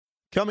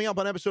Coming up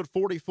on episode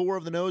 44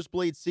 of the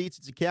Nosebleed Seats,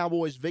 it's a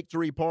Cowboys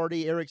victory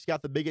party. Eric's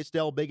got the biggest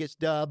L, biggest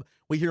dub.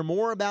 We hear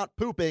more about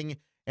pooping,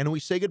 and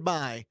we say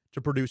goodbye to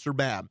producer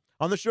Babb.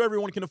 On the show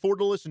everyone can afford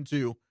to listen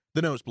to,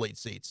 the Nosebleed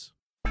Seats.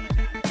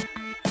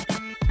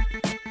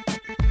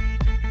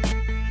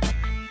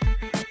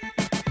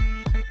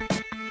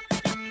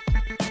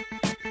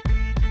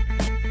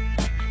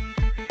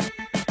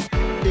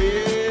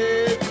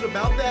 It's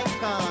about that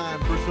time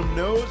for some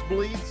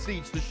Nosebleed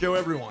Seats, the show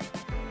everyone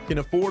can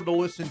afford to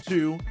listen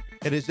to.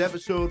 It is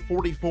episode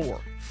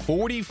 44.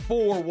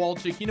 44,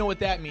 Wolchuk. You know what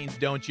that means,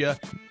 don't you?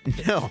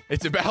 No.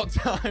 It's about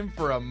time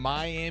for a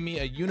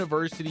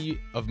University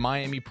of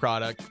Miami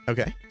product.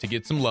 Okay. To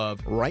get some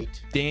love.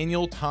 Right.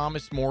 Daniel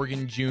Thomas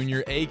Morgan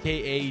Jr.,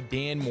 a.k.a.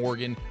 Dan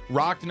Morgan,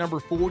 rocked number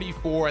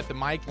 44 at the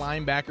Mike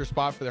linebacker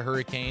spot for the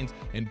Hurricanes,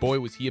 and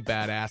boy, was he a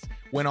badass.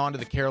 Went on to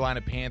the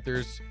Carolina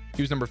Panthers.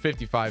 He was number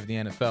 55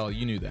 in the NFL.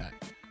 You knew that.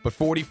 But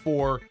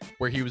 44,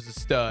 where he was a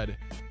stud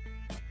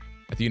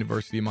at the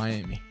University of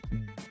Miami.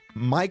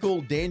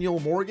 Michael Daniel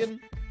Morgan?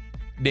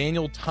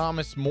 Daniel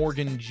Thomas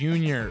Morgan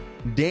Jr.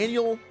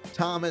 Daniel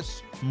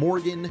Thomas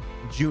Morgan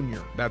Jr.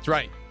 That's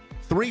right.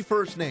 3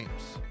 first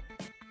names.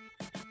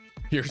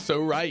 You're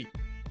so right.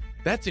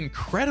 That's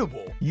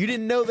incredible. You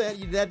didn't know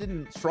that? That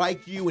didn't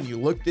strike you when you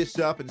looked this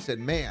up and said,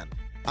 man,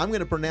 I'm going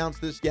to pronounce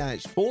this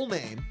guy's full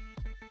name.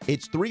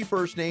 It's 3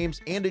 first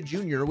names and a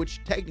junior,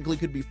 which technically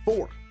could be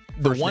 4.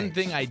 The one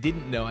thing I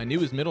didn't know, I knew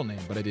his middle name,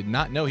 but I did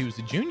not know he was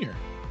a junior.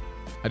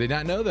 I did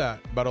not know that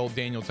about old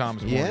Daniel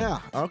Thomas Morgan. Yeah,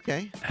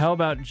 okay. How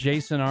about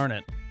Jason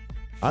Arnott?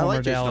 I like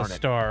Former Jason Dallas Arnott.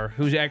 star,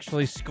 who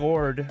actually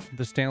scored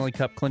the Stanley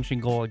Cup clinching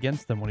goal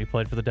against them when he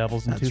played for the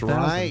Devils in 2000. That's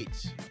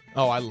right.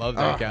 Oh, I love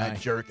that guy. That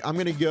jerk. I'm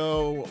going to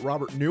go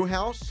Robert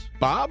Newhouse.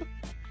 Bob?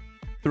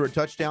 Threw a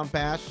touchdown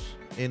pass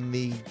in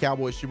the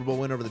Cowboys Super Bowl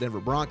win over the Denver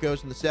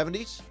Broncos in the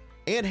 70s.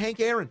 And Hank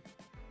Aaron.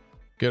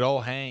 Good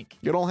old Hank.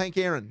 Good old Hank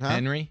Aaron, huh?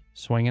 Henry?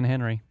 Swinging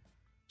Henry.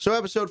 So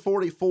episode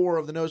 44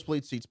 of the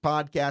Nosebleed Seats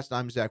podcast.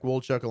 I'm Zach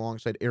Wolchuk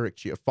alongside Eric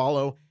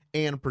Chiafalo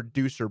and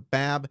producer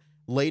Babb.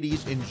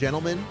 Ladies and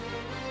gentlemen.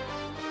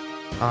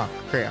 Ah,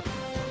 crap.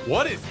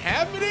 What is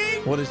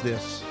happening? What is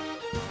this?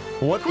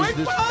 What Quick is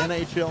this Puck?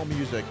 NHL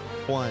music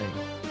playing?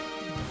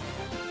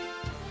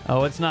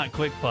 Oh, it's not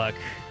Quick Puck,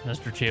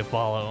 Mr.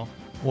 Chiafalo.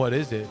 What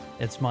is it?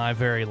 It's my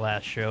very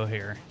last show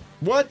here.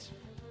 What?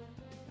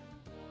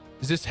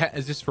 Is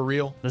this for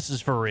real? This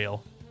is for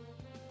real.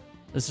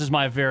 This is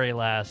my very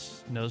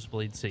last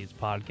Nosebleed Seats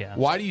podcast.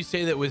 Why do you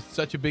say that with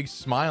such a big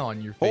smile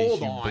on your face,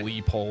 Hold you on.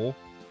 bleep hole?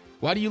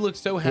 Why do you look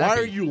so happy? Why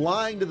are you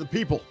lying to the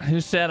people? Who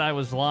said I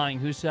was lying?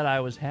 Who said I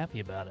was happy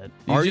about it?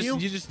 Are You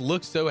you? just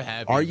look so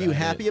happy. Are you about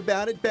happy it.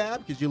 about it,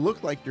 Babb? Because you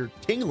look like you're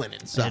tingling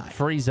It inside.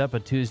 frees up a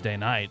Tuesday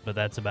night, but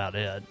that's about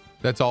it.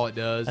 That's all it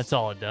does? That's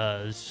all it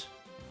does.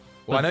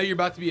 Well, I know you're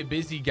about to be a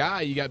busy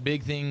guy. You got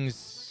big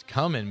things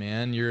coming,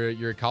 man.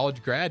 You're a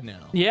college grad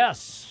now.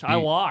 Yes, I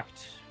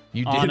walked.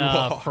 You on did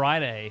walk.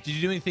 Friday. Did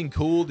you do anything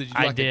cool? Did you do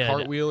I like did. a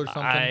cartwheel or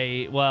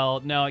something?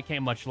 No, it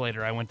came much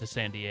later. I went to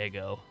San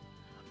Diego.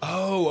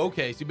 Oh,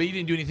 okay. So, but you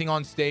didn't do anything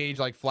on stage,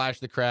 like flash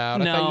the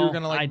crowd. I thought you were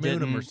gonna I moon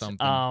them or didn't.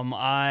 something.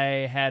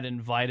 I had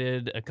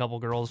invited a couple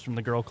girls from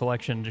the girl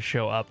collection to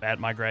show up at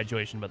my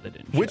graduation, but they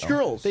didn't. Which show.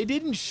 girls? They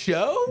didn't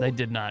show. They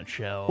did not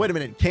show. Wait a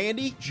minute.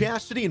 Candy,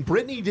 Chastity, and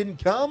Brittany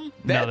didn't come?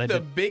 That's they the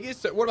did-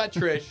 biggest. What about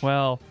Trish?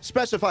 Well,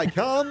 Specify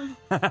come?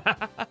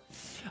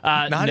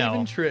 Not no.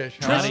 even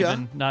Trish. Huh?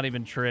 Not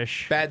even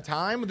Trish. Bad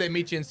time. Would they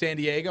meet you in San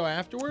Diego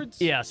afterwards?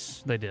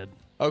 Yes, they did.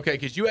 Okay,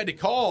 because you had to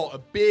call a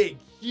big,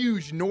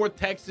 huge North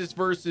Texas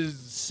versus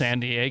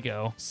San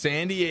Diego.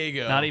 San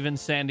Diego. Not even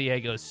San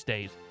Diego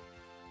State.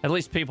 At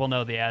least people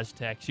know the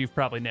Aztecs. You've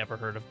probably never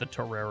heard of the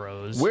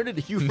Toreros. Where did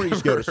Hugh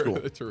Freeze go to Never school?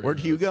 heard of the Where'd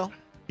Hugh go?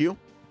 Hugh?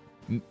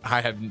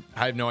 I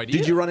have no idea.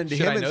 Did you run into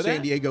Should I him in know San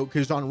that? Diego?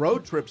 Because on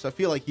road trips, I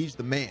feel like he's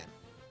the man.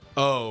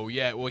 Oh,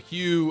 yeah. Well,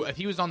 Hugh, if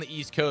he was on the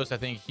East Coast, I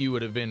think Hugh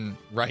would have been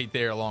right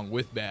there along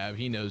with Babb.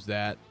 He knows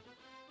that.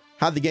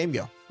 How'd the game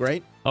go?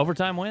 Great?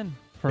 Overtime win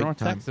for Big North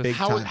time, Texas. big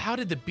time. How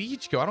did the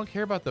beach go? I don't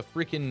care about the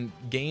freaking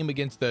game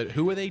against the,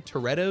 who are they,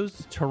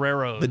 Torettos?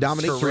 Toreros. The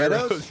Dominic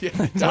Torettos? Yeah.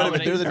 Wait a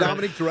minute, they're the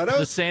Dominic The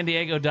Torettos? San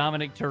Diego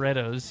Dominic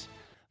Torettos.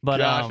 But,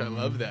 Gosh, I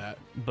love that.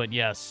 But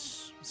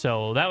yes,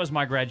 so that was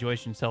my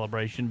graduation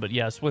celebration. But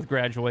yes, with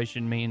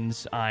graduation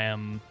means I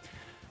am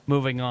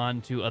moving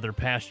on to other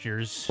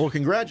pastures. Well,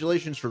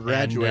 congratulations for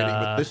graduating,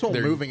 but this whole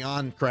they're- moving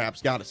on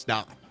crap's got to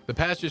stop. The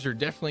pastures are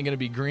definitely going to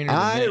be greener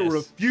I than this.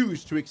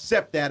 refuse to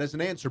accept that as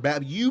an answer,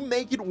 Babb. You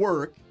make it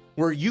work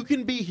where you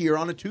can be here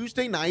on a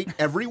Tuesday night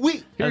every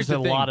week. Here's That's a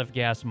the thing. lot of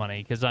gas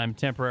money because I'm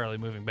temporarily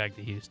moving back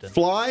to Houston.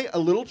 Fly a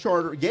little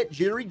charter, get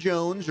Jerry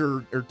Jones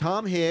or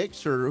Tom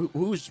Hicks or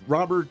who's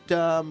Robert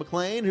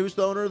McLean, who's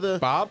the owner of the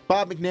Bob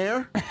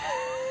McNair.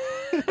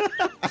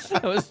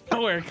 I was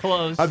nowhere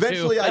close.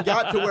 Eventually, I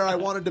got to where I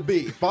wanted to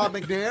be. Bob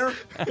McNair,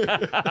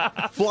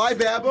 fly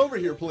Babb over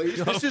here, please.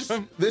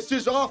 This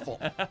is awful.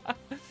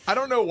 I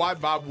don't know why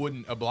Bob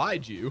wouldn't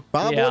oblige you,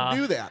 Bob Yeah. won't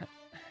do that.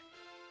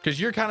 because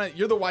you're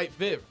the white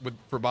fit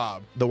for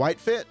Bob. The white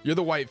fit. You're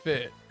the white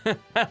fit.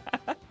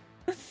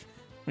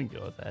 We can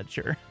go with that,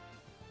 sure.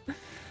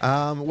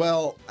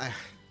 Well,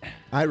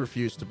 I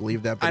refuse to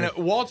believe that. But I know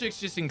Wolchuk's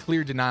just in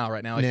clear denial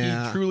right now. Like,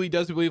 Yeah. he truly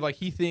doesn't believe. Like,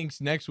 he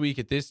thinks next week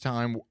at this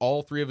time,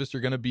 all three of us are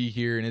going to be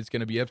here, and it's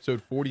going to be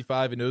episode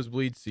 45 of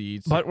Nosebleed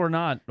Seats. But we're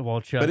not,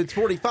 Wolchuk. But it's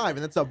 45,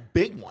 and that's a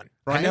big one,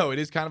 right? I know, it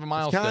is kind of a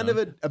milestone. It's kind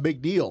of a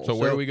big deal. So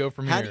where do we go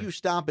from how here? do you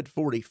stop at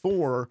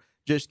 44?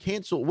 Just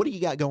cancel. What do you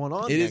got going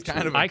on? It is next kind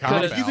week? of a I could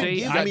cop-out. have- You can See,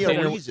 give I me could-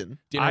 a reason.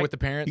 Dinner with the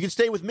parents? You can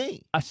stay with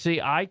me.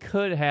 I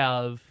could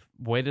have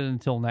waited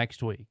until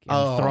next week and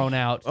Oh. thrown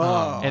out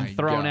Oh, my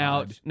God.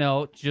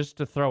 out just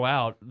to throw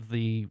out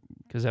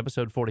because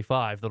episode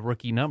 45, the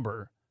rookie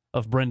number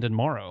of Brendan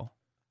Morrow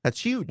That's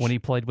huge. when he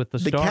played with the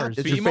the Stars.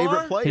 it's your Beamar?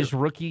 favorite player. His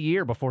rookie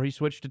year before he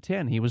switched to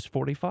 10, he was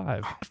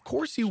 45. Of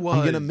course he was.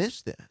 I'm gonna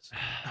miss this.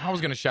 I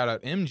was going to shout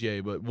out MJ,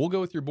 but we'll go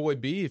with your boy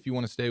B if you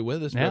want to stay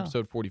with us for Yeah.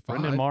 episode 45.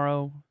 Brendan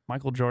Morrow,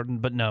 Michael Jordan,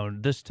 but no,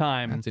 this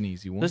time That's an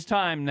easy one. This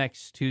time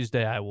next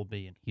Tuesday, I will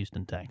be in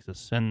Houston,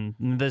 Texas. And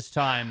this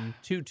time,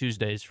 2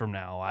 Tuesdays from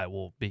now, I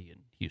will be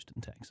in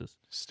Houston, Texas.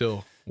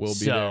 Still will be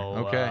So, there.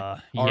 Okay.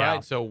 All yeah.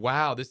 right. So,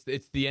 wow,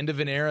 it's the end of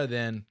an era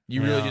then.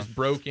 You really Yeah. just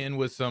broke in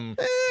with some.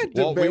 We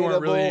debatable.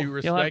 weren't really You'll have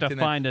respecting to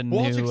that. find a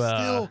Wolchuk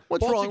new,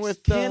 What's wrong Wolchuk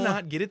with,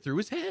 cannot get it through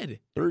his head.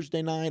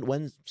 Thursday night,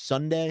 Wednesday,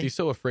 Sunday. He's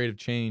so afraid of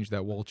change, that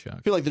I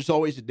Wolchuk. feel like there's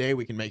always a day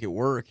we can make it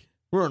work.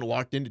 We weren't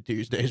locked into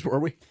Tuesdays, were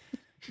we?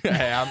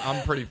 Hey,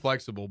 I'm pretty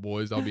flexible,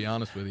 boys. I'll be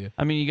honest with you.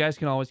 I mean, you guys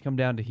can always come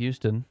down to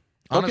Houston.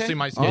 Honestly, Okay.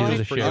 my All schedule's Do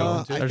the pretty show.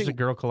 open, too. I There's a think-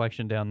 girl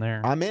collection down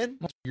there. I'm in.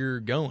 You're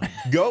going.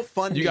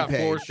 GoFundMe You got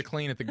page. floors to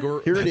clean at the girl.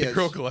 Here it the is.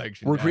 girl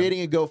collection. We're man.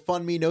 creating a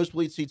GoFundMe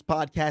Nosebleed Seats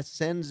podcast.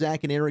 Send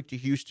Zach and Eric to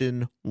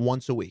Houston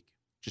once a week.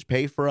 Just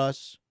pay for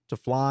us to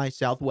fly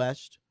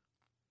Southwest,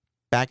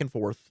 back and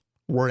forth.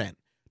 We're in.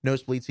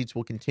 Nosebleed Seats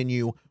will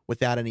continue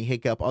without any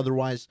hiccup.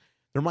 Otherwise,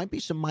 there might be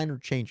some minor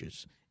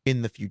changes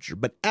in the future.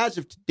 But as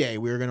of today,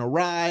 we're going to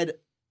ride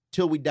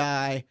till we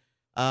die,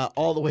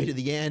 all the way to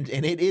the end,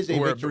 and it is a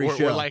victory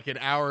show. We're like an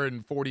hour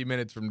and 40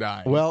 minutes from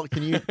dying. Well,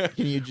 can you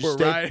just We're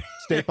right.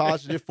 stay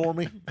positive for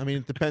me? I mean,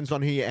 it depends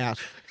on who you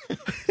ask.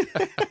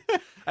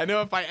 I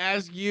know if I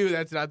ask you,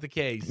 that's not the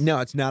case. No,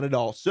 it's not at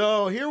all.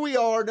 So here we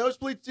are,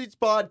 Nosebleed Seats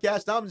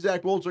podcast. I'm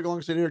Zach Wolchuk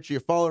alongside Eric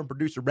Chiafalo and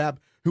producer Babb,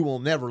 who will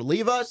never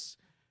leave us.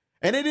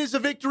 And it is a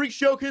victory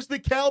show because the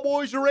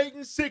Cowboys are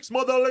 8-6,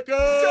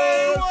 motherfuckers.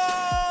 Say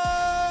what?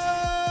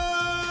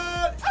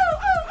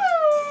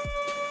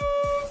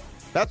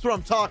 That's what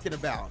I'm talking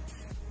about.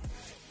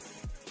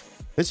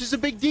 This is a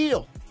big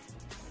deal.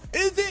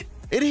 Is it?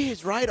 It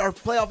is, right? Our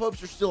playoff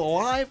hopes are still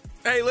alive.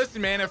 Hey,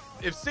 listen, man. If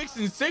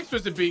 6-6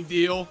 was a big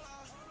deal,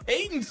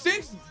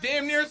 8-6,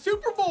 damn near a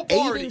Super Bowl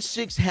party.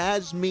 8-6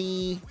 has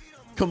me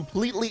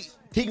completely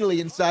tingly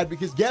inside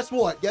because guess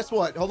what? Guess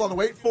what? Hold on,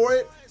 wait for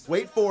it.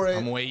 Wait for it.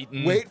 I'm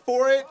waiting. Wait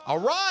for it. All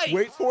right.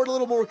 Wait for it a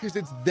little more because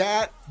it's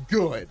that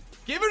good.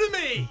 Give it to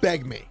me.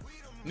 Beg me.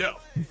 No.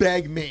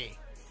 Beg me.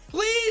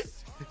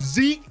 Please.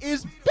 Zeke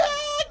is back.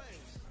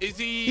 Is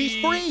he?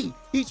 He's free.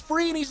 He's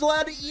free and he's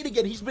allowed to eat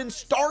again. He's been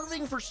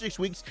starving for 6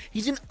 weeks.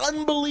 He's in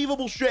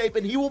unbelievable shape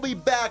and he will be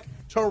back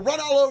to run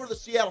all over the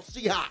Seattle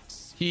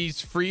Seahawks.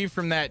 He's free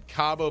from that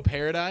Cabo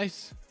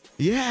paradise?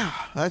 Yeah,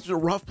 that's a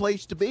rough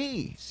place to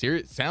be.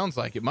 Serious? Sounds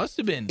like it must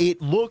have been.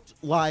 It looked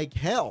like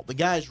hell. The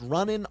guy's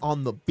running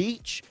on the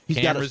beach. He's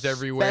Cameras got a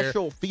everywhere.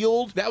 special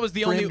field That was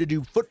the for only- him to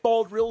do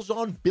football drills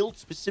on, built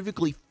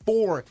specifically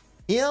for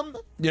him.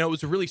 You know, it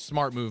was a really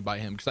smart move by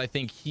him because I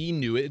think he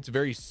knew it. It's a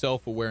very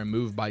self-aware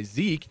move by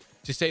Zeke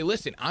to say,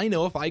 listen, I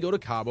know if I go to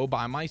Cabo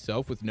by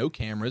myself with no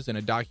cameras and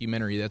a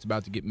documentary that's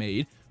about to get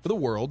made for the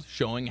world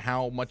showing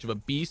how much of a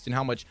beast and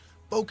how much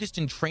focused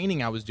in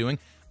training I was doing,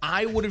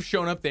 I would have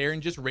shown up there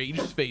and just raged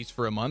his face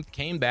for a month,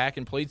 came back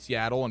and played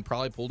Seattle and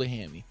probably pulled a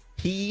hammy.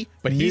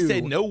 But he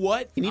said, "No,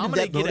 what? He needed I'm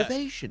gonna that get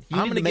motivation. He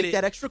I'm needed gonna to make get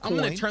that extra I'm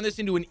going coin. to turn this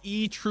into an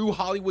true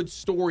Hollywood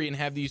story and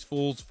have these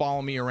fools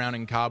follow me around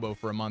in Cabo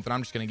for a month, and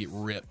I'm just going to get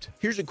ripped."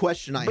 Here's a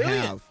question I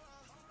Brilliant. have.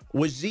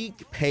 Was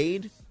Zeke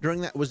paid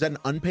during that? Was that an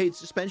unpaid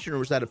suspension or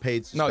was that a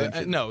paid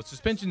suspension? No.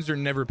 Suspensions are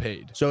never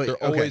paid. So, they're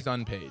okay. always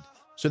unpaid.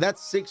 So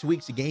that's 6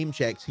 weeks of game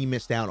checks he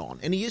missed out on.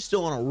 And he is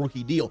still on a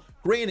rookie deal.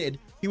 Granted,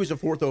 he was a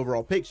 4th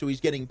overall pick, so he's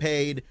getting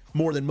paid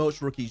more than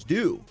most rookies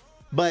do.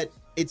 But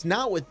it's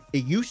not what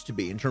it used to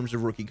be in terms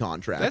of rookie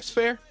contracts. That's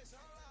fair.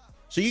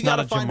 So you It's got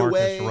not to a find a Jamarcus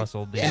way.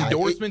 Russell deal. Yeah,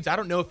 Endorsements. I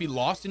don't know if he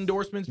lost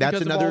endorsements That's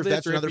because another- of all this,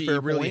 that's or another if he fair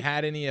really point.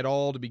 had any at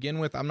all to begin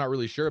with. I'm not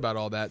really sure about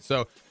all that.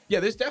 So, yeah,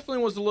 this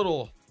definitely was a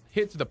little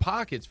hit to the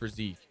pockets for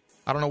Zeke.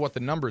 I don't know what the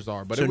numbers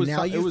are, but so it was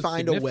now it you was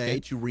find a way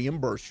significant. to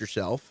reimburse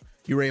yourself.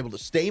 You were able to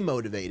stay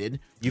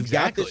motivated. You've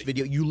got this Exactly.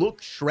 video. You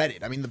look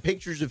shredded. I mean, the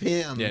pictures of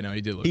him. Yeah, no, he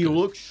did look He good.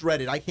 looks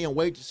shredded. I can't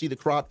wait to see the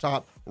crop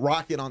top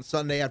rocket on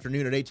Sunday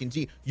afternoon at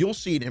AT&T. You'll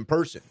see it in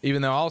person.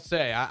 Even though I'll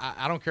say,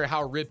 I don't care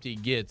how ripped he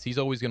gets, he's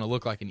always going to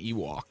look like an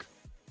Ewok.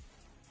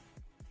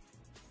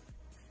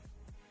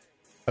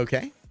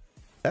 Okay,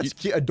 that's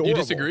adorable.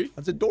 disagree?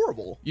 That's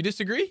adorable. You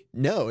disagree?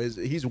 No,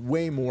 he's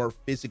way more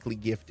physically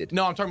gifted.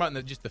 No, I'm talking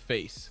about just the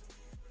face.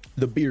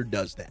 The beard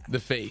does that.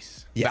 The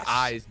face. Yes. The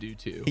eyes do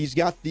too. He's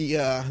got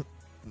the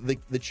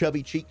the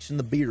chubby cheeks and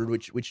the beard,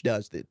 which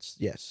does this.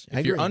 Yes,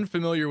 If you're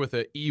unfamiliar with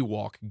an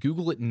Ewok,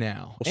 Google it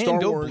now. Well, and Star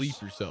don't Wars-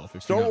 bleep yourself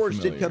if Star you're not Wars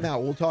familiar. did come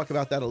out. We'll talk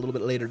about that a little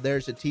bit later.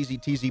 There's a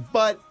teasy.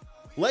 But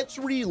let's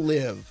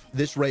relive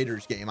this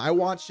Raiders game. I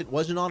watched it.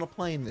 Wasn't on a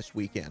plane this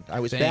weekend. I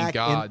was Thank back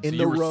God. in So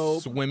the you were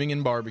robe. swimming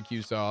in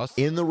barbecue sauce.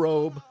 In the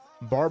robe,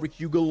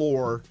 barbecue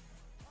galore.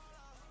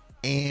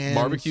 And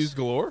Barbecues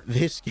galore?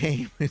 This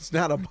game, it's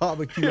not a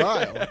barbecue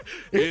aisle.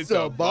 It's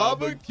a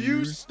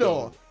barbecue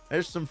store.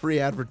 There's some free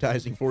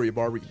advertising for you,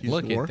 barbecue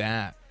Look store. at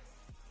that.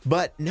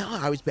 But no,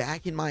 I was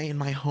back in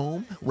my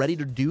home, ready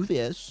to do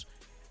this,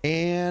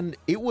 and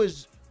it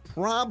was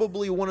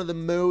probably one of the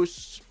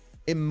most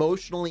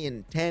emotionally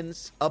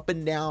intense, up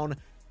and down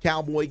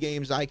Cowboy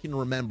games I can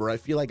remember. I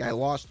feel like I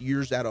lost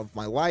years out of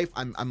my life.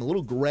 I'm a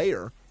little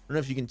grayer. I don't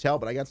know if you can tell,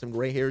 but I got some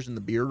gray hairs in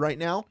the beard right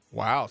now.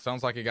 Wow,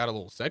 sounds like it got a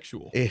little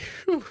sexual.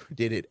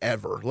 Did it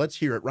ever? Let's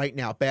hear it right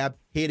now. Babb,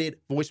 hit it.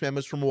 Voice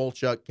memos from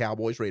Wolchuk,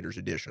 Cowboys Raiders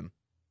edition.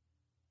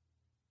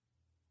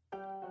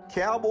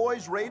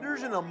 Cowboys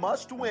Raiders in a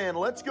must-win.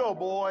 Let's go,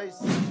 boys.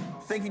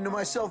 Thinking to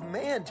myself,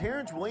 man,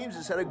 Terrence Williams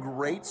has had a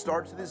great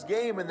start to this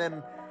game, and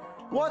then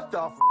what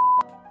the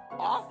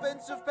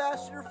offensive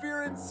pass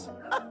interference?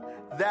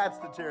 That's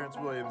the Terrence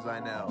Williams I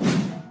know.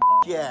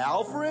 Yeah,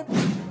 Alfred?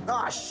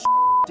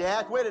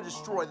 Dak, way to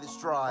destroy this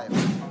drive.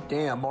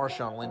 Damn,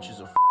 Marshawn Lynch is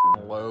a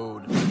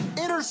load.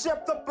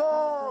 Intercept the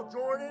ball,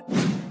 Jordan.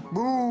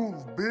 Move,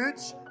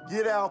 bitch.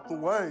 Get out the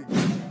way.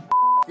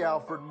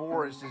 Alfred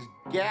Morris is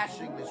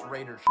gashing this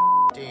Raiders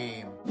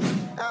team.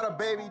 Atta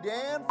baby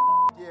Dan.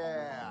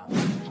 Yeah.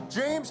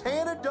 James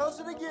Hanna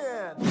does it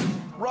again.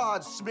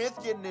 Rod Smith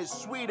getting his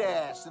sweet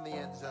ass in the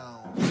end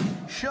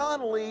zone.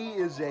 Sean Lee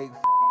is a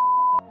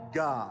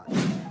god.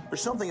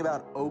 There's something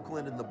about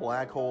Oakland and the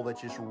black hole that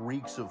just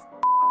reeks of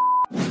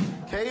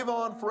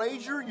Kayvon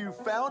Frazier, you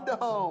found a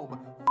home.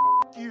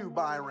 You,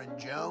 Byron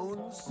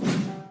Jones.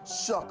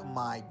 Suck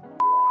my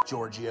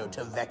Giorgio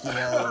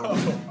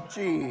Tavecchio.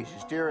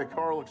 Jesus, Derek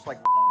Carr looks like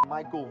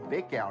Michael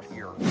Vick out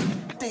here.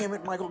 Damn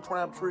it, Michael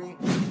Crabtree.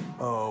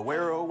 Oh,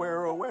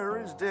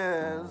 where is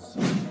Dez?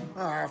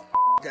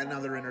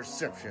 Another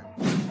interception.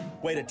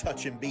 Way to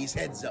touch him, B's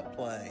heads up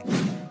play.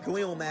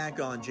 Khalil Mack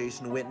on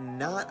Jason Witten,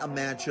 not a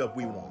matchup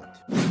we want.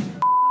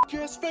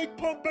 Yes, fake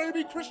punt,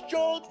 baby. Chris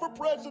Jones for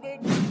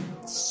president.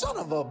 Son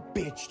of a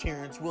bitch,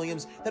 Terrence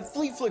Williams. That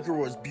flea flicker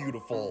was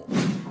beautiful.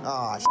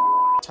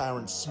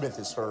 Tyron Smith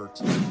is hurt.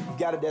 We've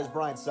got a Dez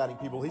Bryant sighting,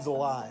 people. He's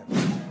alive.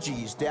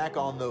 Jeez, Dak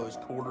on those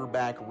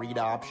quarterback read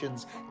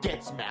options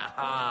gets me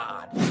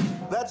hard.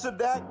 That's a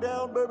Dak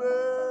down, baby.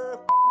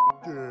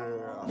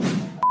 Yeah.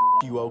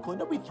 You, Oakland.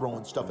 Don't be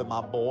throwing stuff at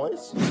my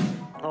boys.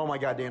 Oh, my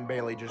God, Dan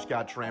Bailey just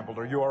got trampled.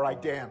 Are you all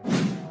right, Dan?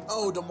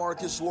 Oh,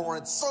 DeMarcus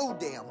Lawrence, so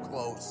damn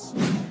close.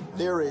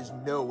 There is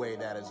no way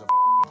that is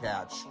a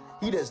catch.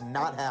 He does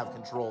not have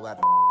control of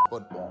that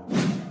football.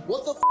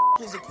 What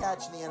the is a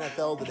catch in the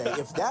NFL today?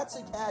 If that's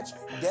a catch,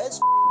 Dez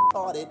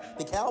caught it,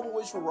 the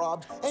Cowboys were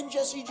robbed, and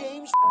Jesse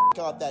James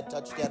caught that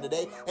touchdown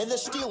today, and the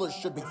Steelers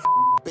should be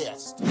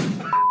pissed.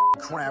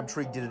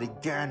 Crabtree did it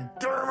again.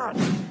 Damn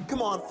it!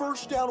 Come on,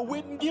 first down,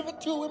 Witten, give it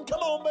to him. Come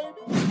on,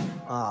 baby.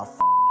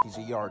 He's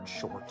a yard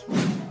short.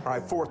 All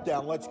right, fourth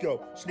down, let's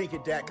go. Sneak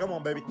it, Dak. Come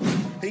on, baby.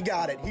 He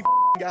got it. He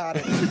got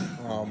it.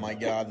 Oh, my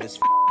God, this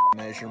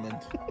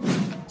measurement.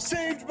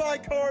 Saved by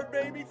card,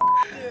 baby.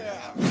 Yeah.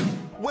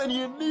 When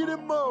you need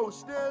him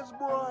most, Dez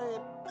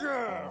Bryant.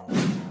 Yeah.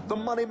 The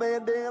money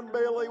man, Dan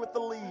Bailey, with the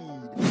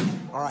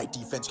lead. All right,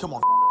 defense, come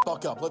on.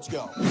 Fuck up. Let's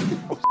go.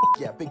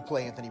 Yeah, big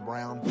play, Anthony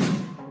Brown.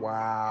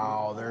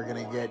 Wow, they're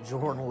going to get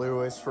Jordan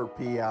Lewis for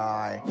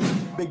PI.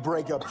 Big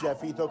breakup,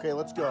 Jeff Heath. Okay,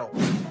 let's go.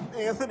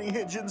 Anthony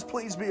Hitchens,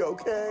 please be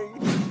okay.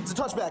 It's a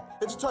touchback.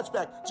 It's a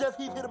touchback. Jeff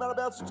Heath hit him out of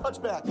bounds. It's a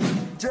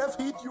touchback. Jeff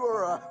Heath, you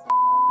are a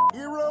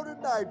hero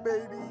tonight,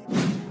 baby.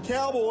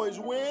 Cowboys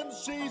win.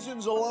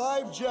 Season's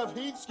alive. Jeff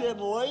Heath's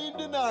getting laid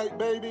tonight,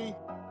 baby.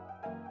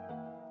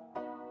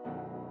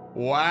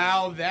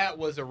 Wow, that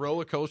was a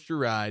roller coaster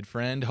ride,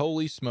 friend.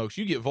 Holy smokes.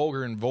 You get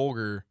vulgar and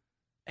vulgar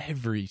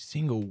every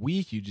single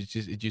week. You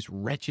just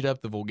ratchet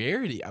up the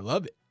vulgarity. I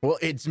love it. Well,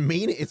 it's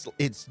mean.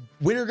 It's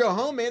win or go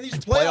home, man. These are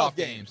playoff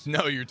games.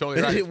 No, you're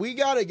totally right. We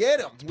got to get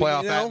them. It's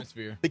playoff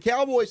atmosphere. The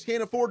Cowboys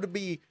can't afford to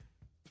be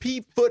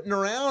peep-footing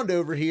around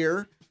over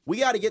here. We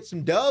got to get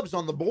some dubs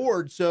on the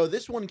board. So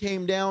this one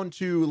came down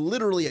to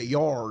literally a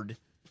yard.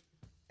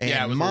 And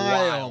yeah, it was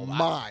oh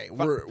my,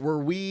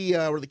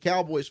 were the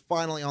Cowboys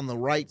finally on the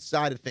right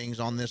side of things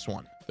on this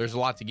one? There's a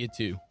lot to get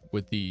to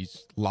with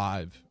these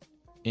live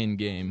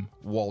in-game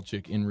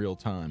Wolchuk in real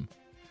time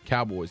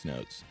Cowboys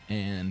notes.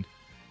 And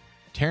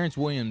Terrence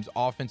Williams'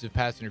 offensive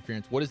pass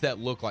interference, what does that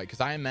look like?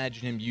 Because I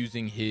imagine him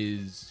using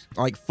his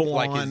full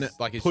on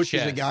his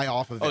pushes chest. a guy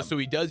off of him. Oh, so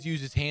he does use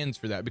his hands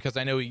for that, because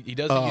I know he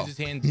doesn't use his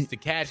hands to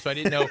catch. So I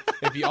didn't know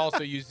if he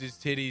also used his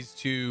titties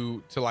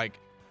to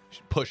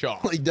push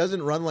off. He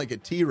doesn't run like a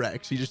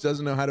T-Rex. He just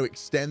doesn't know how to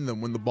extend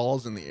them when the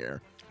ball's in the air.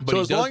 But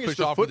so as long as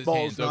the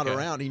football's not okay.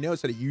 around, he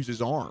knows how to use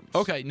his arms.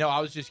 Okay, no,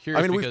 I was just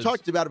curious. I mean, we've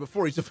talked about it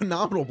before. He's a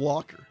phenomenal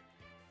blocker.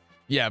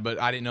 Yeah,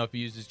 but I didn't know if he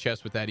used his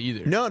chest with that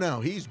either.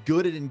 No, he's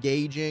good at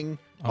engaging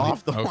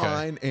off the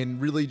line and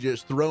really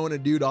just throwing a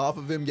dude off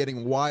of him,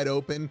 getting wide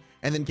open,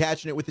 and then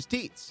catching it with his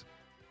teats.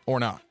 Or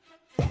not.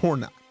 Or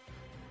not.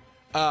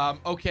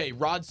 Okay,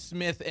 Rod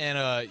Smith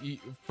and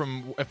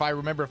if I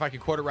remember, if I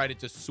could quote it right,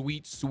 it's a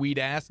sweet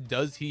ass.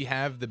 Does he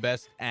have the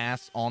best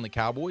ass on the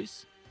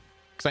Cowboys?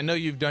 Because I know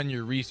you've done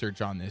your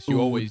research on this. You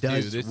always do.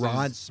 Does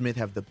Rod Smith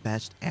have the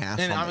best ass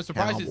and on I'm the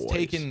surprised Cowboys? it's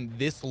taken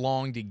this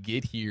long to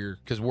get here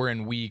because we're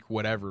in week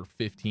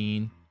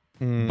 15.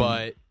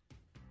 But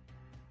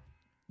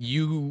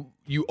you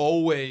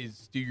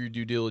always do your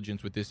due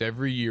diligence with this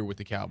every year with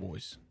the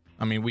Cowboys.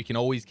 I mean, we can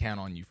always count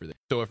on you for that.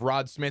 So if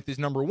Rod Smith is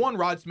number one,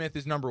 Rod Smith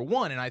is number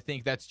one. And I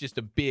think that's just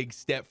a big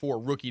step for a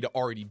rookie to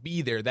already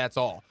be there. That's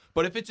all.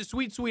 But if it's a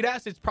sweet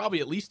ass, it's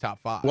probably at least top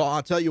 5. Well,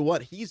 I'll tell you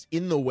what. He's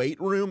in the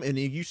weight room, and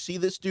if you see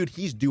this dude,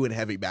 he's doing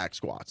heavy back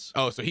squats.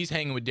 Oh, so he's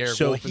hanging with Derek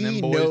so Wolf and them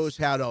boys. he knows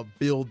how to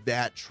build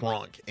that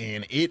trunk,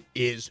 and it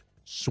is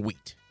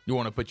sweet. You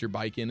want to put your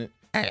bike in it?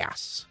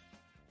 Ass.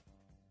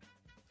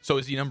 So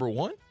is he number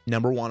one?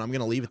 Number one. I'm going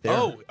to leave it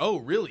there. Oh,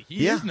 really?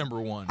 He is number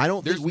one. I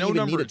don't There's think we no even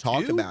number need to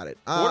talk two? about it.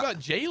 What about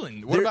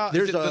Jalen? What about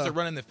does it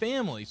run in the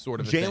family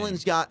sort of a thing?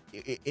 Jalen's got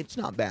it's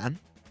not bad.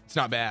 It's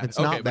not bad. It's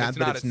not bad,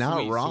 but it's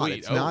not Rod. Sweet.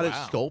 It's not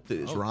as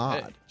sculpted as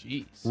Rod.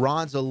 Jeez.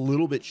 Rod's a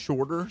little bit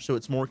shorter, so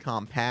it's more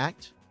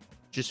compact.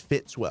 Just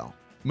fits well.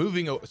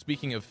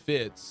 Speaking of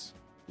fits,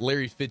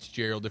 Larry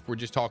Fitzgerald, if we're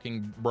just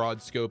talking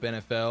broad scope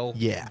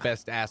NFL,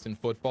 best ass in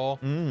football,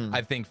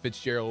 I think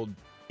Fitzgerald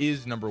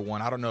is number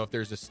one. I don't know if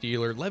there's a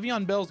Steeler.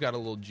 Le'Veon Bell's got a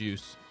little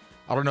juice.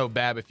 I don't know,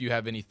 Babb, if you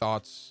have any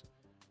thoughts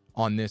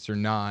on this or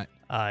not.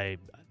 I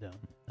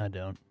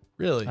don't.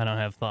 Really? I don't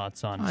have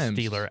thoughts on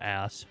Steeler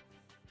ass.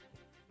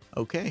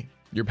 Okay.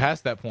 You're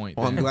past that point.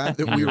 Well, I'm glad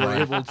that we were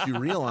able to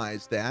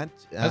realize that.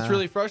 That's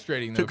really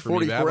frustrating, though, took for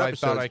me, 44 Babb.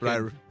 episodes, I but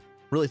I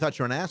really thought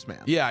you were an ass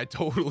man. Yeah, I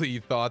totally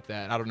thought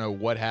that. I don't know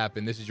what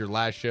happened. This is your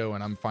last show,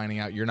 and I'm finding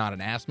out you're not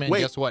an ass man. Wait.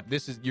 Guess what?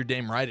 You're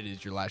damn right it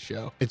is your last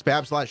show. It's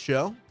Babb's last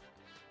show?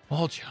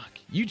 Wolchuk,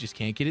 you just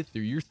can't get it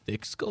through your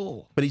thick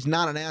skull. But he's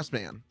not an ass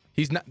man.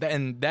 He's not,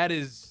 and that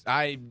is,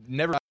 I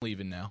never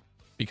leaving now.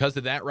 Because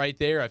of that right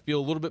there, I feel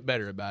a little bit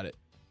better about it.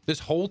 This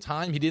whole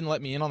time, he didn't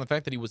let me in on the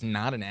fact that he was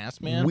not an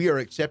ass man. We are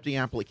accepting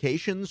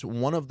applications.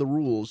 One of the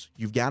rules,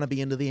 you've got to be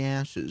into the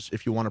asses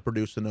if you want to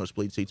produce the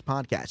Nosebleed Seats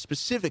podcast.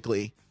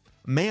 Specifically,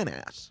 man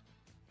ass.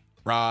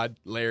 Rod,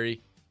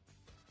 Larry.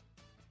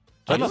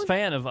 I'm a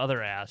fan of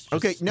other ass.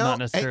 Not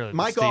necessarily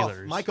Mic the off.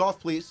 Steelers. Mic off,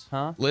 please.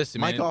 Huh?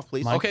 Listen, Mic man. off,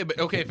 please. Okay, but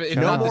if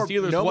no not more, the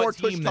Steelers, no what more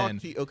team Twitch then?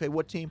 talk to you. Okay,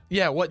 what team?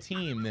 Yeah, what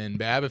team then,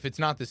 Babb? If it's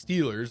not the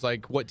Steelers,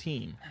 like what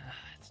team?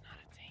 It's not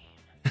a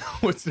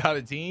team. It's not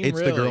a team. It's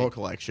really? the girl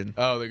collection.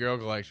 Oh, the girl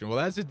collection. Well,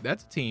 that's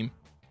a team.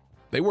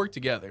 They work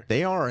together.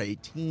 They are a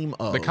team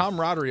of The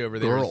camaraderie over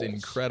there is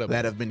incredible.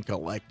 that have been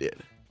collected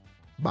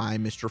by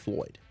Mr.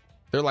 Floyd.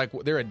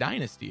 They're a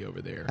dynasty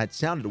over there. That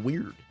sounded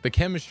weird. The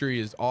chemistry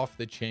is off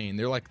the chain.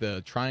 They're like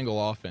the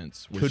triangle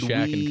offense with Could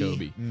Shaq we and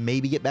Kobe.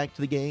 maybe get back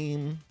to the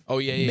game? Oh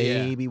yeah.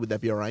 Maybe. Would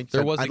that be all right?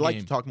 There was a I'd like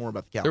game. to talk more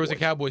about the Cowboys. There was a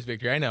Cowboys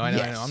victory. I know.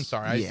 Yes. I'm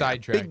sorry. I Yeah,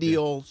 sidetracked. Big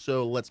deal.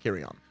 So let's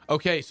carry on.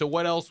 Okay, so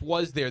what else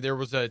was there? There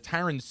was a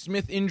Tyron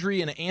Smith injury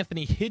and an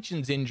Anthony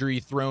Hitchens injury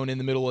thrown in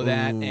the middle of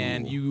that, Ooh.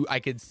 and I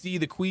could see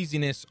the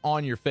queasiness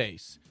on your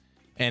face,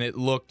 and it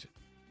looked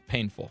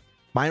painful.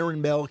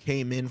 Byron Bell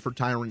came in for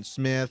Tyron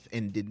Smith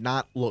and did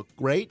not look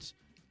great.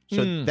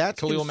 So that's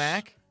Khalil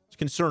Mack? It's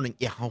concerning.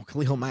 Yeah,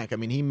 Khalil Mack. I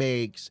mean, he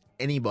makes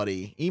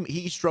anybody.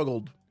 He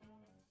struggled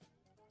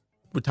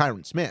with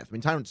Tyron Smith. I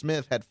mean, Tyron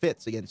Smith had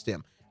fits against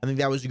him. I think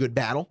that was a good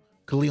battle.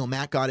 Khalil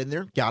Mack got in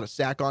there, got a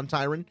sack on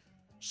Tyron.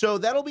 So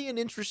that'll be an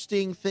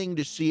interesting thing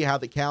to see how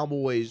the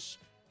Cowboys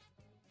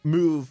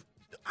move.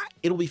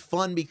 It'll be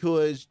fun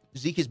because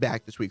Zeke is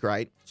back this week,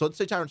 right? So let's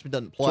say Tyron Smith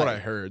doesn't play.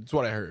 That's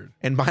what I heard.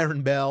 And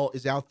Byron Bell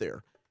is out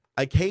there.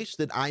 A case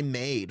that I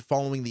made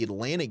following the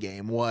Atlanta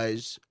game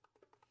was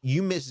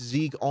you miss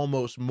Zeke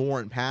almost more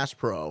in pass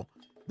pro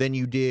than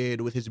you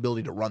did with his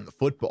ability to run the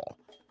football,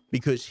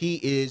 because he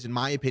is, in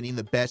my opinion,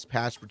 the best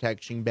pass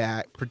protecting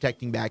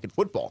back in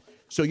football.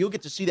 So you'll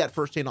get to see that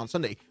firsthand on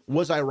Sunday.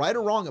 Was I right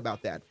or wrong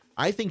about that?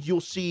 I think you'll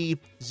see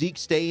Zeke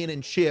stay in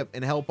and chip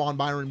and help on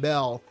Byron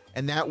Bell,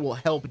 and that will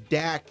help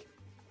Dak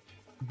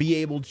be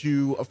able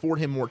to afford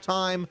him more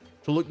time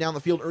to look down the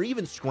field or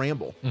even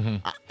scramble.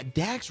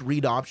 Dak's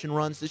read option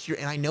runs this year,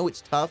 and I know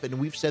it's tough, and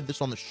we've said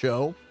this on the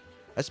show,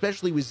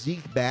 especially with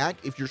Zeke back,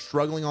 if you're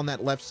struggling on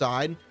that left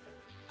side,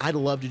 I'd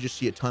love to just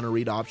see a ton of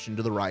read option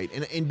to the right.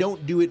 And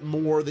don't do it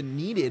more than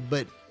needed,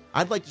 but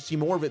I'd like to see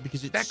more of it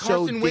because it's That so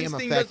Carson damn Wentz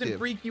thing effective. doesn't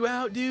freak you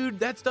out, dude.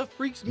 That stuff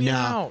freaks me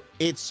out.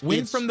 It's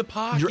win from the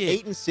pocket. You're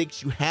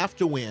 8-6. You have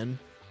to win.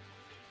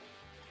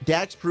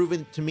 Dak's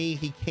proven to me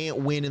he can't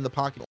win in the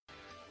pocket.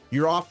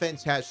 Your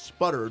offense has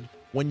sputtered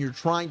when you're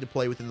trying to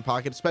play within the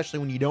pocket, especially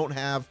when you don't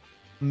have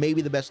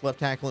maybe the best left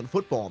tackle in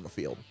football on the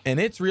field. And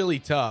it's really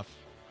tough.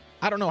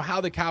 I don't know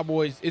how the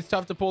Cowboys, it's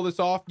tough to pull this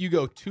off. You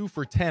go 2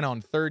 for 10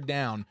 on third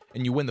down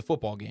and you win the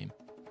football game.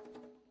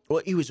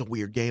 Well, it was a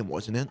weird game,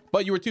 wasn't it?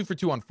 But you were 2 for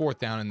 2 on 4th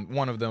down, and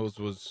one of those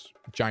was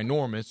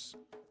ginormous.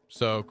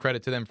 So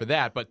credit to them for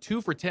that. But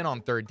 2 for 10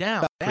 on 3rd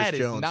down, that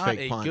is not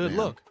a good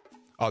look.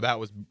 Oh, that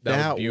was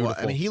beautiful.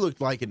 I mean, he looked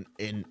like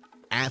an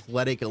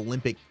athletic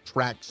Olympic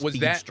track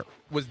speedster.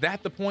 Was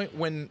that the point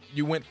when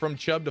you went from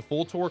Chubb to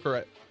full torque,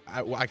 or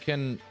at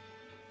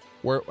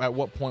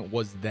what point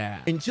was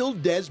that? Until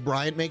Des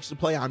Bryant makes the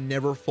play, I'm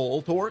never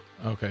full torque.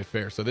 Okay,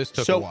 fair. So this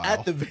took a while. So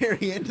at the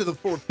very end of the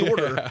 4th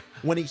quarter,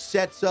 when he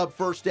sets up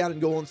 1st down and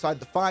goal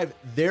inside the 5,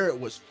 there it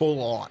was full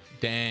on.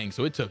 Dang,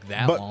 so it took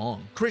that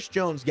long. Chris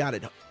Jones got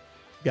it up.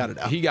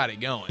 He got it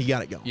going.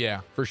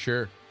 Yeah, for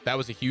sure. That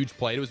was a huge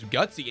play. It was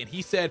gutsy. And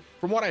he said,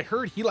 from what I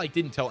heard, he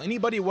didn't tell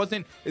anybody.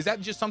 Is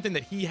that just something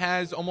that he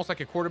has almost like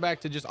a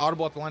quarterback to just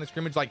audible at the line of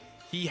scrimmage? Like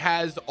he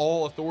has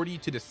all authority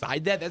to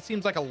decide that? That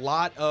seems like a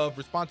lot of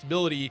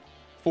responsibility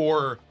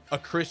for a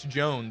Chris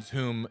Jones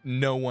whom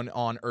no one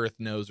on earth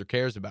knows or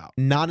cares about.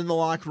 Not in the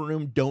locker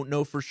room. Don't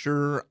know for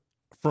sure.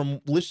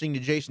 From listening to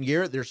Jason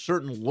Garrett, there's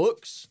certain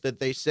looks that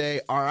they say,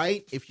 all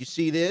right, if you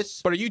see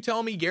this. But are you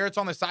telling me Garrett's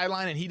on the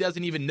sideline and he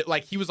doesn't even,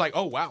 he was like,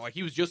 oh, wow, like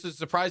he was just as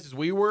surprised as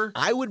we were?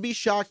 I would be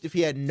shocked if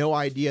he had no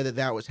idea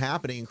that was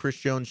happening and Chris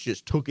Jones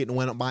just took it and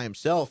went up by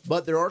himself.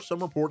 But there are some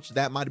reports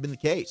that might have been the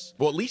case.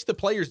 Well, at least the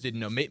players didn't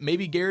know.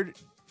 Maybe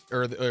Garrett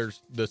or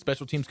the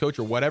special teams coach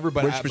or whatever,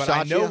 but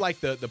I know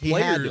the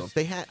players.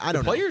 I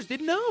don't know. Players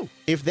didn't know.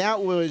 If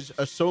that was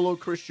a solo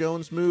Chris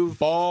Jones move,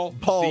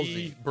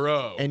 ballsy,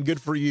 bro, and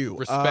good for you.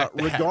 Respect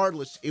that.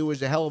 Regardless, it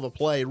was a hell of a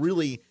play.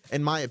 Really,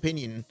 in my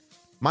opinion,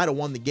 might have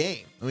won the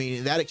game. I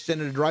mean, that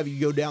extended a drive. You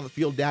go down the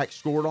field. Dak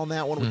scored on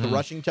that one with the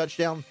rushing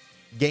touchdown.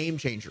 Game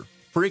changer,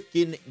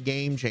 freaking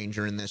game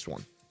changer in this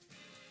one.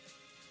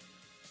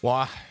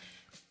 Why?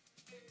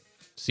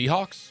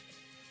 Seahawks.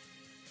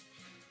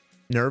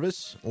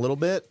 Nervous a little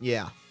bit,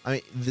 yeah. I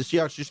mean, the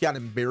Seahawks just got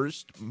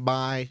embarrassed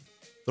by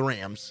the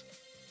Rams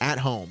at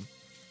home.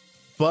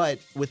 But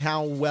with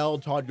how well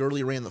Todd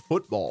Gurley ran the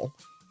football,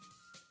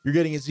 you're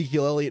getting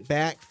Ezekiel Elliott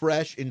back,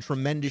 fresh, in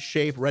tremendous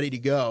shape, ready to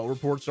go.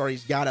 Reports are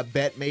he's got a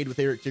bet made with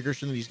Eric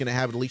Dickerson that he's going to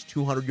have at least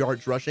 200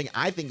 yards rushing.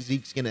 I think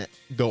Zeke's going to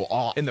go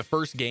off. In the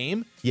first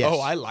game? Yes. Oh,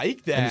 I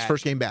like that. In his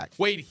first game back.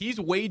 Wait, he's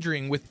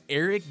wagering with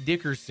Eric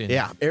Dickerson.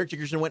 Yeah, Eric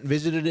Dickerson went and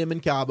visited him in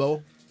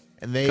Cabo.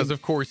 And they, because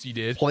of course he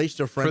did,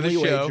 placed a friendly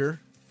wager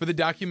for the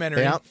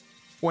documentary. Yep.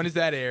 When does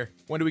that air?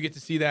 When do we get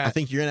to see that? I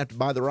think you're gonna have to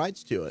buy the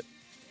rights to it.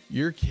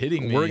 You're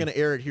kidding me. We're gonna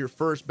air it here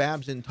first.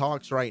 Babb's in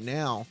talks right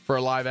now for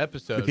a live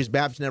episode because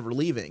Babb's never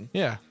leaving.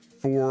 Yeah,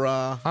 for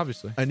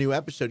obviously a new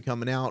episode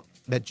coming out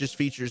that just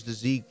features the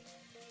Zeke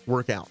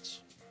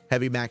workouts,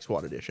 heavy back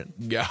squat edition.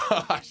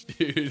 Gosh,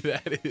 dude,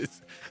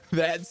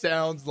 that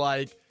sounds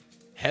like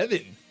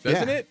heaven,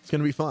 doesn't it? It's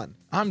gonna be fun.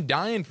 I'm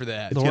dying for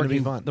that. It's gonna be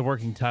fun. The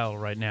working title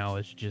right now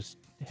is just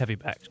heavy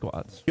back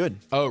squats. Good.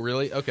 Oh,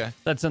 really? Okay.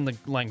 That's in the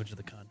language of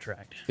the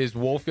contract. Is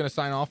Wolf gonna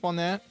sign off on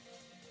that?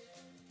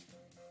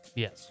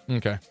 Yes.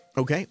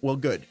 Okay. Well,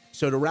 good.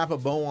 So to wrap a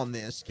bow on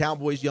this,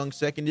 Cowboys young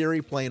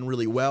secondary playing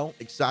really well.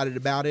 Excited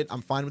about it.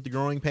 I'm fine with the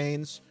growing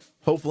pains.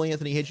 Hopefully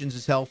Anthony Hitchens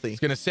is healthy. I was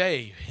gonna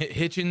say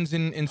Hitchens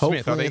and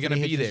Smith, are they gonna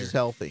be there? Is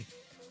healthy.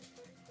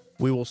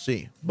 We will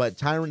see. But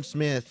Tyron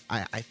Smith,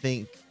 I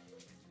think.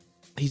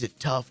 He's a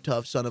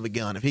tough son of a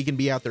gun. If he can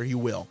be out there, he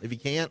will. If he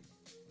can't,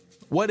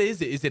 what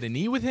is it? Is it a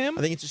knee with him?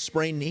 I think it's a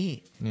sprained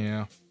knee.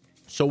 Yeah.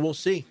 So we'll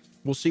see.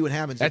 We'll see what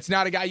happens. That's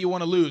not a guy you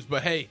want to lose,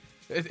 but hey,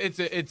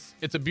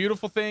 it's a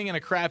beautiful thing and a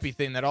crappy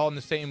thing that all in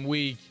the same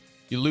week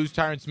you lose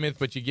Tyron Smith,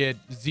 but you get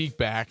Zeke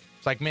back.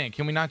 It's like, man,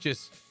 can we not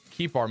just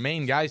keep our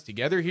main guys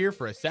together here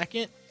for a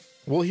second?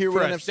 We'll hear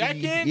what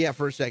NFC. Yeah,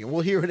 for a second.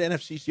 We'll hear what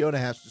NFC Yoda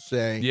has to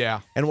say.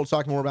 Yeah. And we'll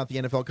talk more about the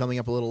NFL coming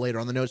up a little later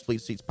on the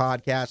Nosebleed Seats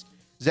podcast.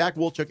 Zach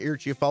Wolchuk,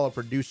 Eric Chiafalo,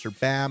 producer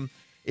Babb.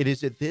 It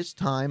is at this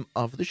time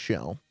of the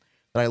show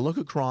that I look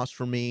across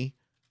from me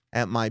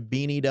at my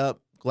beanied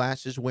up,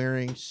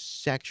 glasses-wearing,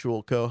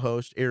 sexual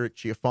co-host, Eric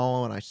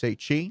Chiafalo, and I say,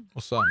 Chi.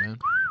 What's up, man?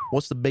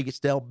 What's the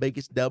biggest dub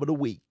of the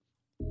week?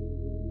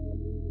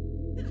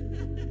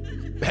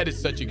 That is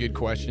such a good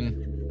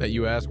question that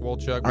you ask,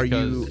 Wolchuk. Are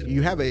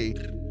you have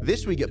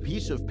this week a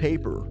piece of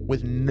paper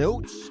with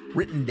notes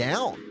written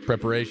down.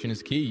 Preparation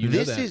is key. You know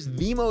that. This is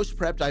the most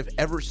prepped I've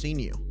ever seen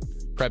you.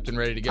 Prepped and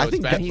ready to go. I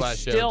think he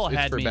still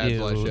had me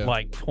do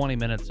like 20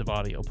 minutes of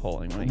audio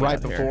polling when he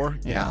right got before.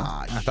 Here. Yeah,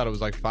 I thought it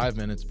was like 5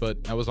 minutes,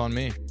 but that was on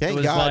me.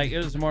 Thank God. It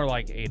was more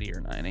like 80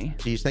 or 90.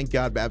 Geez, thank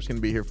God Babb's going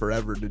to be here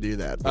forever to do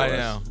that. I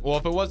know. Well,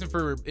 if it wasn't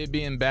for it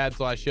being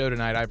Bad/show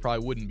tonight, I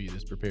probably wouldn't be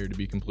this prepared, to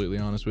be completely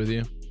honest with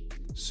you.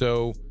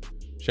 So,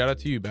 shout out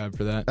to you, Babb,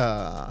 for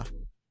that.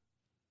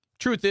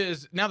 Truth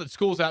is, now that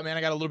school's out, man,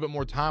 I got a little bit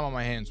more time on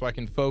my hands, so I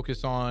can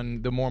focus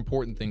on the more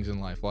important things in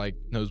life, like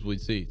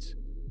Nosebleed Seats.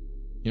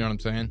 You know what I'm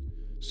saying?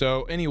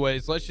 So,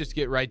 anyways, let's just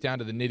get right down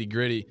to the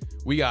nitty-gritty.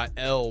 We got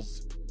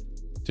L's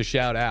to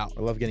shout out.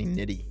 I love getting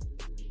nitty.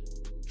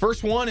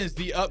 First one is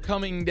the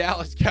upcoming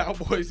Dallas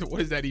Cowboys. What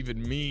does that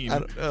even mean? I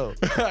don't know.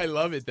 I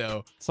love it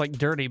though. It's like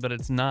dirty, but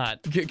it's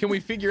not. Can we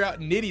figure out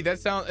nitty?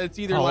 It's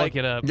either I'll like look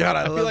it up. God,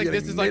 I feel like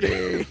this is like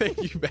nitty.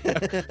 thank you,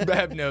 Babb.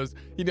 Babb knows.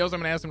 He knows I'm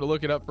gonna ask him to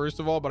look it up first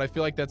of all, but I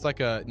feel like that's like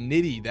a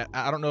nitty. That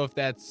I don't know if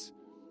that's.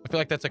 I feel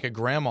like that's like a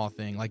grandma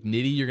thing. Like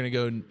nitty, you're gonna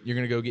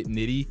go get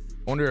nitty.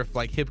 I wonder if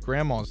like hip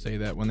grandmas say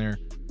that when they're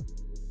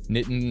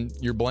knitting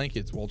your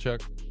blankets,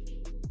 Wolchuk.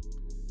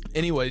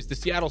 Anyways, the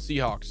Seattle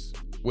Seahawks,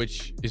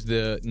 which is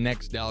the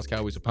next Dallas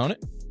Cowboys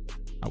opponent.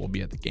 I will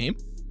be at the game.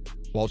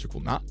 Wolchuk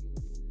will not.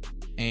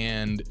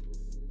 And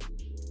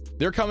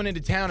they're coming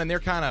into town and they're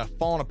kind of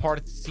falling apart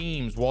at the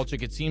seams.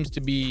 Wolchuk, it seems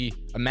to be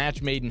a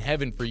match made in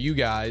heaven for you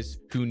guys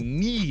who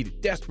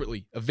need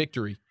desperately a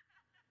victory.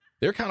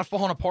 They're kind of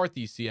falling apart,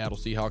 these Seattle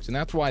Seahawks, and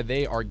that's why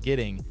they are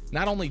getting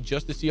not only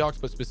just the Seahawks,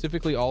 but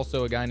specifically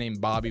also a guy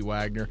named Bobby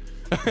Wagner.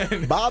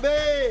 Bobby!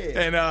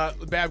 And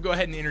Babb, go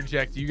ahead and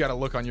interject. You got a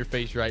look on your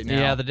face right now.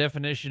 Yeah, the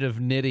definition of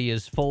nitty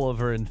is full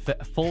of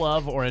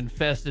or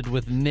infested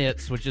with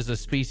nits, which is a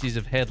species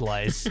of head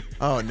lice.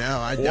 Oh, no,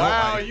 I don't.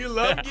 Wow, you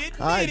love getting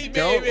nitty, I baby.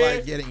 don't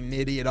like getting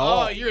nitty at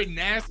all. Oh, you're a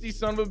nasty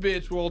son of a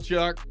bitch,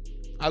 Wolchuk.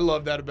 I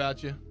love that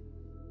about you.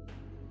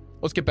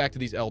 Let's get back to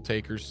these L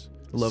takers.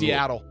 Love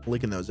Seattle.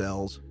 Licking those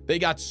L's. They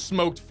got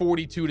smoked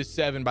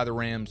 42-7 by the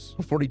Rams.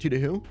 42 to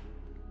who?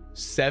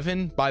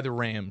 7 by the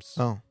Rams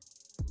Oh.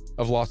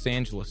 of Los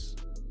Angeles.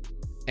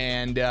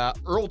 And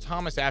Earl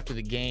Thomas, after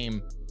the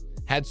game,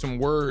 had some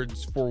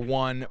words for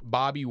one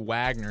Bobby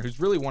Wagner, who's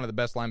really one of the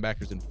best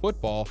linebackers in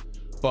football,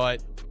 but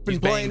Been he's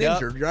playing banged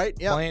up. injured, right?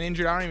 Yeah. Playing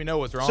injured. I don't even know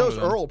what's wrong So with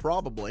is him. Earl,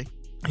 probably.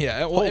 Yeah,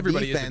 well, Whole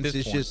everybody is at defense this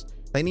is point. just,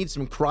 they need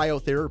some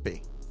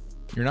cryotherapy.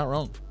 You're not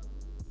wrong.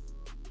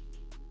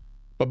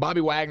 But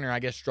Bobby Wagner, I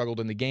guess, struggled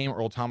in the game.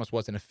 Earl Thomas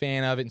wasn't a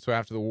fan of it, and so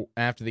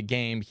after the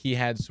game, he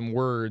had some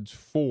words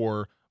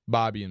for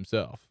Bobby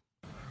himself.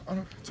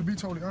 To be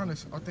totally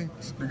honest, I think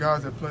the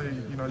guys that play,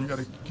 you got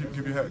to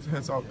give your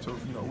heads off to,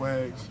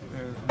 Wags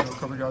and, a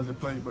couple of guys that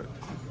play. But,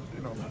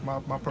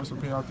 my personal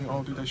opinion, I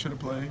don't think they should have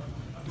played.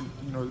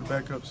 The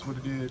backups would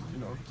have did,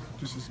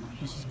 just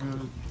as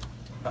good.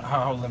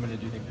 How limited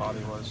do you think Bobby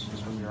was,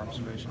 just from your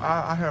observation?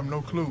 I have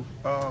no clue.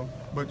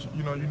 But,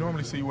 you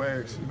normally see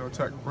Wags,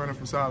 running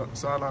from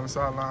sideline to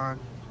sideline,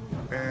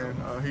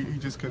 and he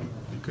just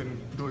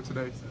couldn't do it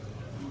today.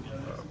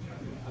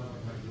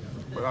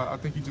 But I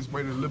think he just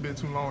waited a little bit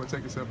too long to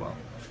take a step out.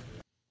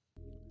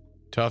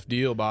 Tough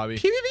deal, Bobby.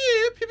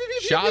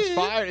 Shots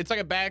fired. It's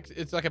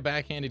like a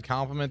backhanded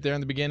compliment there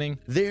in the beginning.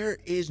 There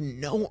is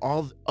no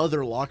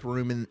other locker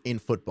room in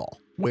football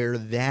where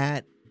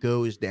that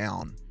goes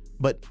down.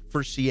 But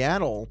for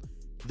Seattle,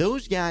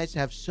 those guys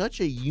have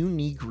such a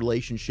unique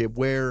relationship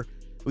where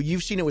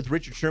you've seen it with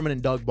Richard Sherman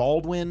and Doug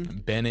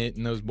Baldwin. Bennett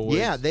and those boys.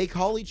 Yeah, they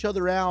call each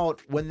other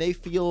out when they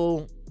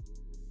feel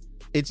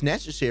it's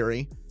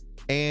necessary,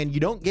 and you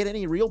don't get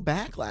any real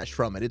backlash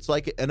from it. It's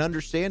like an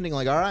understanding,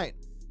 like, all right,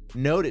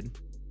 noted.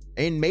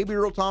 And maybe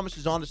Earl Thomas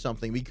is onto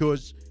something,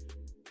 because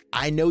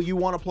I know you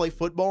want to play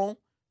football,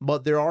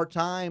 but there are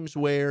times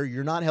where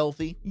you're not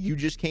healthy, you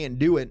just can't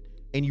do it,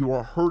 and you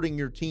are hurting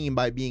your team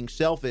by being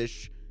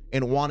selfish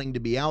and wanting to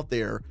be out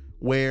there,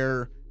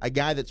 where a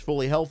guy that's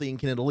fully healthy and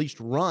can at least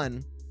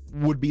run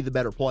would be the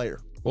better player.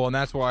 Well, and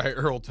that's why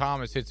Earl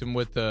Thomas hits him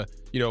with the,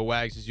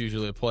 Wags is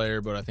usually a player,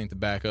 but I think the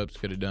backups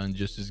could have done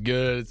just as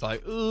good. It's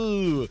like,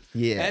 ooh.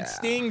 Yeah. That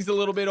stings a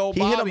little bit, old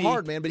He Bobby. hit him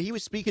hard, man, but he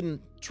was speaking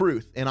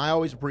truth, and I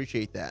always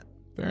appreciate that.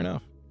 Fair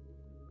enough.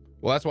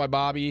 Well, that's why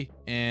Bobby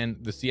and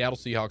the Seattle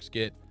Seahawks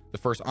get the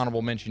first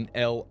honorable mention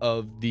L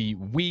of the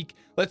week.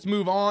 Let's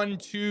move on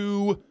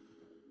to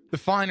the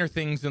finer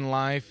things in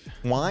life.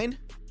 Wine?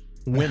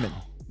 Women.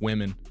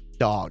 Women.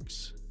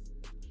 Dogs.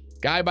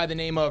 Guy by the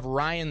name of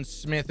Ryan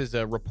Smith is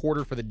a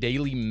reporter for the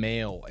Daily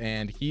Mail,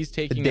 and he's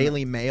taking The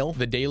Daily Mail?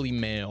 The Daily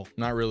Mail,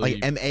 not really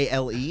Like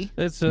M-A-L-E?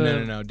 It's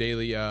no,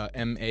 Daily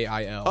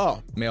M-A-I-L.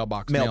 Oh.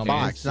 Mailbox.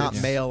 Mailbox, not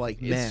Yes. mail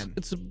like men.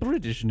 It's a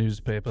British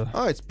newspaper.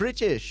 Oh, it's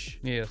British.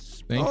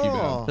 Yes. Thank you,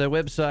 Oh. Bill. Their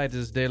website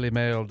is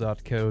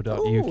dailymail.co.uk.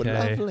 Oh,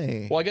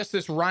 lovely. Well, I guess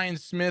this Ryan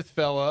Smith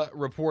fella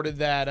reported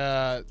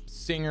that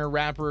singer,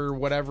 rapper,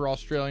 whatever,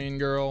 Australian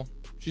girl.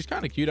 She's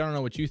kind of cute. I don't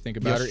know what you think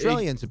The about her.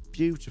 Australians are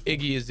beautiful.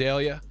 Iggy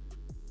Azalea.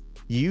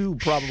 You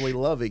probably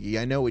love Iggy.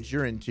 I know what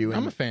you're into. And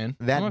I'm a fan.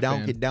 That I'm a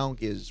fan.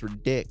 donk is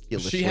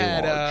ridiculous. She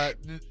had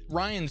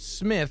Ryan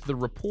Smith, the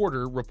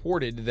reporter,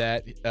 reported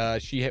that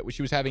she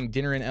was having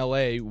dinner in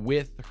L.A.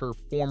 with her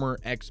former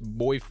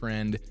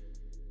ex-boyfriend,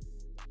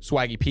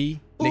 Swaggy P,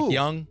 Nick Ooh,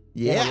 Young,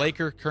 yeah. former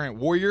Laker, current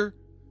Warrior.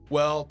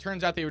 Well,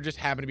 turns out they were just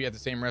happened to be at the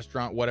same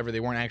restaurant, whatever. They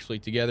weren't actually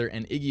together,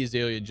 and Iggy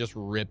Azalea just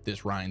ripped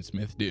this Ryan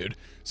Smith dude.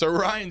 So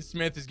Ryan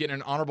Smith is getting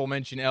an honorable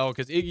mention L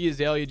because Iggy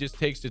Azalea just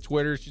takes to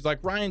Twitter. She's like,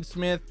 Ryan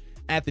Smith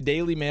at the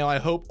Daily Mail, I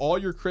hope all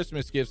your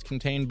Christmas gifts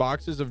contain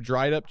boxes of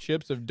dried up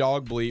chips of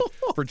dog bleep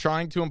for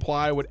trying to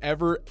imply I would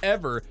ever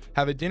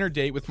have a dinner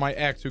date with my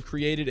ex who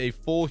created a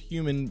full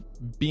human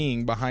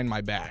being behind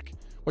my back.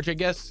 Which I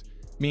guess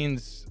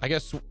means,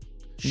 Nick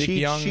She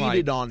Young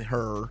cheated on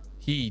her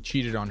He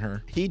cheated on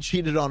her. He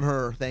cheated on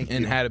her, thank you.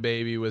 And had a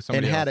baby with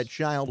somebody and else. had a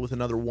child with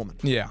another woman.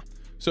 Yeah.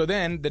 So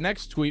then the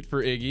next tweet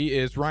for Iggy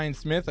is, Ryan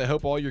Smith, I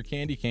hope all your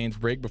candy canes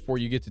break before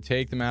you get to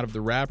take them out of the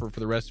wrapper for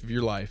the rest of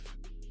your life.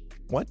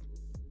 What?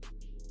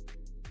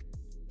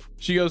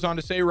 She goes on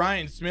to say,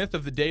 Ryan Smith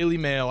of the Daily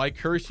Mail, I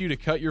curse you to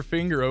cut your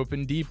finger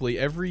open deeply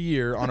every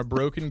year on a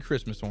broken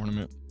Christmas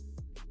ornament.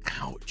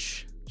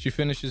 Ouch. She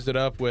finishes it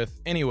up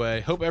with,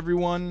 anyway, hope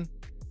everyone's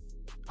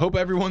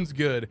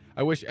good.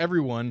 I wish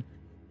everyone,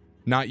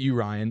 not you,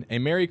 Ryan, a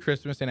Merry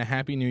Christmas and a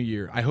Happy New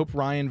Year. I hope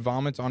Ryan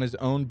vomits on his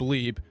own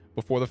bleep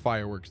before the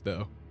fireworks,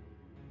 though.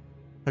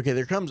 Okay,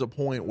 there comes a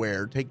point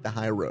where take the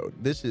high road.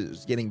 This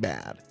is getting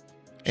bad.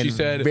 She And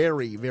said,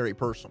 very, very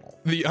personal.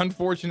 The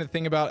unfortunate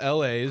thing about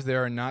LA is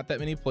there are not that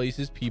many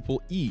places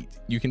people eat.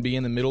 You can be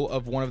in the middle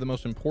of one of the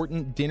most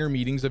important dinner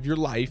meetings of your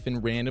life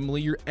and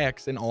randomly your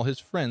ex and all his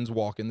friends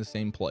walk in the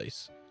same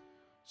place.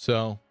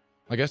 So,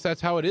 I guess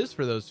that's how it is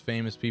for those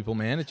famous people,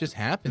 man. It just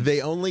happens. They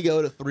only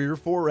go to 3 or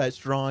 4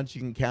 restaurants. You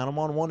can count them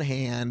on one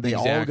hand. They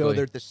all Exactly. go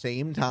there at the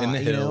same time. In the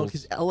hills.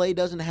 Because LA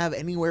doesn't have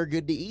anywhere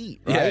good to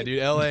eat. Right? Yeah,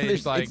 dude, LA is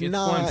There's- like, it's it's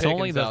not- slim It's only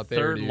pickings the out there,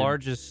 third dude.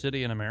 largest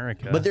city in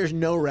America. But there's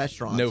no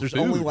restaurants. No there's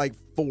food. only like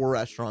 4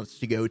 restaurants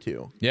to go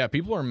to. Yeah,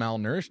 people are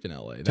malnourished in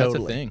LA. That's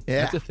Totally. a thing.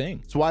 Yeah. That's a thing.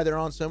 That's why they're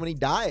on so many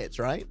diets,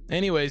 right?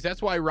 Anyways,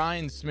 that's why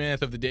Ryan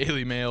Smith of the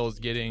Daily Mail is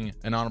getting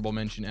an honorable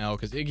mention L,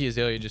 because Iggy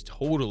Azalea just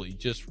totally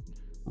just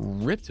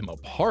ripped him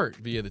apart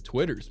via the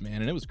Twitters,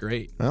 man, and it was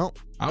great. Well,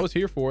 I was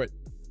here for it.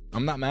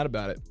 I'm not mad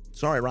about it.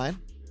 sorry, Ryan.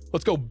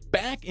 Let's go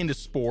back into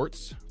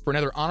sports for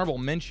another honorable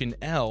mention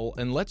L,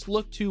 and let's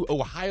look to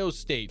Ohio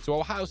State. So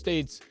Ohio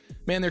State's,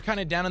 man, they're kind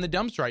of down in the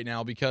dumps right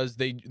now because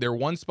they're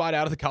one spot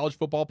out of the college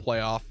football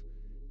playoff.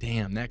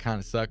 Damn, that kind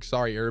of sucks.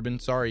 Sorry, Urban.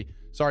 Sorry,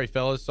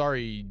 fellas.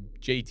 Sorry,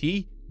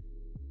 JT.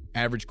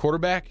 Average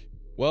quarterback.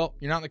 Well,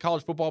 you're not in the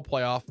college football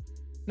playoff.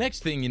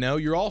 Next thing you know,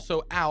 you're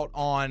also out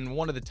on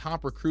one of the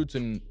top recruits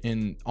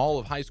in all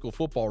of high school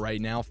football right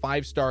now.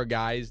 5-star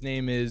guy. His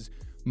name is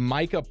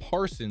Micah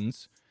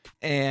Parsons.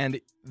 And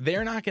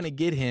they're not going to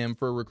get him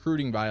for a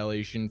recruiting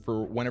violation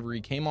for whenever he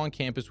came on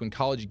campus when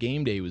College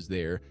Game Day was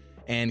there.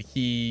 And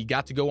he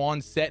got to go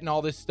on set and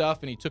all this stuff.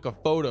 And he took a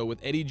photo with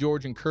Eddie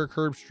George and Kirk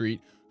Herbstreit,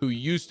 who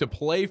used to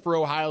play for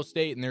Ohio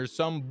State. And there's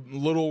some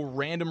little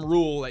random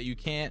rule that you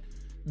can't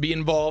be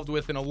involved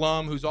with an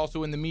alum who's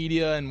also in the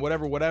media and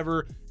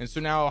whatever. And so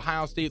now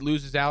Ohio State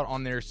loses out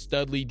on their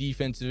studly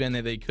defensive end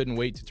that they couldn't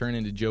wait to turn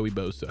into Joey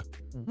Bosa.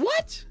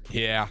 What?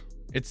 Yeah,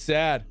 it's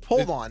sad.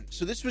 Hold on.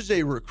 So this was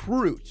a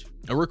recruit.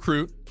 A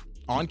recruit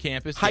on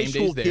campus. High game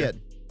school days there.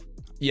 kid.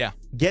 Yeah.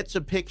 Gets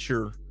a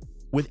picture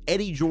with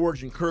Eddie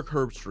George and Kirk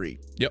Herbstreit.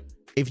 Yep.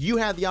 If you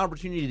had the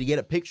opportunity to get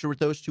a picture with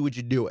those two, would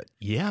you do it?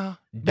 Yeah.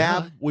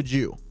 Babb, would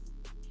you?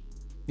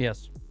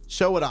 yes.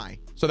 So would I.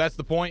 So that's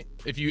the point.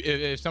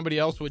 If somebody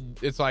else would,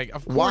 it's like,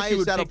 of course Why you is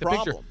would that a take the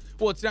picture. problem?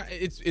 Well, it's not.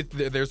 It's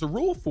there's a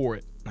rule for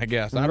it. I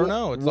guess I don't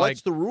know. It's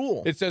What's the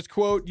rule? It says,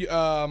 quote,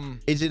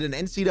 Is it an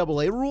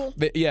NCAA rule?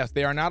 yes,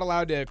 they are not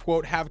allowed to,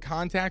 quote, have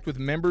contact with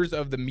members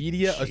of the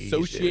media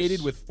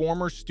associated with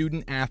former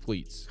student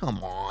athletes.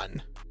 Come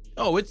on.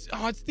 It's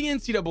the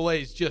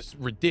NCAA is just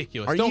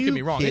ridiculous. Are Don't get you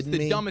me wrong. It's kidding the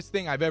me? dumbest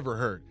thing I've ever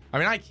heard. I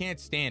mean, I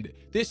can't stand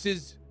it. This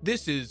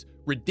is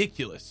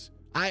ridiculous.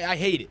 I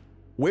hate it.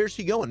 Where's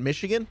he going?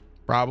 Michigan?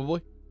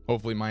 Probably.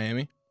 Hopefully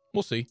Miami.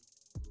 We'll see.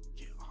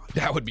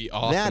 That would be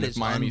awesome That if is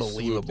Miami swooped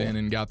unbelievable. in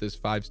and got this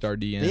 5-star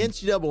DN. The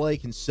NCAA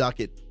can suck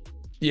it.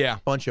 Yeah.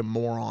 Bunch of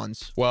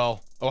morons.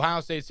 Well,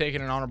 Ohio State's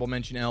taking an honorable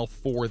mention L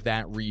for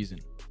that reason.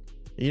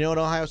 You know what,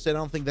 Ohio State? I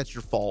don't think that's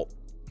your fault.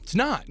 It's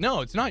not.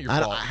 No, it's not your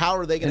fault. How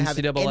are they going to have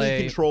NCAA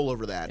any control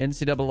over that?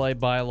 NCAA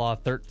bylaw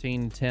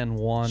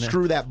 1310-1.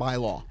 Screw that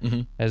bylaw.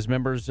 As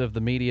members of the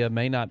media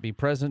may not be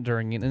present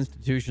during an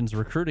institution's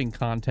recruiting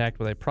contact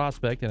with a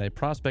prospect, and a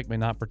prospect may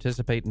not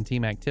participate in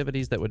team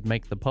activities that would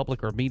make the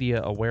public or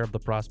media aware of the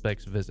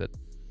prospect's visit.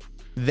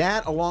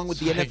 That, along with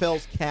the Psych.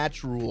 NFL's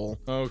catch rule,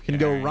 Okay. can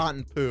go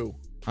rotten poo.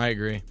 I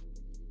agree.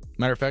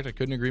 Matter of fact, I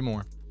couldn't agree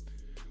more.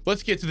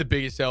 Let's get to the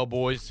biggest L,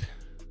 boys.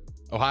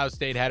 Ohio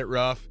State had it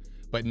rough,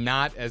 but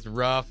not as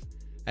rough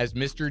as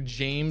Mr.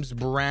 James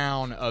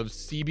Brown of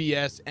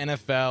CBS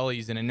NFL.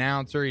 He's an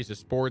announcer. He's a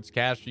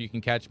sportscaster. You can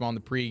catch him on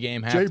the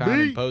pregame, halftime,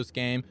 JB. and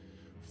postgame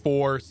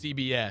for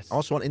CBS.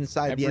 Also on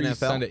Inside the Every NFL.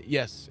 Sunday.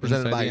 Yes.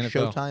 Presented Inside by the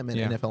NFL. Showtime and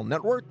Yeah. NFL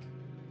Network.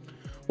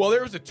 Well,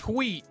 there was a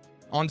tweet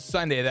on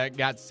Sunday that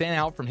got sent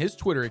out from his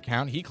Twitter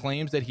account. He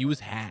claims that he was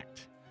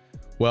hacked.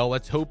 Well,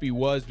 let's hope he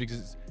was,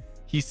 because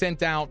he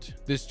sent out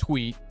this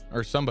tweet,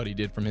 or somebody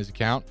did from his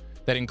account,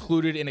 that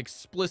included an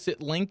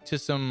explicit link to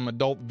some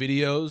adult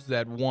videos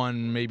that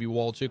one, maybe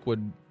Wolchuk,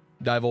 would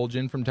divulge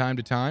in from time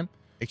to time.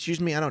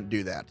 Excuse me, I don't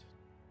do that.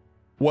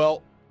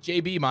 Well,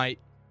 JB might,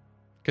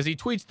 because he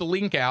tweets the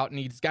link out, and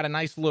he's got a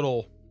nice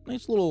little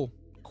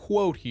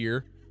quote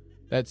here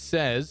that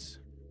says,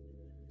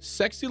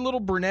 "Sexy little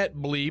brunette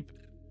bleep,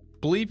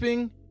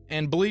 bleeping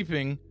and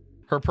bleeping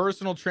her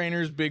personal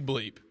trainer's big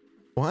bleep!"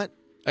 What?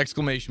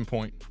 Exclamation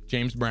point.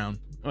 James Brown.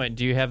 Wait,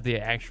 do you have the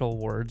actual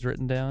words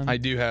written down? I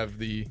do have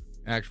the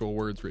actual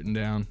words written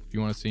down if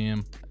you want to see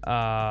him. It's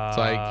It's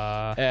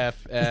like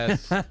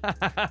FS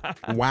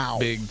Wow.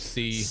 big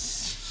C.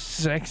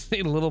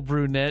 sexy little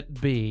brunette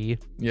B.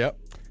 Yep.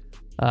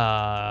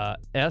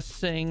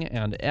 S-ing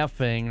and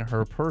effing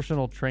her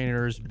personal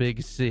trainer's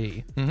big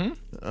C.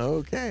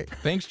 Okay.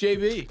 Thanks,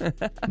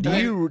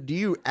 JB. Do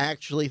you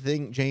actually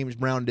think James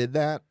Brown did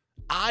that?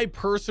 I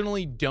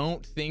personally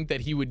don't think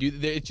that he would do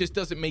that. It just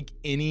doesn't make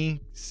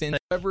any sense.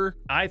 However,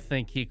 I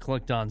think he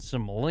clicked on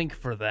some link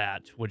for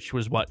that, which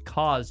was what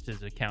caused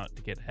his account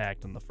to get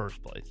hacked in the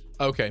first place.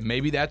 okay,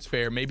 maybe that's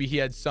fair. Maybe he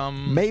had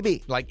some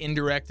Maybe. like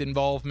indirect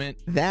involvement.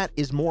 That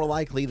is more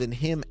likely than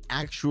him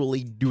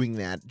actually doing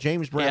that.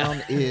 James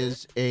Brown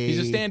is He's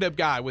a stand-up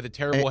guy with a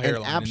terrible an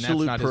hairline,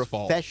 absolute and that's not his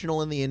fault.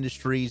 professional in the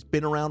industry. He's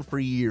been around for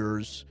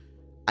years.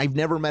 I've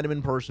never met him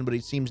in person, but he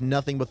seems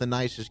nothing but the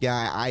nicest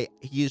guy.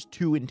 He is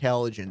too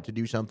intelligent to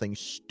do something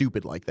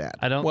stupid like that.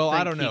 I don't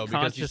know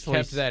because he's consciously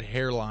kept that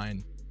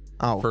hairline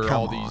for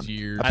come all on. these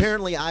years.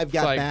 Apparently, I've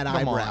got like, bad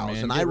come on, eyebrows,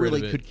 man, and get I rid really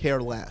of it. could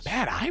care less.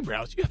 Bad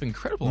eyebrows? You have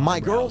incredible My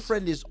eyebrows.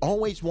 girlfriend is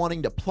always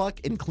wanting to pluck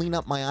and clean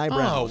up my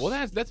eyebrows. Oh,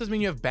 well, that doesn't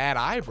mean you have bad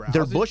eyebrows.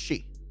 They're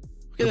bushy.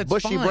 Okay, They're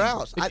that's bushy fine.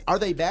 brows. Are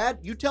they bad?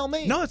 You tell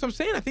me. No, that's what I'm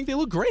saying. I think they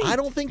look great. I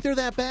don't think they're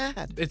that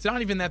bad. It's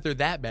not even that they're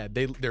that bad.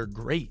 They're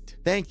great.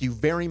 Thank you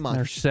very much.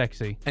 They're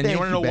sexy. And Thank you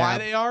want to you, know why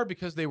Babb. they are?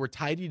 Because they were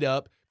tidied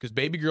up, because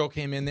baby girl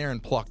came in there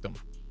and plucked them.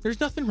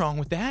 There's nothing wrong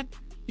with that.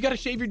 You got to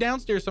shave your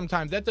downstairs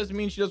sometimes. That doesn't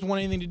mean she doesn't want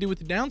anything to do with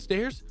the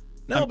downstairs.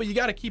 No, but you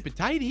got to keep it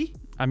tidy.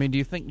 I mean, do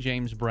you think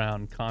James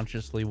Brown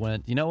consciously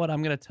went, you know what,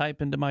 I'm going to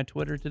type into my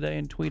Twitter today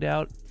and tweet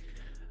out,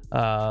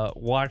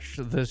 watch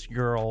this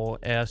girl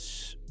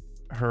S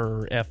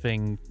her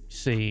effing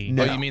C.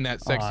 No. Oh, you mean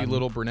that sexy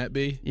little brunette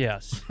bee?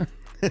 Yes.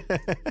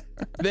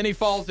 Then he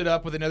follows it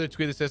up with another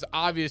tweet that says,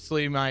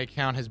 obviously my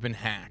account has been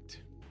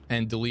hacked,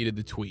 and deleted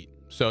the tweet.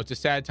 So it's a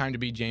sad time to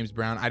be James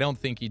Brown. I don't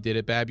think he did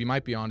it, Babb. You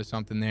might be onto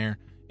something there.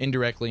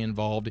 Indirectly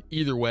involved.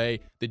 Either way,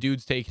 the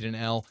dude's taking an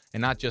L,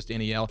 and not just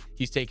any L.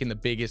 He's taking the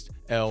biggest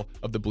L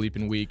of the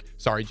bleeping week.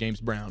 Sorry,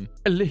 James Brown.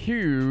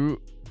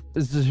 Who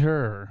is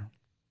her?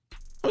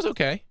 It was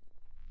okay. It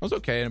was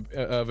okay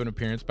of an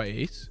appearance by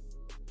Ace.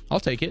 I'll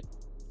take it.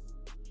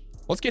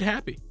 Let's get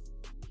happy.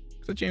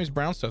 Because the James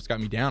Brown stuff's got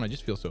me down. I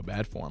just feel so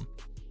bad for him.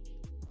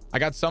 I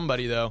got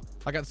somebody, though.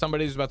 I got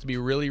somebody who's about to be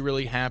really,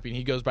 really happy, and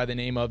he goes by the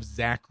name of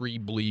Zachary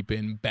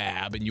Bleepin'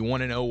 Babb. And you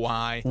want to know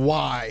why?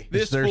 Why?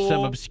 This Is there fool-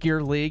 some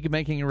obscure league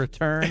making a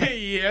return?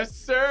 Yes,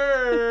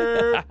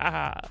 sir.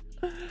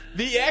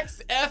 The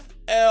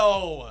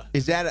XFL.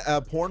 Is that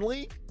a porn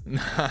league?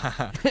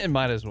 It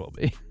might as well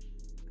be.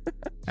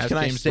 As Can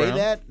I James say Brown?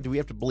 that? Do we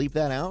have to bleep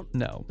that out?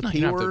 No. No, P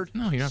you don't have to- word?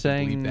 No, you don't have to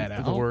Saying bleep that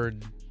out. the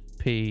word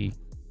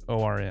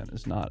P-O-R-N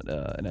is not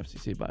an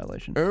FCC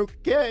violation.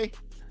 Okay.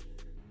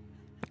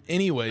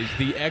 Anyways,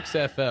 the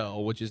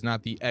XFL, which is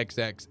not the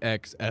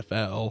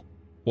XXXFL,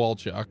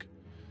 Wolchuk,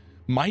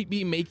 might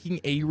be making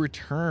a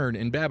return.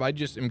 And Babb, I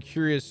just am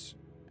curious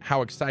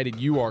how excited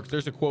you are, because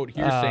there's a quote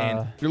here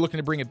saying you're looking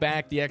to bring it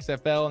back, the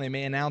XFL, and they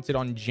may announce it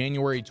on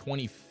January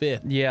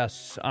 25th.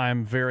 Yes,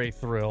 I'm very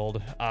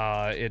thrilled.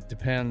 It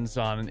depends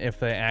on if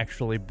they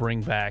actually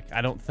bring back.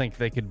 I don't think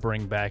they could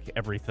bring back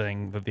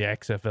everything that the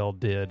XFL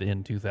did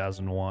in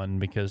 2001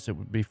 because it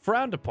would be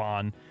frowned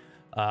upon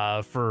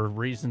for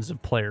reasons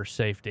of player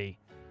safety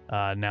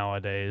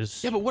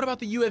nowadays. Yeah, but what about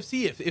the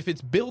UFC? If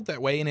it's built that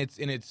way and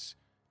it's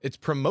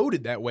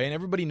promoted that way and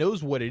everybody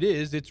knows what it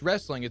is, it's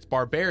wrestling, it's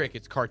barbaric,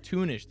 it's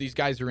cartoonish. These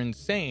guys are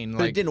insane.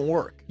 But it didn't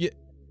work. Yeah.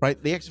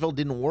 Right? The XFL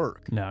didn't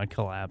work. No, it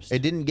collapsed. It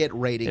didn't get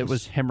ratings. It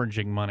was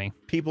hemorrhaging money.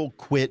 People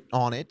quit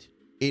on it.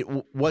 It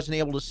wasn't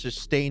able to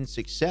sustain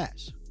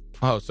success.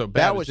 Oh, so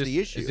Babb, That was the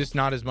issue. Is this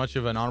not as much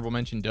of an honorable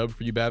mention dub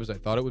for you, Babb, as I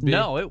thought it would be?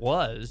 No, it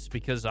was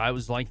because I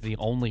was like the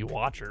only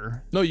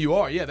watcher. No, you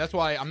are. Yeah, that's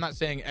why I'm not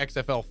saying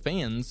XFL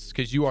fans,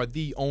 because you are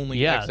the only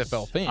Yes,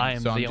 XFL fan. I am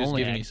so the I'm just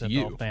only giving it to XFL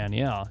you. fan,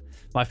 yeah.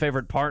 My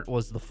favorite part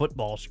was the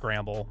football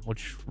scramble,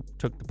 which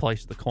took the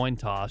place of the coin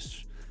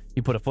toss.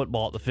 You put a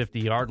football at the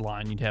 50-yard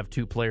line, you'd have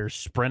two players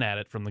sprint at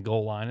it from the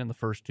goal line, and the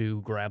first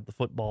two grabbed the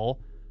football,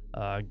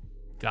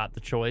 got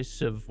the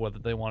choice of whether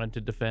they wanted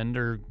to defend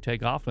or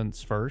take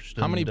offense first.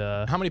 How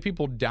many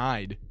people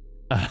died?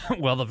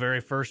 Well, the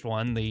very first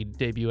one, the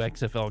debut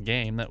XFL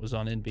game that was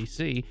on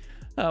NBC,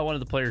 one of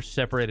the players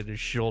separated his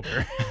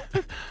shoulder.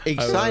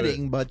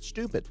 Exciting, but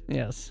stupid.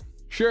 Yes.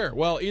 Sure.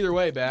 Well, either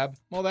way, Babb.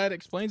 Well, that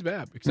explains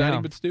Babb. Exciting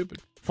Yeah. but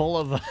stupid. Full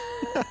of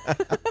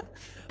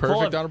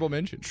Perfect honorable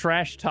mention.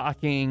 trash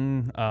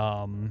talking,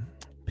 PA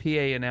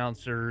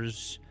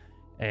announcers,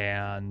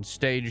 and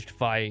staged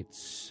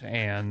fights,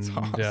 and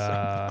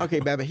That's Okay,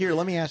 Babb, here,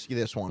 let me ask you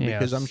this one,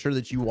 because Yes. I'm sure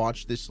that you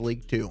watch this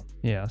league too.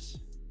 yes.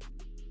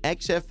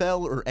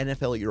 XFL or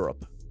NFL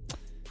Europe?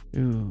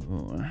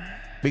 Ooh.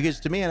 Because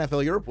to me,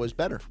 NFL Europe was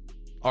better.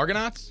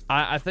 Argonauts?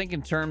 I think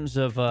in terms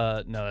of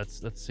no,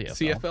 that's CFL.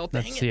 CFL?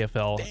 That's Dang it.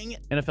 CFL. Dang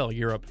it. NFL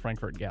Europe,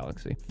 Frankfurt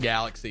Galaxy.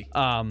 Galaxy.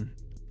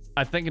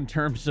 I think in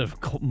terms of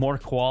more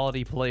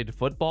quality played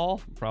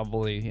football,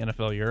 probably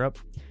NFL Europe.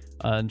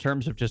 In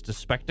terms of just a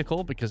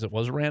spectacle, because it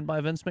was ran by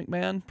Vince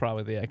McMahon,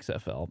 probably the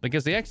XFL.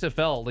 Because the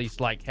XFL at least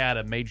had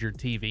a major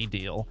TV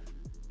deal.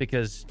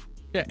 Because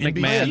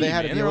McMahon, they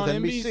had a deal with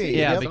NBC.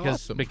 Yeah,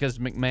 Yep. because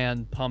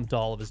McMahon pumped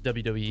all of his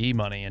WWE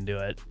money into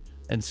it.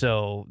 And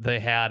so they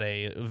had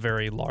a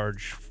very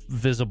large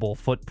visible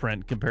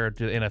footprint compared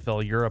to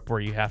NFL Europe, where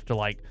you have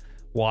to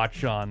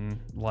watch on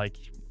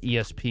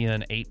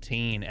ESPN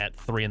 18 at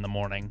 3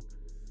 a.m.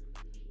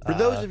 For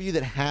those of you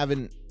that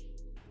haven't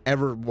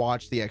ever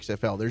watched the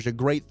XFL, there's a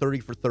great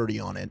 30 for 30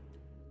 on it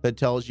that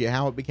tells you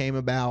how it became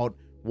about,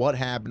 what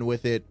happened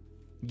with it.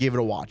 Give it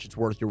a watch. It's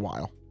worth your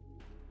while.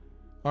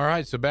 All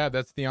right, so Babb,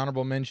 that's the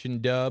honorable mention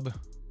dub.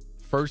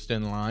 First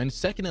in line.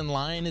 Second in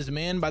line is a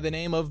man by the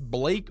name of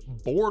Blake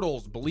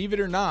Bortles. Believe it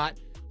or not,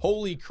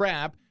 holy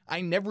crap,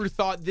 I never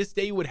thought this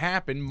day would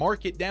happen.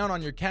 Mark it down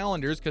on your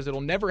calendars because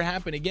it'll never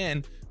happen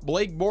again.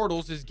 Blake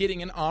Bortles is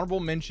getting an honorable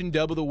mention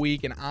dub of the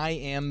week, and I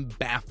am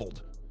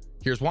baffled.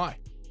 Here's why.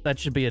 That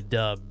should be a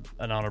dub,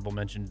 an honorable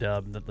mention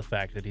dub, the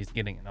fact that he's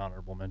getting an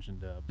honorable mention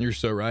dub. You're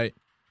so right.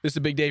 This is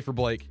a big day for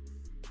Blake.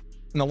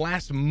 In the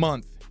last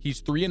month,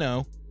 he's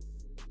 3-0,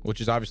 which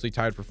is obviously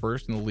tied for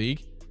first in the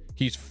league.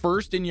 He's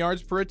first in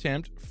yards per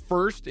attempt,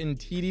 first in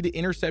TD to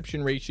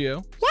interception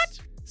ratio. What?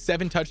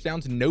 7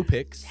 touchdowns, no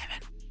picks. 7.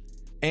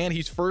 And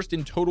he's first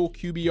in total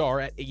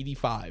QBR at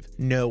 85.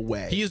 No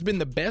way. He has been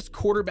the best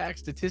quarterback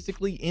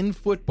statistically in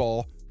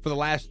football for the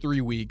last 3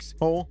 weeks.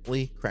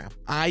 Holy crap.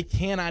 I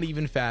cannot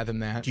even fathom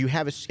that. Do you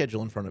have his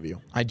schedule in front of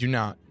you? I do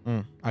not.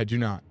 I do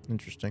not.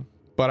 Interesting.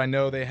 But I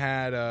know they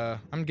had,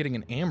 I'm getting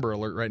an Amber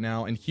Alert right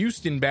now. In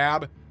Houston,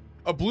 Babb,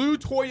 a blue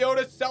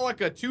Toyota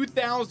Celica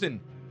 2000.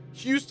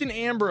 Houston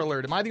Amber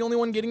Alert. Am I the only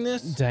one getting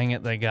this? Dang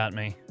it, they got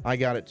me. I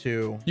got it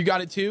too. You got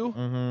it too?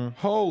 Mm-hmm.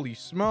 Holy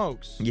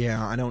smokes.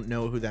 Yeah, I don't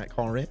know who that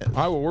car is. All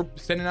right, well, we're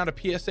sending out a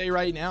PSA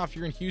right now. If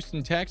you're in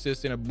Houston,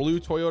 Texas, in a blue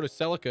Toyota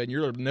Celica and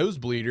you're a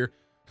nosebleeder,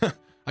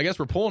 I guess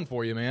we're pulling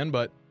for you, man.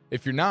 But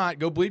if you're not,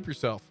 go bleep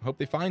yourself. Hope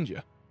they find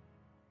you.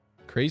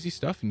 Crazy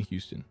stuff in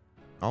Houston.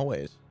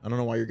 Always. I don't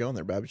know why you're going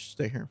there, Babb. Just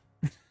stay here.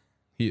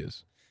 He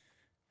is.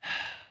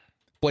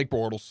 Blake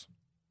Bortles,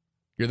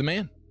 you're the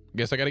man. I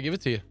guess I got to give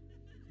it to you.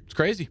 It's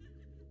crazy.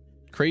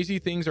 Crazy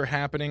things are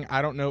happening.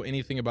 I don't know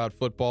anything about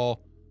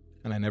football,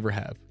 and I never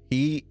have.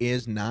 He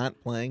is not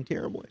playing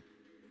terribly.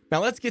 Now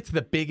let's get to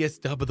the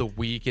biggest dub of the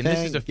week, and this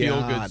is a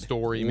feel-good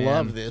story, man.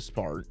 Love this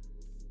part.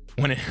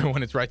 When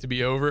it's right to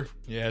be over,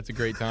 yeah, it's a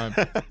great time.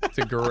 It's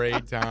a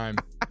great time.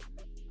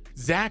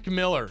 Zach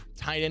Miller,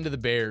 tight end of the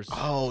Bears.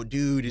 Oh,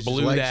 dude, is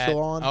his leg still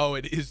on? Oh,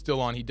 it is still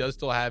on. He does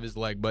still have his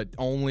leg, but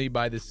only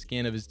by the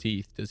skin of his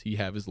teeth does he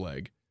have his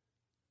leg.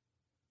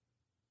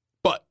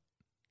 But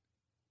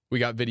we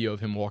got video of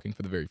him walking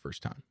for the very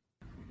first time.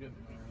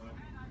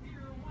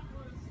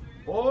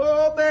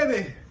 Oh,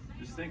 baby!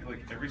 Just think,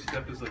 every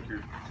step is like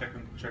you're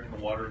checking the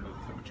water and the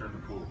temperature in the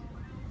pool.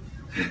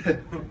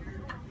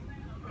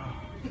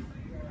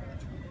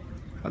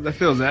 How'd that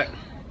feel, Zach?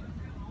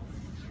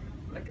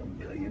 Like $1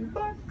 million.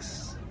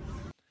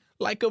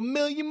 Like $1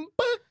 million.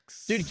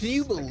 Dude, can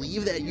you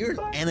believe that? You're an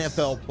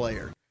NFL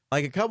player.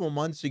 Like a couple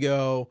months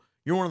ago,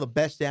 you're one of the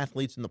best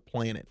athletes on the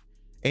planet.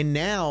 And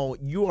now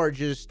you are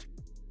just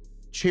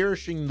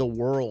cherishing the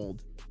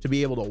world to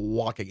be able to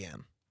walk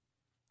again.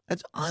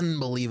 That's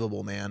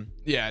unbelievable, man.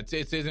 Yeah,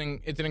 it's an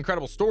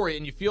incredible story,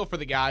 and you feel for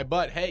the guy,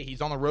 but hey,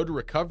 he's on the road to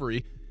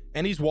recovery,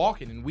 and he's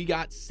walking, and we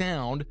got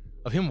sound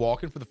of him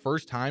walking for the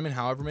first time in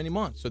however many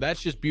months. So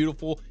that's just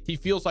beautiful. He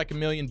feels like $1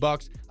 million.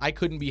 I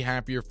couldn't be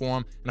happier for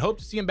him, and I hope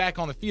to see him back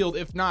on the field.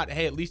 If not,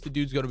 hey, at least the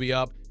dude's going to be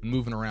up and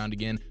moving around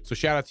again. So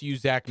shout out to you,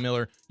 Zach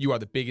Miller. You are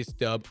the biggest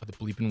dub of the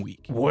bleeping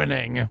week.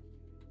 Winning.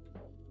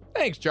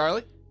 Thanks,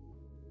 Charlie.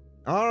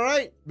 All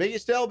right.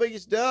 Biggest L,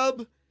 biggest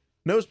dub.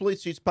 Nosebleed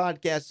Seats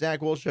podcast.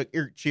 Zach Wolchuk,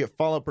 Eric Chia,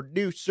 follow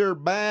producer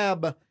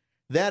Babb.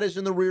 That is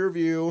in the rear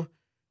view.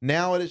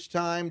 Now it is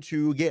time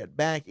to get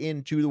back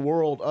into the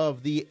world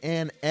of the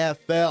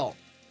NFL.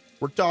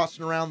 We're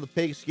tossing around the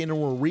pigskin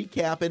and we're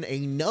recapping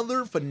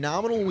another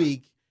phenomenal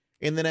week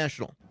in the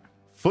National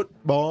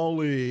Football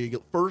League.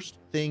 First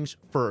things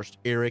first,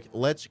 Eric,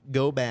 let's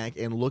go back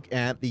and look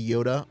at the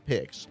Yoda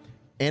picks.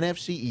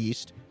 NFC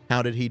East,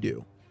 how did he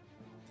do?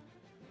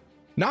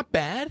 Not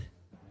bad.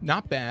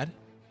 Not bad.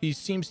 He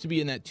seems to be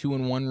in that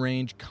 2-1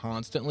 range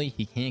constantly.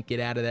 He can't get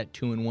out of that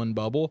 2-1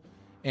 bubble,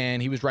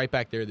 and he was right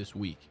back there this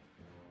week.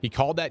 He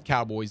called that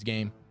Cowboys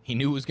game. He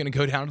knew it was going to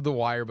go down to the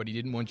wire, but he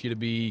didn't want you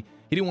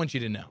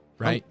to know,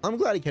 right? I'm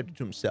glad he kept it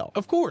to himself.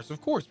 Of course,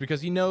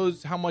 because he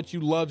knows how much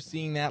you love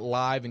seeing that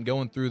live and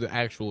going through the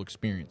actual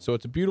experience. So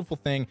it's a beautiful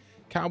thing.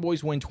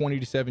 Cowboys win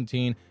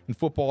 20-17, and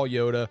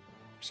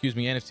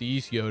NFC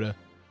East Yoda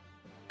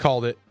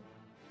called it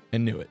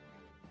and knew it.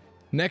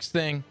 Next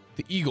thing,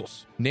 the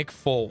Eagles. Nick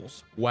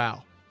Foles.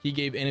 Wow. He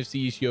gave NFC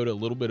East Yoda a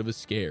little bit of a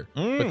scare,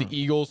 but the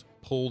Eagles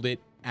pulled it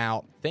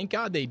out. Thank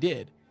God they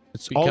did.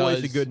 It's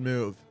always a good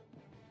move.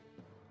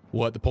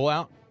 What, the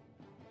pullout?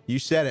 You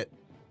said it.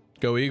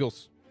 Go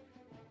Eagles.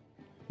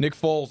 Nick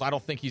Foles, I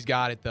don't think he's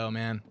got it, though,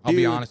 man. I'll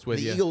be honest with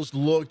you. The Eagles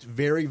looked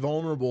very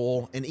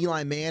vulnerable, and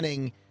Eli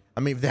Manning, I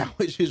mean, if that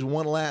was his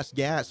one last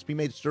gasp, he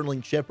made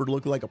Sterling Shepard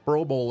look like a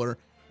Pro Bowler.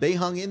 They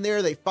hung in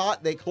there. They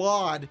fought. They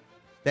clawed.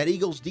 That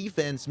Eagles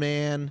defense,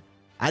 man,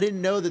 I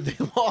didn't know that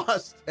they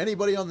lost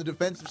anybody on the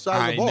defensive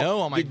side of the ball. I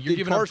know. I'm like, you're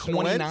giving up Carson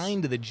 29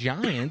 Wentz, to the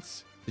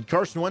Giants. Did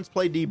Carson Wentz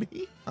play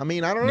DB? I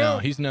mean, I don't know. No,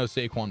 he's no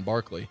Saquon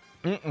Barkley.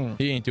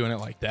 He ain't doing it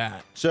like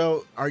that.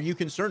 So, are you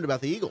concerned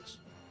about the Eagles?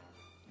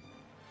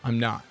 I'm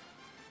not.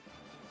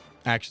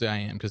 Actually, I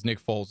am, because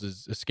Nick Foles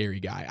is a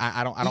scary guy.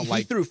 I don't like.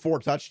 He threw 4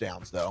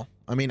 touchdowns, though.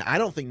 I mean, I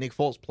don't think Nick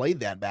Foles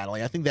played that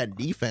badly. I think that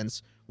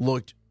defense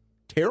looked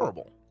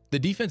terrible. The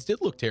defense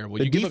did look terrible.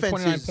 The You give up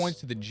defense 29 is- points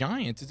to the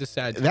Giants. It's a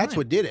sad time. That's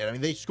what did it. I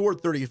mean, they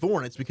scored 34,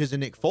 and it's because of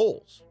Nick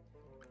Foles.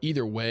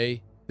 Either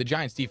way, the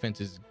Giants' defense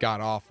is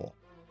god-awful,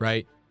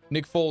 right?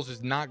 Nick Foles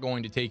is not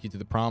going to take you to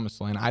the promised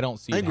land. I don't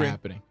see I it agree.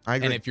 happening. I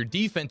agree. And if your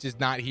defense is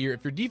not here,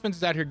 if your defense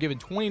is out here giving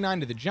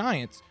 29 to the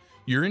Giants,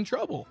 you're in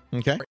trouble.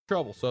 Okay.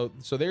 Trouble. So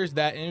there's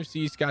that.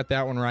 NFC East got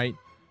that one right.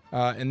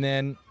 And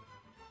then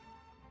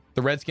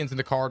the Redskins and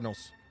the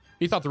Cardinals.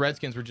 You thought the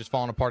Redskins were just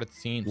falling apart at the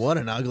seams. What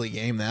an ugly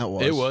game that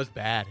was. It was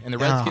bad. And the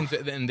Redskins,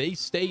 and they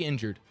stay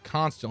injured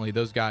constantly,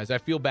 those guys. I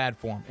feel bad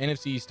for them.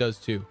 NFC East does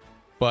too.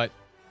 But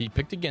he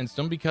picked against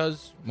them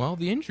because, well,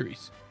 the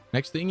injuries.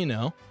 Next thing you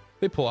know,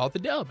 they pull out the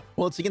dub.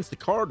 Well, it's against the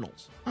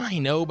Cardinals. I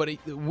know, but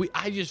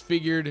I just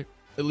figured,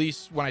 at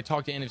least when I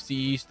talked to NFC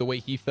East, the way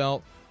he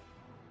felt,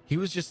 he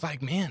was just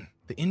like, man,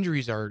 the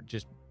injuries are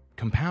just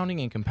compounding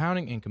and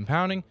compounding and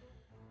compounding.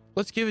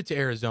 Let's give it to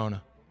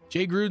Arizona.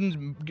 Jay Gruden's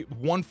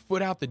 1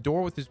 foot out the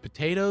door with his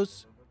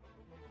potatoes.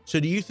 So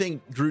do you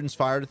think Gruden's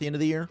fired at the end of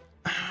the year?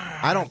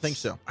 I don't think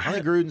so. I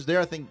think Gruden's there.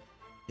 I think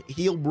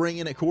he'll bring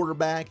in a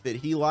quarterback that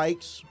he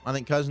likes. I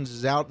think Cousins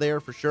is out there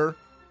for sure.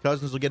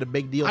 Cousins will get a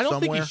big deal I don't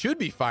somewhere. think he should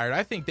be fired.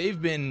 I think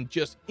they've been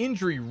just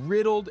injury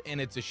riddled, and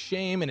it's a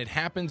shame, and it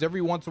happens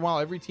every once in a while.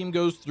 Every team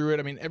goes through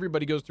it. I mean,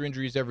 everybody goes through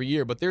injuries every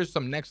year, but there's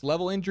some next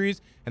level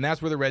injuries, and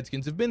that's where the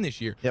Redskins have been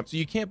this year. Yep. So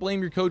you can't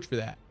blame your coach for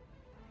that.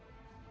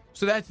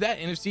 So that's that.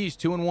 NFC is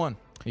 2-1.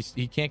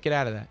 He can't get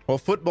out of that. Well,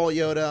 football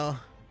Yoda,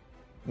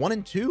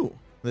 1-2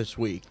 this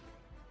week.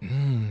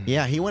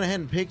 Yeah, he went ahead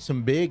and picked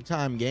some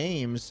big-time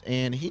games,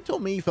 and he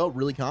told me he felt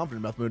really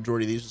confident about the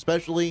majority of these,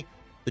 especially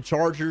the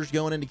Chargers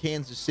going into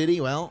Kansas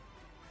City. Well,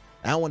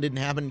 that one didn't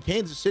happen.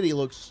 Kansas City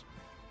looks,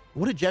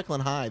 what a Jekyll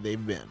and Hyde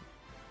they've been.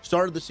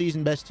 Started the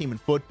season best team in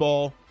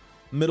football,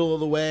 middle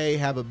of the way,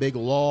 have a big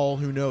lull.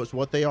 Who knows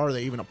what they are? Are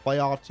they even a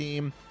playoff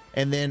team?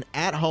 And then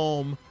at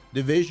home,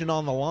 division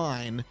on the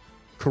line,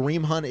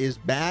 Kareem Hunt is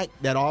back.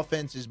 That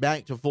offense is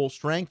back to full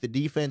strength. The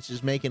defense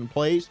is making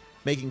plays,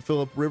 making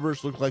Phillip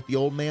Rivers look like the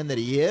old man that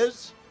he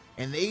is.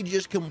 And they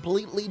just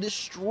completely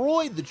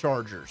destroyed the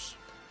Chargers.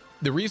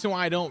 The reason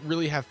why I don't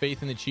really have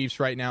faith in the Chiefs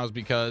right now is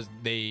because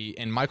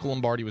and Michael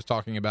Lombardi was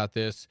talking about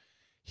this.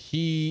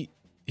 He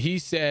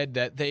said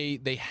that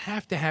they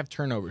have to have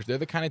turnovers. They're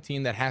the kind of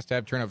team that has to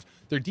have turnovers.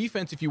 Their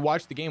defense, if you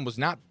watch the game, was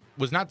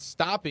not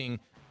stopping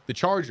the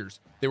Chargers.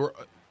 They were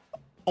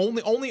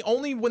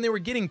only when they were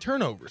getting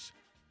turnovers.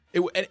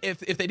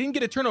 If they didn't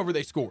get a turnover,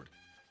 they scored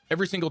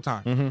every single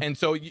time. And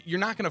so you're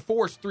not going to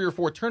force 3 or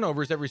 4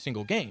 turnovers every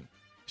single game.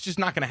 It's just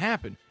not going to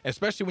happen,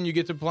 especially when you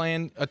get to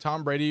playing a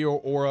Tom Brady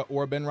or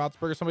a Ben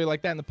Roethlisberger, somebody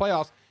like that in the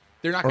playoffs.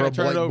 They're not going to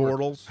turn it over.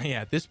 Bortles.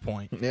 Yeah, at this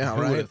point. Yeah,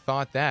 Who right. would have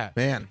thought that?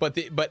 Man. But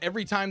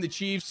every time the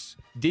Chiefs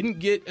didn't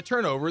get a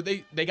turnover,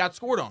 they got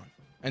scored on.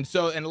 And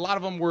a lot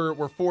of them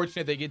were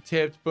fortunate. They get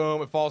tipped,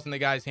 boom, it falls in the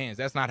guy's hands.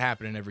 That's not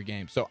happening every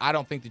game. So I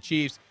don't think the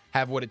Chiefs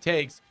have what it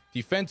takes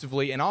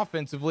defensively and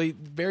offensively,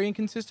 very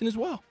inconsistent as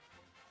well.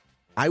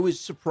 I was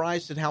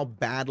surprised at how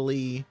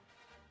badly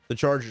the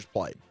Chargers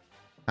played.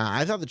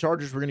 I thought the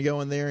Chargers were going to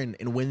go in there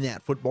and win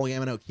that football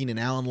game. I know Keenan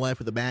Allen left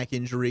with a back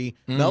injury.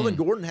 Melvin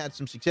Gordon had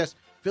some success.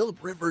 Phillip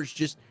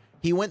Rivers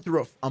he went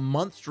through a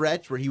month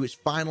stretch where he was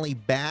finally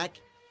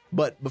back.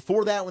 But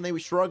before that, when they were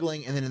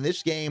struggling, and then in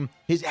this game,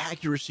 his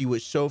accuracy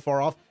was so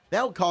far off.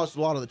 That would cause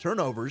a lot of the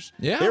turnovers.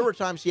 Yeah. There were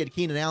times he had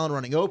Keenan Allen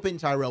running open,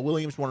 Tyrell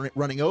Williams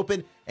running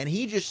open, and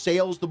he just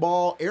sails the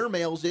ball,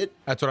 airmails it.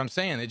 That's what I'm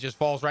saying. It just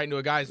falls right into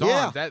a guy's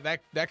Yeah. arms.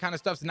 That kind of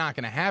stuff's not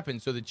going to happen.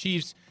 So the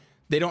Chiefs,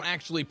 they don't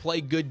actually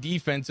play good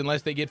defense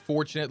unless they get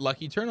fortunate,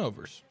 lucky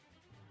turnovers.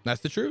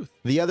 That's the truth.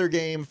 The other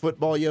game,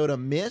 football Yoda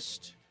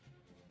missed.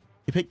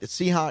 He picked the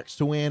Seahawks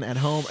to win at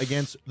home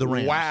against the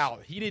Rams. Wow,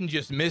 he didn't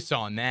just miss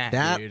on that,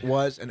 That dude.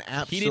 was an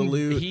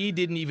absolute He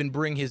didn't even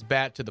bring his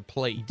bat to the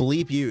plate.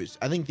 bleep used.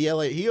 I think he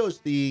owes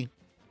the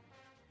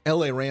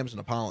LA Rams an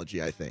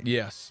apology, I think.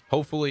 Yes.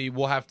 Hopefully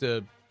we'll have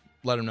to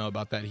let him know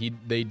about that.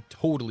 They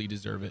totally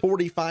deserve it.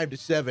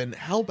 45-7.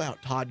 How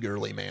about Todd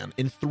Gurley, man?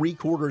 In 3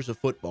 quarters of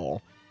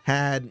football,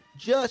 had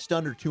just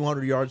under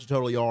 200 yards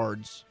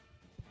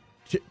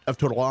of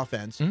total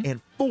offense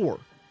and 4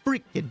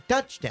 freaking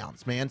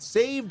touchdowns, man.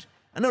 Saved.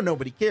 I know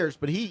nobody cares,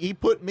 but he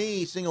put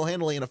me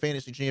single-handedly in a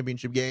fantasy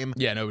championship game.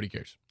 Yeah, nobody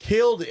cares.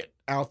 Killed it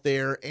out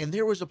there. And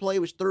there was a play, it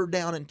was 3rd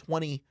down and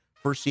 20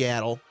 for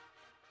Seattle.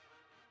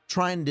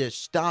 Trying to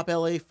stop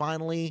LA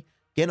finally,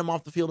 get him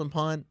off the field and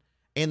punt.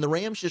 And the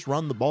Rams just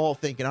run the ball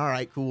thinking, all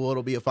right, cool,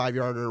 it'll be a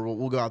 5-yarder.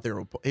 We'll go out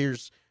there.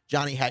 Here's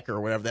Johnny Hecker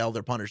or whatever the hell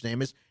their punter's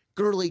name is.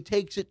 Gurley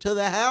takes it to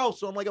the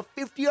house on like a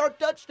 50-yard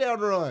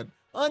touchdown run.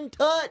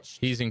 Untouched.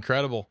 He's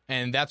incredible.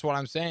 And that's what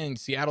I'm saying.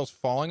 Seattle's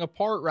falling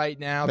apart right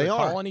now. They're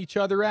are. calling each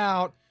other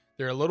out.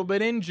 They're a little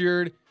bit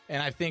injured.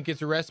 And I think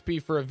it's a recipe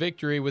for a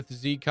victory with the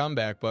Zeke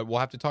comeback. But we'll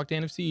have to talk to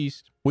NFC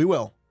East. We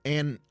will.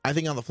 And I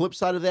think on the flip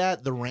side of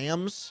that, the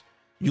Rams,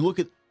 you look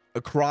at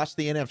across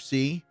the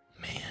NFC,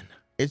 Man.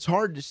 it's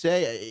hard to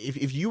say.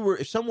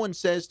 If someone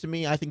says to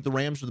me, I think the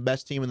Rams are the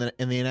best team in the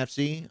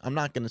NFC, I'm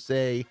not going to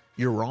say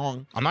you're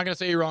wrong. I'm not going to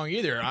say you're wrong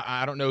either.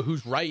 I don't know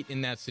who's right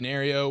in that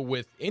scenario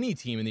with any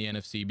team in the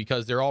NFC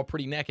because they're all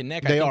pretty neck and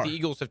neck. I think the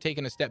Eagles have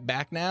taken a step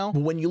back now.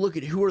 But when you look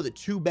at who are the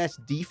two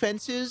best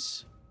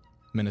defenses,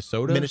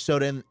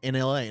 Minnesota and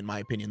LA, in my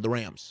opinion, the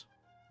Rams.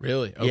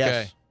 Really? Okay.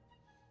 Yes.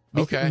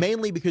 Okay.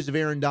 Mainly because of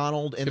Aaron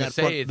Donald and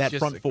that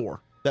front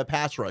four, that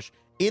pass rush.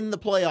 In the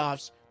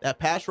playoffs, that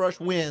pass rush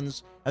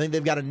wins. I think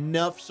they've got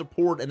enough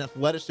support and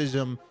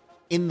athleticism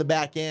in the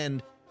back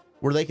end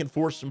where they can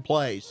force some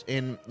plays.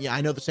 And yeah,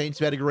 I know the Saints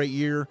have had a great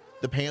year.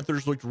 The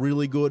Panthers looked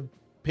really good,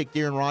 picked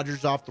Aaron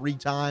Rodgers off 3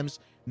 times,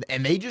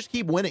 and they just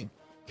keep winning.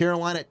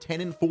 Carolina at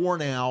 10-4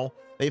 now.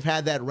 They've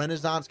had that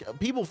renaissance.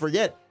 People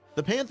forget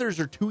the Panthers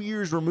are 2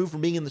 years removed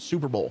from being in the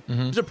Super Bowl.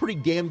 It's a pretty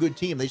damn good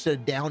team. They said a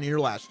down year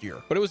last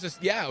year. But it was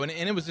and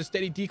it was a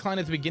steady decline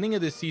at the beginning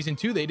of this season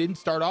too. They didn't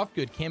start off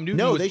good. Cam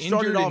Newton was injured. No,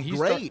 they started off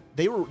great.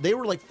 They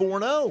were like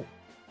 4-0.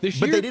 This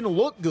but year? they didn't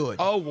look good.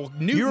 Oh, well,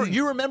 Newton.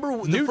 You remember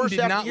the Newton first did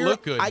half not of the year?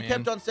 look good, I man.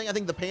 kept on saying I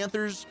think the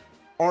Panthers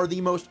are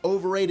the most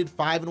overrated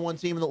 5-1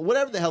 team in the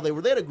whatever the hell they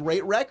were. They had a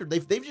great record.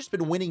 They've just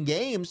been winning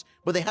games,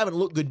 but they haven't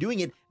looked good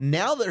doing it.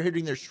 Now they're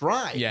hitting their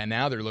stride. Yeah,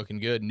 now they're looking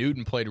good.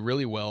 Newton played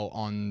really well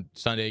on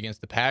Sunday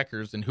against the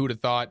Packers, and who'd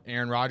have thought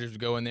Aaron Rodgers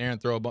would go in there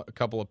and throw a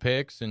couple of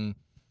picks, and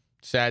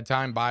sad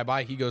time,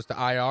 bye-bye. He goes to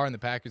IR, and the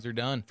Packers are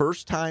done.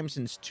 First time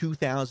since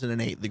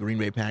 2008 the Green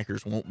Bay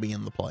Packers won't be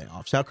in the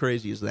playoffs. How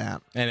crazy is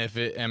that? And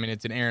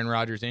it's an Aaron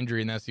Rodgers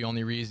injury, and that's the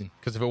only reason.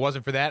 Because if it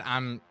wasn't for that,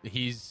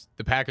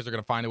 the Packers are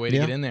going to find a way to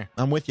get in there.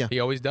 I'm with you. He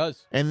always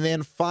does. And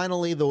then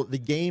finally,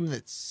 the game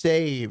that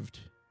saved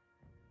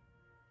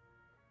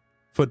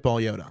Football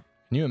Yoda.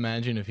 Can you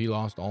imagine if he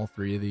lost all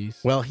 3 of these?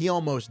 Well, he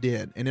almost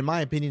did, and in my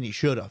opinion, he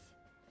should have.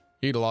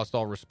 He'd have lost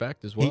all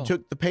respect as well. He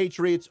took the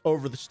Patriots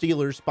over the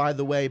Steelers. By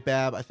the way,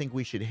 Babb, I think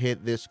we should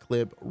hit this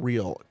clip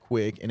real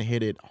quick and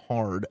hit it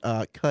hard.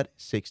 Cut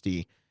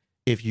 60,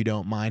 if you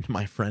don't mind,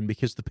 my friend,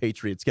 because the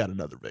Patriots got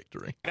another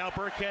victory. Now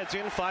Burkhead's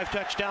in 5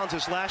 touchdowns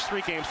his last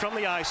 3 games from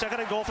the eye. 2nd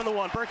and goal from the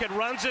 1. Burkhead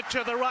runs it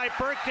to the right.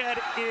 Burkhead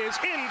is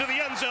into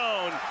the end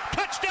zone.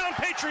 Touchdown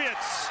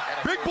Patriots.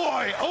 Big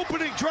boy,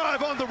 opening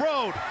drive on the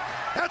road.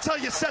 That's how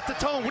you set the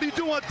tone. What do you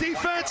do on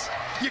defense?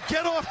 You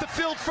get off the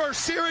field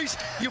first series,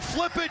 you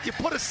flip it, you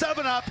put a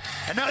 7 up,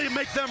 and now you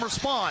make them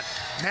respond.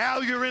 Now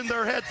you're in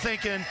their head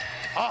thinking,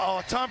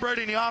 Tom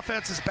Brady and the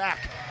offense is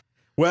back.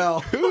 Well,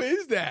 who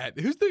is that?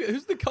 Who's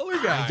the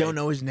color guy? I don't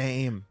know his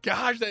name.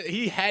 Gosh,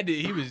 he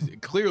was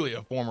clearly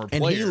a former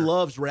player. And he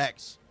loves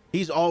Rex.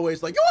 He's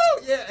always like,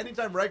 oh, yeah,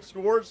 anytime Rex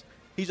scores,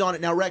 he's on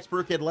it. Now, Rex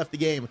Burkhead left the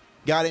game,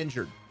 got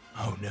injured.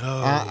 Oh,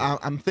 no.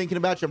 I'm thinking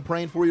about you. I'm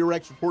praying for you.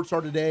 Rex reports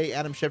are today.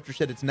 Adam Schefter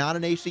said it's not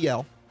an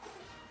ACL.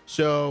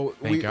 So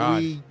Thank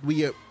God.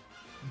 we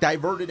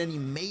diverted any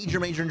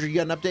major injury. You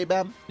got an update,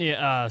 Babb?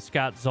 Yeah,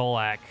 Scott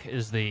Zolak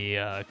is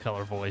the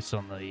color voice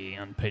on the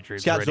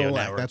Patriots Scott radio Zolak,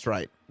 network. that's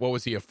right. What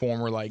was he, a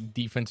former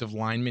defensive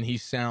lineman? He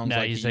sounds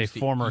like he's he a used to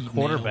former eat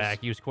quarterback. nails.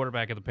 He was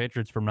quarterback of the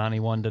Patriots from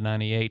 91 to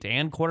 98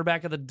 and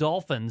quarterback of the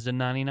Dolphins in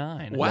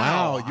 99.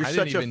 Wow, you're I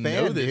such didn't a even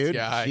fan, know this dude.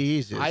 guy.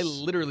 Jesus. I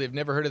literally have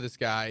never heard of this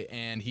guy,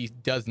 and he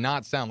does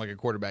not sound like a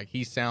quarterback.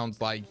 He sounds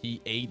like he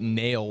ate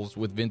nails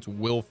with Vince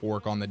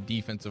Wilfork on the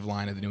defensive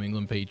line of the New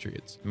England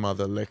Patriots.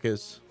 Mother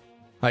lickers.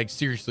 Like,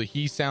 seriously,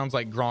 he sounds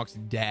like Gronk's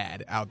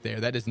dad out there.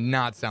 That does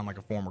not sound like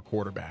a former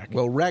quarterback.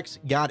 Well, Rex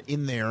got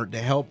in there to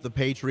help the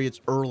Patriots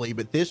early,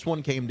 but this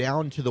one came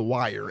down to the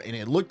wire, and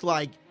it looked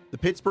like the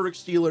Pittsburgh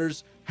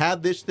Steelers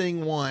had this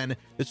thing won.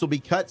 This will be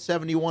cut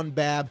 71,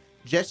 Babb.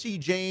 Jesse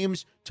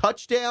James,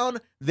 touchdown,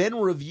 then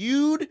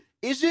reviewed.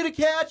 Is it a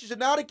catch? Is it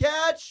not a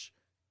catch?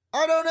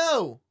 I don't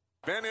know.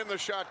 Ben in the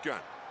shotgun.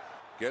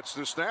 Gets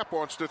the snap,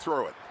 wants to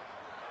throw it.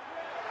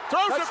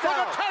 Throws it for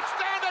the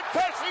touchdown to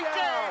Jesse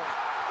James.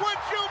 Would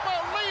you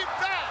believe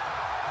that?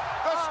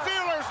 The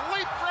Steelers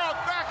leapfrog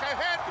back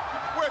ahead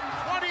with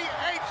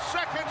 28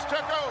 seconds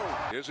to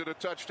go. Is it a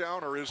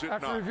touchdown or is it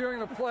After not? reviewing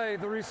the play,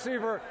 the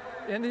receiver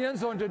in the end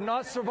zone did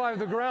not survive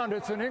the ground.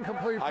 It's an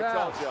incomplete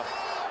pass.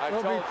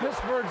 It'll be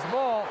Pittsburgh's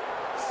ball,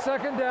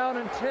 2nd down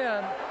and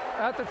 10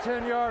 at the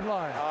 10-yard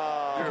line.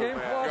 The game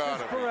clock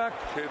is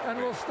correct, and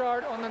we'll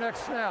start on the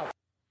next snap.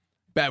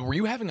 Bad. Were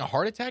you having a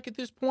heart attack at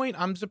this point?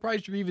 I'm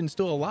surprised you're even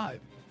still alive.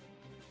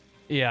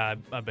 Yeah,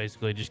 I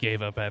basically just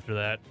gave up after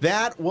that.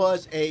 That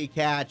was a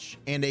catch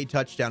and a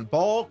touchdown.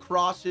 Ball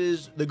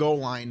crosses the goal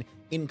line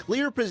in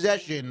clear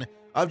possession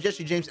of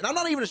Jesse James. And I'm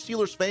not even a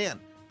Steelers fan.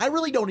 I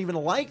really don't even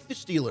like the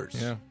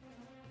Steelers. Yeah.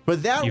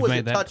 But that You've was a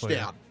made that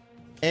touchdown.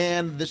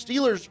 And the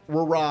Steelers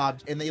were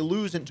robbed, and they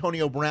lose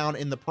Antonio Brown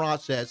in the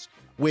process,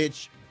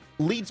 which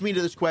leads me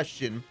to this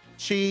question.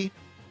 Chi,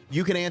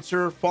 you can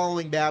answer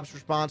following Babb's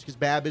response because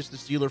Babb is the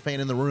Steeler fan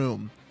in the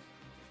room.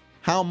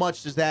 How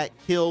much does that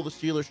kill the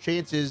Steelers'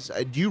 chances?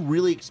 Do you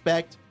really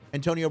expect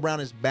Antonio Brown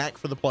is back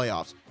for the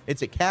playoffs?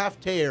 It's a calf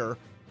tear,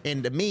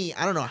 and to me,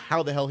 I don't know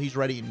how the hell he's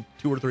ready in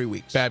 2 or 3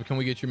 weeks. Babb, can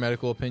we get your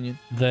medical opinion?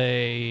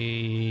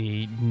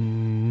 They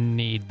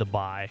need the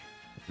bye.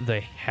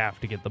 They have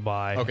to get the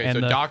bye. Okay, and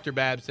so Dr.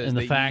 Babb says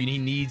that he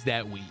needs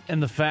that week.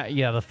 And the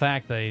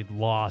fact they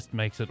lost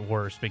makes it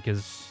worse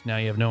because now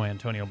you have no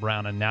Antonio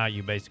Brown, and now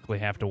you basically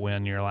have to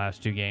win your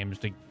last 2 games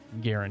to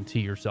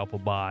guarantee yourself a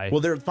bye.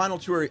 Well, their final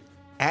 2 are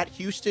at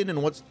Houston,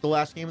 and what's the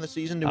last game of the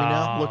season? Do we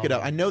know? Look it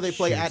up. I know they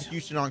play at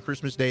Houston on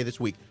Christmas Day this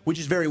week, which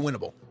is very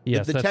winnable.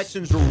 Yes, the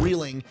Texans are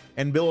reeling,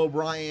 and Bill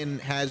O'Brien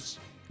has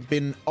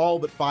been all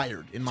but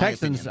fired, in my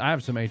opinion. I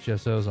have some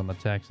HSOs on the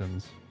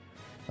Texans.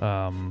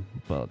 Well,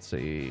 let's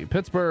see.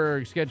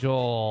 Pittsburgh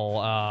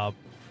schedule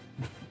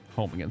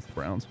home against the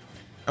Browns.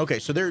 Okay,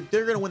 so they're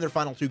going to win their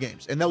final 2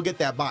 games, and they'll get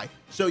that bye.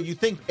 So you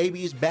think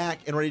AB is back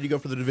and ready to go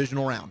for the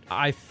divisional round?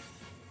 I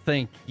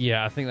think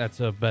that's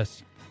a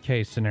best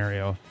case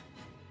scenario.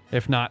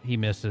 If not, he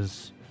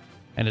misses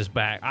and is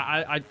back.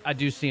 I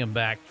do see him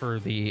back for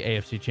the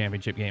AFC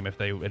Championship game if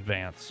they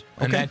advance.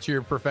 And that's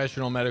your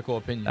professional medical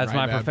opinion, That's right,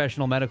 my Babb?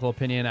 professional medical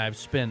opinion. I've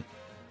spent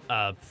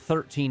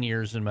 13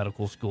 years in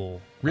medical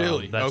school.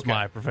 Really? That's Okay.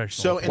 my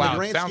professional So in opinion. the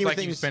grand sounds scheme like of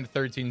things, you spent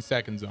 13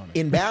 seconds on it.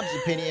 in Babb's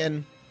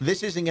opinion,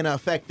 this isn't going to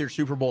affect their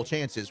Super Bowl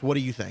chances. What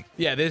do you think?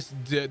 Yeah, this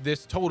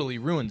totally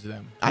ruins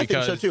them. I think so,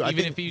 Because too. I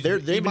even think if he's,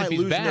 they even might if he's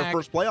lose in back, their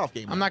first playoff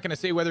game. I'm not going to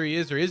say whether he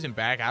is or isn't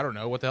back. I don't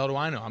know. What the hell do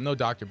I know? I'm no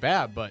Dr.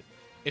 Babb, but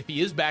if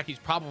he is back, he's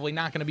probably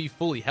not going to be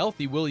fully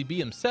healthy. Will he be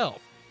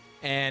himself?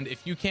 And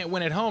if you can't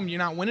win at home, you're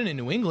not winning in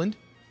New England,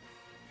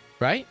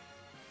 right?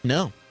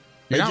 No.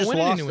 You're They not just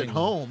winning in lost New at England.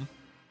 home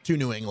to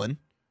New England.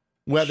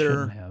 Whether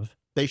Shouldn't have.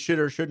 they should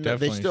or shouldn't have,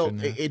 they Definitely still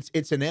shouldn't have.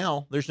 it's an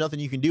L. There's nothing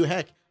you can do.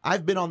 Heck,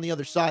 I've been on the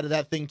other side of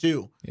that thing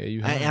too. Yeah,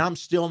 you And have. I'm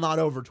still not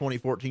over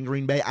 2014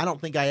 Green Bay. I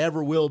don't think I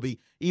ever will be,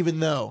 even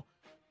though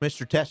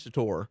Mr.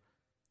 Testator,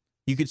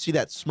 you could see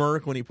that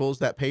smirk when he pulls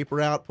that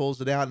paper out,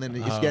 pulls it out, and then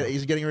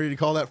he's getting ready to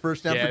call that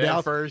first down Yeah, for that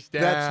Dallas. first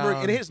That smirk.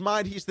 down. In his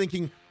mind, he's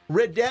thinking,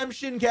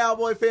 redemption,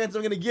 Cowboy fans.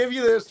 I'm going to give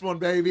you this one,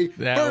 baby.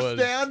 First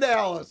down,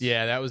 Dallas.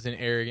 Yeah, that was an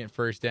arrogant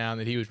first down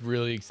that he was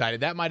really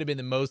excited. That might have been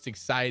the most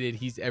excited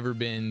he's ever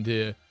been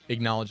to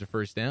acknowledge a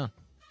first down.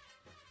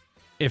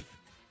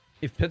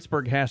 If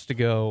Pittsburgh has to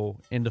go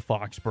into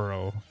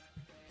Foxborough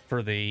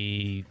for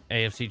the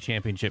AFC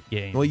Championship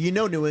game, Well, you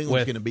know New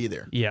England's going to be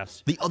there.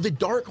 yes, The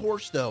dark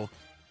horse, though,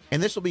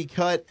 and this will be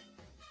cut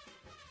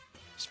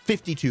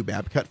 52,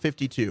 Babb, cut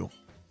 52.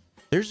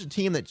 There's a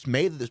team that's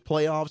made this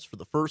playoffs for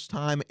the first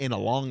time in a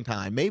long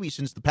time, maybe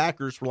since the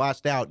Packers were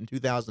last out in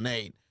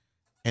 2008.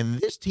 And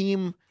this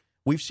team,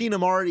 we've seen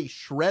them already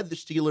shred the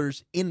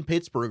Steelers in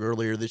Pittsburgh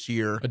earlier this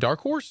year. A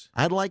dark horse?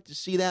 I'd like to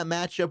see that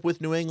matchup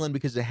with New England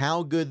because of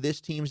how good this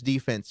team's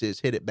defense is.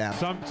 Hit it, Babb.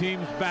 Some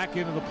teams back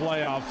into the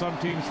playoffs. Some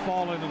teams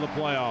fall into the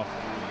playoffs.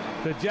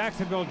 The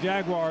Jacksonville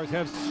Jaguars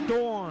have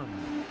stormed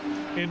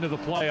into the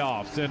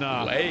playoffs.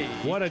 And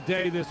what a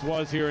day this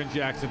was here in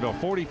Jacksonville.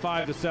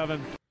 45-7.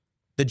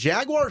 The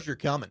Jaguars are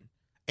coming.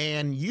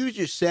 And you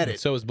just said it.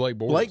 So is Blake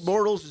Bortles. Blake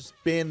Bortles has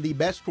been the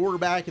best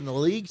quarterback in the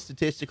league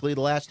statistically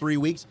the last 3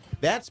 weeks.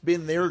 That's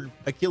been their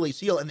Achilles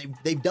heel, and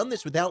they've done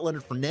this without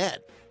Leonard Fournette,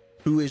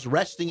 who is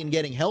resting and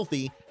getting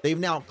healthy. They've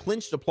now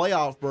clinched a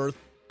playoff berth.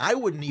 I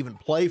wouldn't even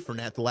play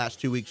Fournette the last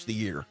 2 weeks of the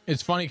year.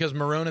 It's funny because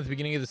Marone at the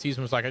beginning of the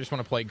season was like, I just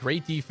want to play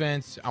great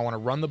defense. I want to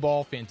run the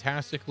ball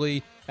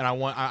fantastically,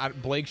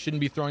 and Blake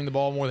shouldn't be throwing the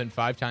ball more than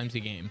 5 times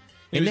a game.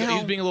 He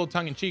was being a little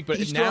tongue-in-cheek, but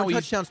he's now throwing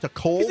touchdowns to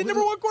Cole. He's the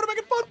number 1 quarterback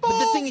in football.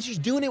 But the thing is, he's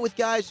doing it with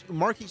guys.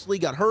 Marquise Lee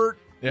got hurt.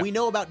 Yeah. We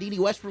know about D.D.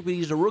 Westbrook, but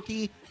he's a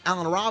rookie.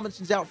 Allen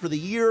Robinson's out for the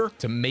year.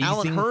 It's amazing.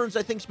 Allen Hurns,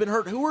 I think, has been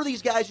hurt. Who are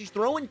these guys he's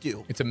throwing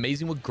to? It's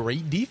amazing what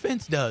great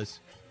defense does.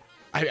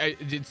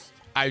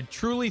 I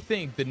truly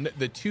think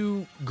the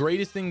 2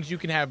 greatest things you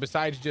can have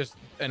besides just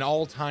an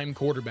all-time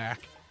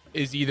quarterback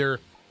is either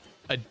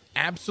an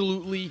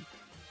absolutely,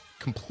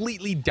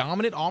 completely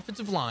dominant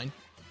offensive line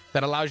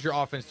that allows your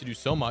offense to do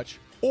so much,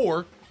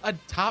 or a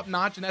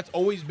top-notch, and that's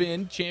always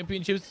been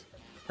championships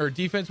or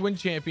defense win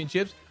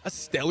championships, a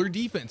stellar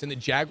defense. And the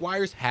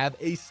Jaguars have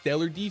a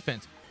stellar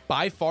defense.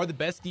 By far the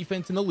best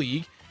defense in the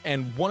league,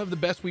 and one of the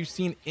best we've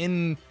seen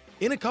in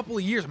a couple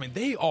of years. I mean,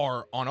 they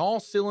are on all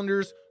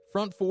cylinders,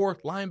 front 4,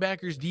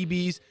 linebackers,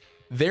 DBs.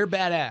 They're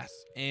badass,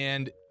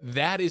 and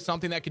that is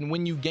something that can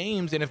win you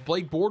games. And if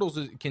Blake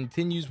Bortles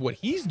continues what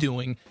he's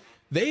doing,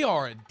 they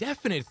are a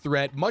definite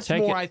threat, much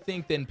more, I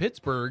think, than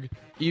Pittsburgh,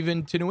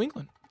 even to New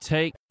England.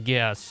 Take a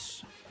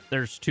guess.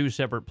 There's 2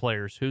 separate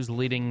players. Who's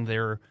leading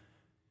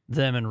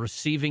them in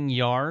receiving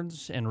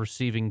yards and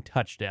receiving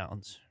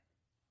touchdowns?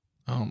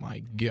 Oh, my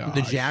God.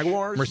 The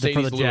Jaguars? Mercedes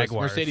For the Lewis.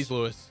 Jaguars. Mercedes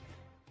Lewis.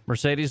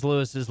 Mercedes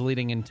Lewis is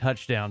leading in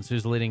touchdowns.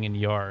 Who's leading in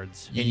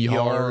yards? In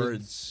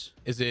yards.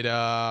 Is it,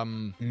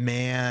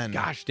 Man.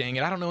 gosh dang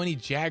it, I don't know any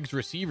Jags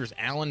receivers.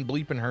 Alan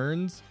Bleepin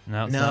Hearns?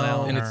 No, it's No. not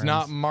Alan And it's Hearns.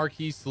 not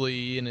Marquise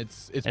Lee, and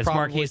it's It's probably...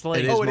 Marquise Lee.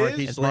 It is Oh, it Marquise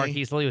is? It's Lee.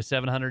 Marquise Lee with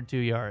 702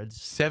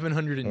 yards.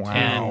 710.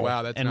 Wow.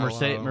 Wow, that's and not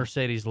low.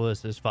 Mercedes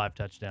Lewis is 5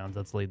 touchdowns.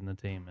 That's leading the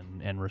team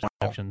in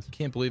receptions.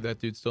 Can't believe that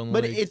dude's still in the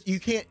But league. you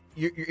can't.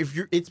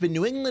 It's been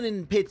New England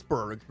and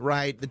Pittsburgh,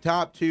 right? The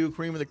top two,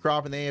 cream of the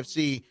crop in the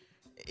AFC.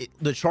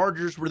 The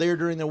Chargers were there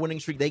during their winning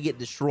streak. They get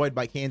destroyed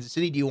by Kansas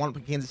City. Do you want to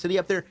put Kansas City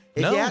up there?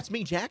 If No. you ask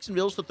me,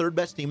 Jacksonville's the third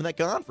best team in that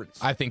conference.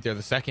 I think they're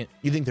the second.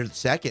 You think they're the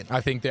second? I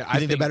think they're. You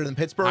think they're better than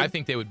Pittsburgh? I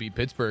think they would beat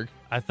Pittsburgh.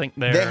 I think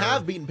They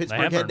have beaten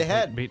Pittsburgh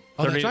head-to-head.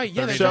 Oh, that's right.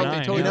 Yeah, they So,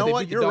 totally you know they what?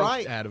 beat the You're dogs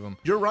right. Out of them.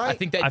 You're right. I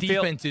think that I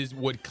feel- defenses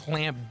would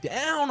clamp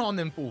down on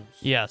them fools.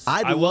 Yes.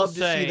 I'd I will love to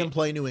say, see them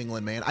play New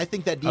England, man. I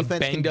think that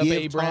defense can banged-up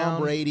A. give Tom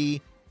Brown.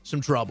 Brady some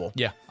trouble.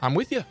 Yeah, I'm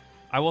with you.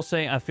 I will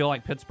say I feel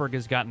like Pittsburgh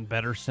has gotten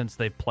better since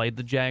they've played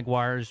the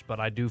Jaguars,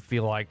 but I do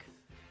feel like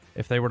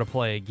if they were to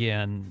play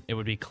again, it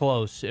would be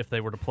close. If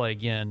they were to play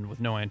again with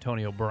no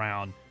Antonio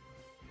Brown,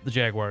 the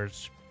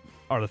Jaguars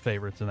are the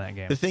favorites in that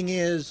game. The thing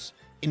is,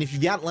 and if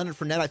you've got Leonard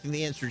Fournette, I think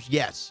the answer is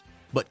yes.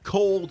 But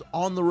cold,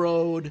 on the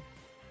road,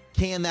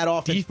 can that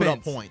offense put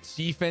up points?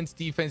 Defense.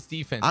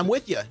 I'm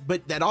with you,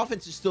 but that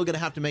offense is still going to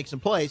have to make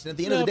some plays. And at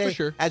the end of the day, for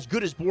sure. as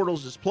good as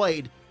Bortles has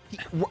played,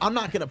 I'm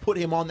not going to put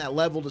him on that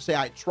level to say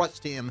I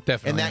trust him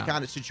Definitely in that not.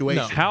 kind of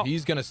situation. No.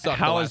 He's going to suck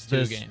the last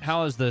two games.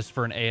 How is this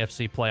for an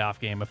AFC playoff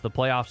game? If the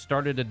playoffs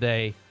started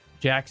today,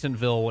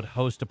 Jacksonville would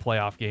host a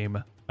playoff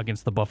game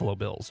against the Buffalo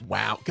Bills.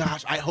 Wow,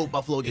 gosh, I hope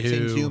Buffalo gets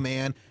in too,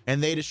 man.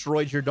 And they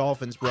destroyed your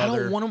Dolphins,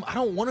 brother. I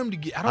don't want them to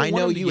get. I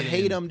know you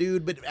hate them,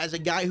 dude, but as a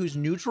guy who's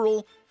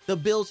neutral, the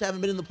Bills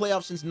haven't been in the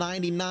playoffs since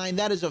 '99.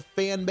 That is a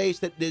fan base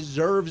that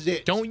deserves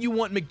it. Don't you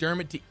want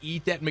McDermott to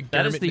eat that McDermott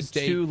That is the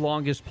mistake? two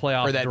longest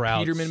playoff Or that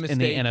droughts Peterman in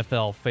the mistake?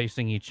 NFL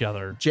facing each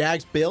other.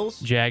 Jags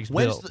Bills.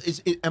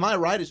 Bills. Am I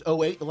right? Is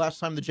 08 the last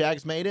time the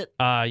Jags made it?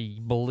 I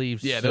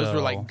believe Yeah, so. those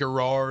were like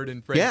Garrard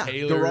and Fred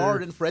Taylor.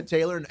 Garrard and Fred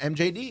Taylor and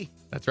MJD.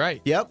 That's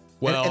right. Yep.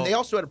 Well, and they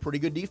also had a pretty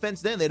good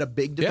defense then. They had a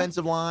big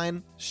defensive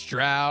line.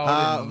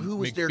 Stroud. And who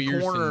was their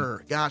McPherson.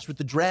 corner? Gosh, with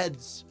the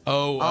dreads.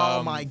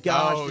 Oh, my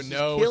gosh. Oh this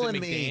no, is killing was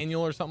it me. McDaniel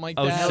or something like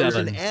Oh, that? It was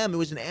 07. an M. It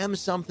was an M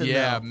something.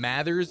 Yeah, though.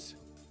 Mathers.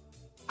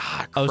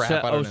 Ah,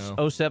 crap. I don't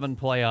know. 07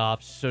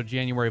 playoffs, so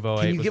January of 08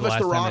 Can you was give the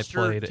us last the time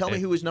roster? they played. Tell me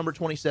who was number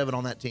 27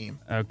 on that team.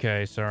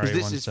 Okay, sorry, 'Cause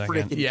this one is second.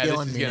 freaking Yeah, this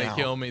killing is me gonna now.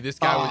 kill me. This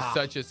guy was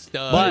such a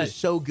stud. But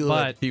so good.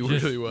 But He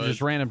just, really was.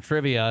 Just random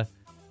trivia.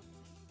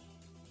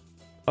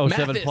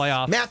 07 Mathis.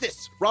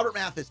 playoffs. Robert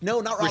Mathis.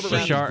 No, not Robert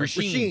Rasheen. Mathis.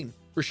 Rasheen.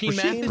 Rasheen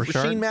Mathis?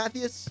 Rasheen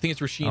Mathis. I think it's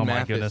Rasheen Oh my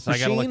Mathis. goodness, I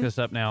gotta look Rasheen? this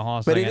up now. Hold on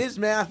a But it second. is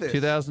Mathis.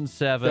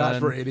 2007.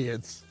 Gosh, we're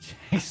idiots.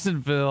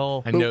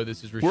 Jacksonville. I know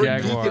this is We're Rasheen.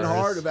 Jaguars geeking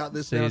hard about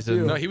this now, season.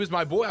 too. No, he was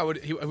my boy. He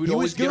would He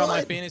always was get on my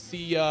good.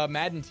 fantasy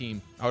Madden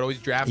team. I would always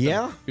draft him.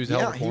 Yeah. He was a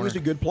hell of a he corner. was a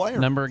good player.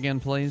 Number again,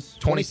 please.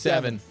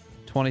 27.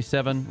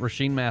 27.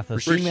 Rasheen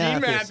Mathis. Rasheen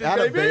Rasheen Mathis. Mathis,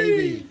 Atta baby.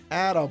 baby.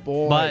 Atta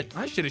boy. But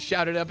I should have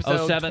shouted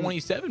episode 07.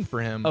 27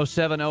 for him.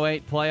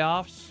 07-08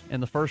 playoffs. In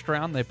the first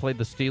round, they played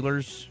the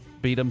Steelers,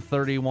 beat them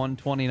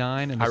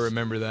 31-29. I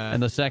remember that. In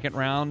the second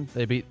round,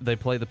 they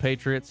played the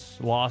Patriots,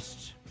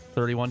 lost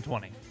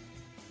 31-20.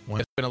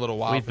 It's been a little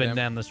while. We've for been them.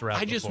 down this route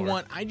I just before.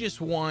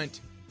 want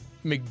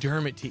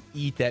McDermott to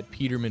eat that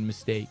Peterman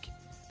mistake.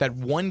 That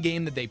one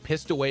game that they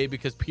pissed away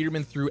because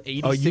Peterman threw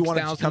you want it to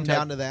 86,000 come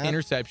down to that?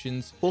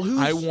 interceptions. Well,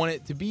 I want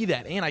it to be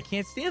that, and I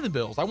can't stand the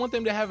Bills. I want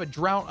them to have a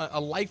drought,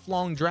 a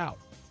lifelong drought.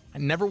 I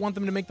never want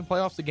them to make the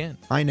playoffs again.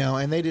 I know,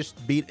 and they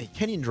just beat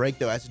Kenyon Drake,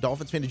 though. As a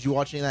Dolphins fan, did you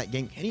watch any of that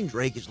game? Kenyon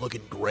Drake is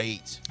looking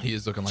great. He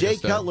is looking like Jay a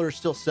stud. Cutler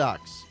still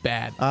sucks.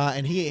 Bad.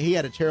 And he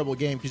had a terrible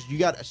game because you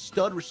got a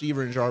stud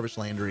receiver in Jarvis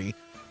Landry.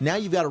 Now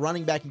you've got a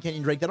running back in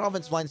Kenyon Drake. That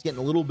offensive line's getting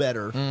a little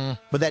better,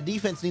 but that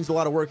defense needs a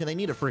lot of work, and they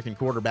need a freaking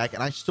quarterback,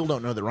 and I still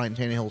don't know that Ryan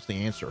Tannehill's the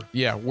answer.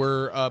 Yeah,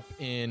 we're up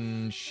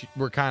in.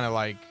 We're kind of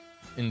like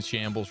in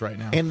shambles right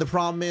now. And the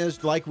problem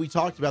is, like we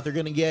talked about, they're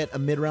going to get a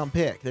mid-round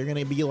pick. They're going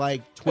to be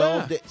like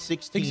 12 to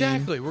 16.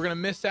 Exactly. We're going to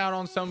miss out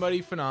on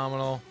somebody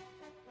phenomenal,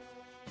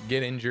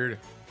 get injured.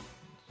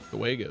 The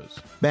way it goes.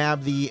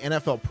 Babb, the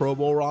NFL Pro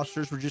Bowl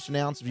rosters were just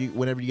announced.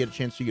 Whenever you get a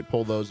chance, you could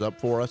pull those up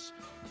for us.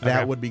 That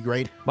Okay. would be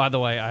great. By the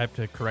way, I have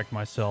to correct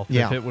myself.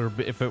 Yeah.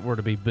 If it were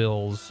to be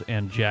Bills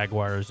and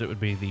Jaguars, it would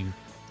be the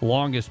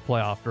longest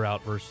playoff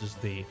drought versus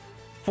the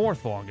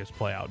fourth longest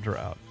playoff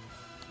drought.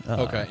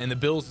 Okay. And the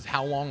Bills is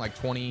how long? Like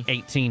 20?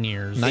 18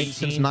 years.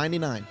 Since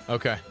 99.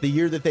 Okay. The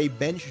year that they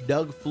benched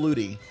Doug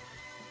Flutie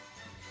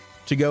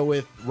to go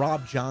with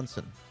Rob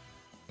Johnson.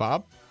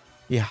 Bob?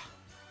 Yeah.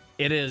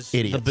 It is.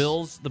 Idiots.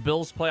 The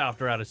Bills playoff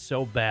drought is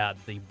so bad,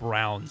 the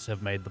Browns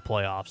have made the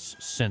playoffs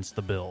since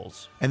the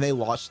Bills. And they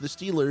lost to the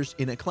Steelers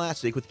in a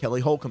classic with Kelly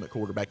Holcomb at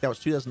quarterback. That was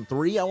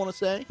 2003, I want to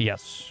say.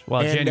 Yes.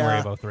 Well, And, January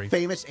of 03.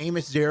 Famous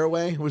Amos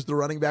Zaraway was the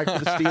running back for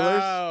the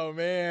Steelers. Oh,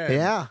 man.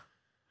 Yeah.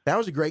 That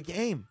was a great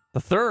game. The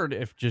third,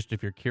 if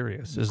you're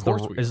curious, is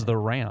the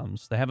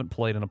Rams. They haven't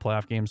played in a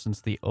playoff game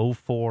since the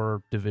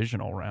 2004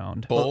 divisional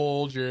round.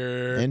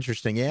 Bolger.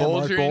 Interesting, yeah.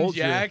 Bolger and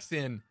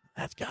Jackson.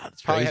 That's crazy.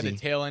 Probably had the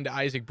tail end to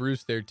Isaac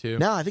Bruce there, too.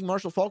 No, I think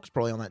Marshall Faulk's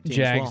probably on that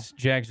team as well.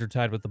 Jags are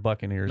tied with the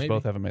Buccaneers. Maybe.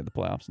 Both haven't made the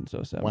playoffs since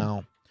 2007.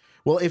 Wow.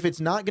 Well, if it's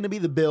not going to be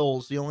the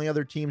Bills, the only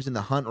other teams in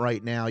the hunt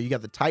right now, you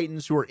got the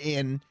Titans who are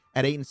in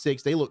at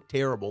 8-6. They look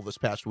terrible this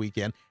past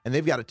weekend, and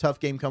they've got a tough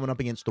game coming up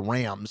against the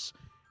Rams.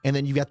 And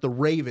then you got the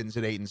Ravens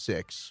at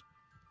 8-6.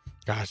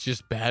 Gosh,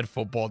 just bad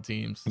football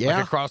teams. Yeah.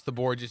 Like across the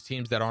board, just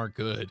teams that aren't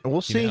good.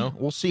 We'll see. You know?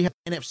 We'll see. How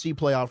the NFC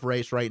playoff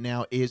race right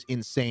now is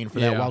insane for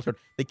that wild card.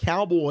 The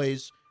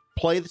Cowboys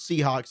play the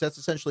Seahawks. That's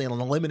essentially an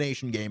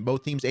elimination game.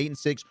 Both teams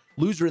 8-6.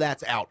 Loser,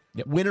 that's out.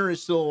 Yep. Winner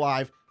is still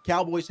alive.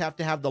 Cowboys have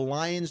to have the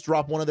Lions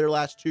drop one of their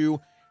last two,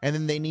 and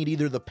then they need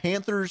either the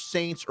Panthers,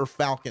 Saints, or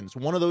Falcons,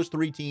 one of those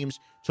three teams,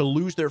 to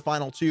lose their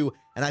final two.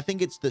 And I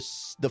think it's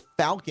the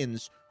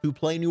Falcons who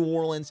play New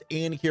Orleans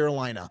and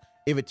Carolina.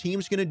 If a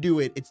team's going to do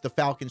it, it's the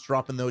Falcons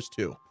dropping those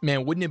two.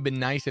 Man, wouldn't it have been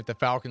nice if the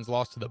Falcons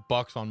lost to the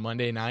Bucs on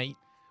Monday night?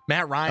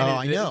 Matt Ryan. Oh,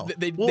 I know.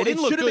 They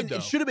didn't look good, though.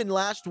 It should have been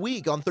last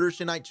week on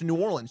Thursday night to New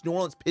Orleans. New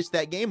Orleans pissed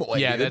that game away.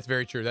 Yeah, dude. that's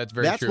very true. That's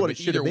very true. What but it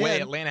should have either way,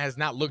 been. Atlanta has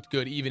not looked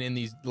good even in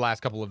these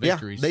last couple of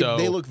victories. Yeah,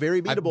 they look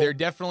very beatable. They're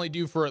definitely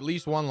due for at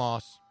least one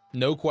loss.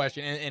 No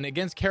question. And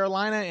against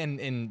Carolina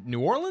and New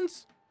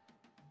Orleans?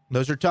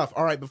 Those are tough.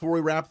 All right, before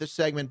we wrap this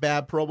segment,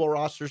 Babb, Pro Bowl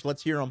rosters,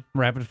 let's hear them.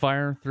 Rapid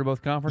fire through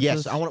both conferences?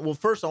 Yes.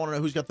 First I want to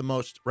know who's got the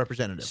most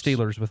representatives.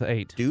 Steelers with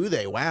 8. Do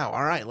they? Wow.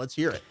 All right, let's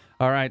hear it.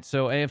 All right,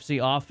 so AFC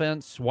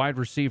offense, wide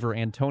receiver,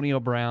 Antonio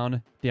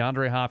Brown,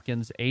 DeAndre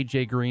Hopkins,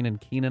 A.J. Green,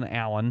 and Keenan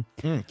Allen.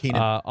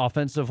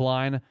 Offensive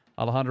line,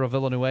 Alejandro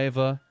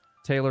Villanueva,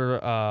 Taylor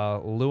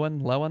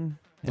Lewan?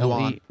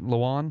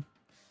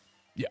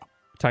 Yeah.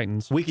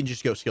 Titans. We can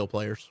just go skill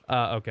players.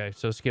 Okay,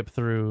 so skip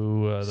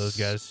through those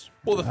guys.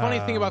 Well, the funny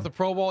thing about the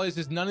Pro Bowl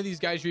is none of these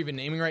guys you're even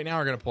naming right now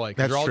are going to play.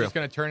 Because That's they're all true. just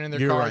going to turn in their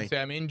You're card right. and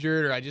say, I'm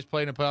injured, or I just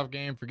played in a playoff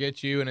game,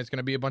 forget you, and it's going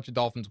to be a bunch of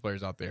Dolphins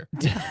players out there.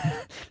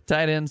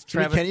 Tight ends,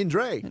 Kenny and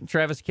Dre.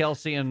 Travis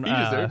Kelce and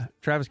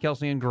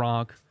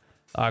Gronk.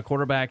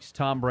 Quarterbacks,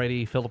 Tom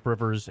Brady, Phillip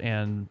Rivers,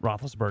 and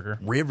Roethlisberger.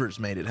 Rivers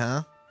made it,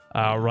 huh?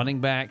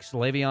 Running backs,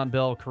 Le'Veon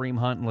Bell, Kareem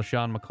Hunt, and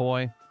LaShawn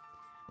McCoy.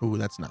 Ooh,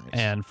 that's nice.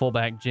 And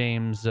fullback,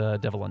 James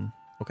Devlin.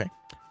 Okay.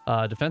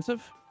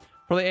 Defensive.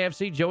 For the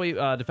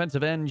AFC,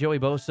 defensive end, Joey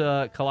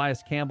Bosa, Calais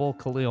Campbell,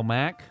 Khalil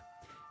Mack.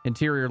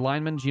 Interior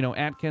linemen, Geno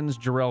Atkins,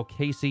 Jarrell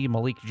Casey,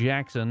 Malik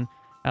Jackson.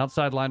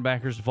 Outside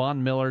linebackers,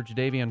 Von Miller,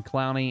 Jadeveon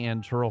Clowney,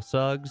 and Terrell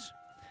Suggs.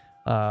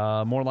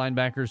 More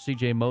linebackers,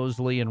 C.J.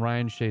 Mosley and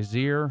Ryan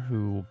Shazier,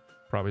 who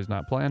probably is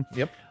not playing.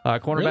 Yep.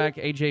 Cornerback,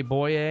 A.J.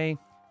 Boye,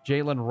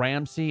 Jalen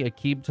Ramsey,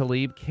 Aqib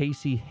Talib,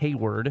 Casey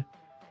Hayward.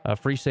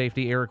 Free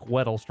safety, Eric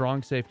Weddle.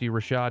 Strong safety,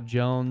 Rashad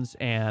Jones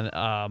and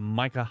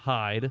Micah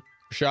Hyde.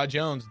 Rashad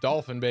Jones,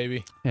 Dolphin,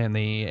 baby. And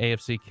the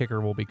AFC kicker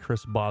will be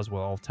Chris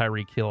Boswell.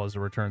 Tyreek Hill as a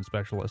return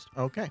specialist.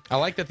 Okay. I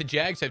like that the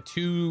Jags have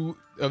 2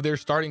 of their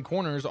starting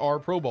corners are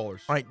Pro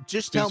Bowlers. All right,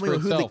 just tell me who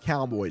the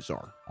Cowboys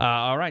are.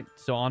 All right,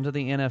 so on to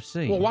the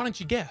NFC. Well, why don't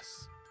you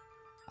guess?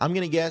 I'm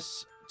going to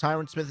guess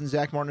Tyron Smith and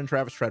Zach Martin and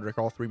Travis Frederick.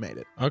 All 3 made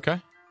it. Okay.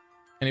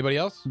 Anybody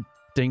else?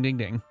 Ding, ding,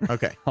 ding.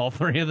 Okay. All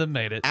 3 of them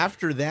made it.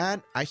 After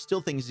that, I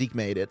still think Zeke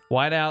made it.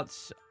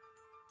 Wideouts,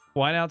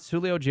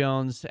 Julio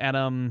Jones,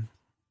 Adam...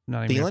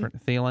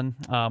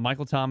 Thielen,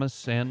 Michael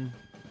Thomas, and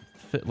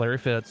Larry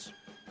Fitz.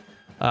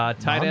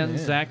 Tight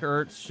ends, Zach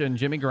Ertz and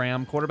Jimmy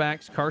Graham.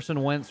 Quarterbacks,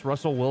 Carson Wentz,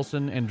 Russell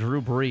Wilson, and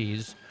Drew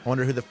Brees. I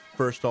wonder who the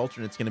first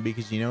alternate's going to be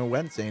because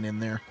Wentz ain't in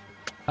there.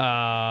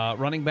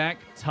 Running back,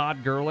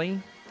 Todd Gurley,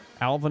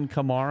 Alvin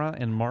Kamara,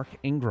 and Mark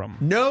Ingram.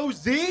 No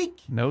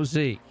Zeke? No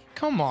Zeke.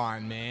 Come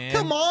on, man.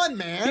 Come on,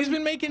 man. He's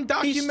been making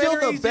documentaries. He's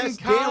still the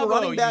best in Cabo, damn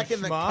running back you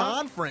in the schmuck.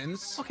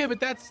 conference. Okay, but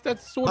that's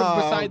sort of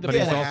beside the But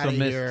he's point. also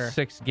missed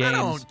 6 games. I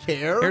don't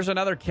care. Here's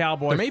another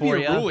Cowboy There may be for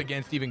a ya. rule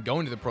against even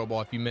going to the Pro Bowl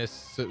if you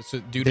miss due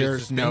to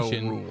There's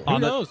suspension. no rule. Who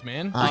knows,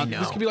 man? I know.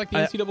 This could be like the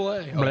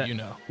NCAA. But, You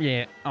know.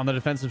 Yeah, on the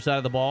defensive side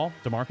of the ball,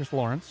 DeMarcus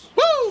Lawrence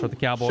for the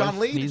Cowboys. Sean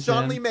Lee? Did He's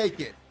Sean in. Lee make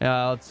it?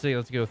 Let's see.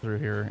 Let's go through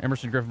here.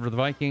 Emerson Griffin for the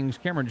Vikings.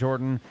 Cameron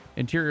Jordan.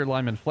 Interior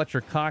lineman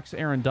Fletcher Cox.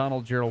 Aaron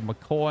Donald. Gerald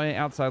McCoy.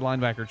 Outside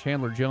linebacker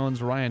Chandler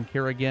Jones. Ryan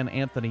Kerrigan.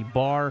 Anthony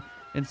Barr.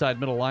 Inside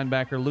middle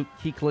linebacker Luke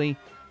Kuechly.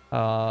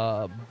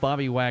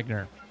 Bobby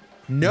Wagner.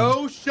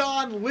 No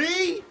Sean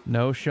Lee?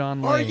 No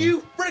Sean Lee. Are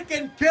you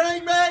freaking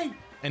kidding me?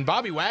 And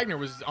Bobby Wagner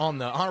was on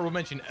the honorable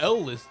mention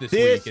L list this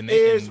This week. And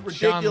is and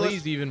ridiculous. Sean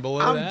Lee's even below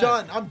I'm that.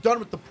 done. I'm done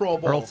with the Pro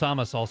Bowl. Earl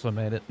Thomas also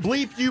made it.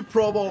 Bleep you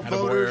Pro Bowl Attaboy,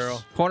 voters.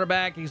 Earl.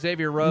 Cornerback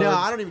Xavier Rhodes. No,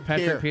 I don't even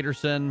Patrick care.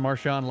 Peterson.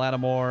 Marshawn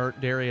Lattimore.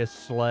 Darius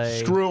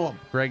Slay. Screw him.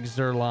 Greg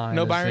Zuerlein.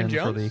 No is Byron in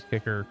Jones? for the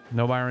kicker.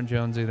 No Byron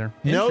Jones either.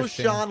 No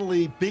Interesting. Sean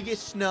Lee.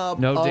 Biggest snub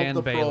No of Dan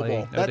the Pro Bailey.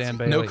 Bowl. No Dan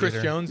Bailey No Chris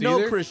either. Jones No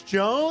either? Chris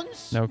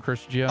Jones? No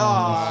Chris Jones.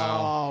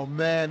 Oh,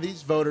 man.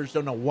 These voters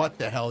don't know what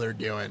the hell they're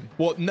doing.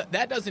 Well,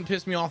 that doesn't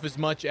piss me off as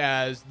much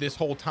as this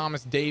whole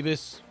Thomas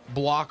Davis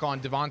block on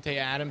Devontae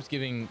Adams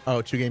giving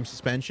Oh, 2-game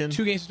suspension?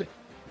 2 games.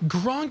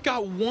 Gronk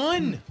got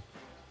 1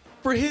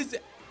 for his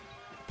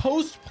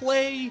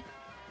post-play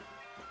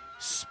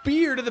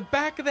spear to the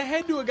back of the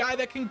head to a guy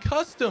that can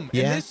custom.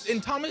 Yes.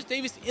 And Thomas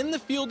Davis in the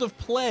field of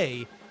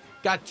play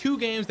got 2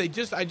 games. I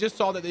just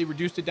saw that they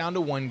reduced it down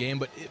to 1 game,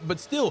 but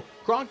still,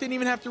 Gronk didn't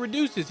even have to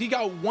reduce this. He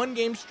got 1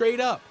 game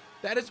straight up.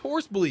 That is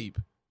horse bleep.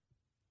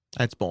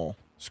 That's bull.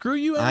 Screw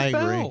you, NFL. I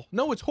agree.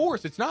 No, it's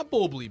horse. It's not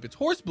bull bleep. It's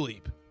horse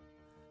bleep.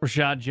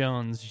 Rashad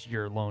Jones,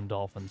 your lone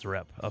Dolphins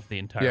rep of the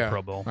entire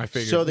Pro Bowl. I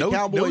figured. So the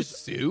Cowboys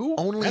Sue?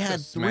 only That's a had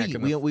smack 3.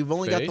 in the We've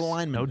only got the face.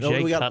 linemen. No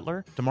Jay we got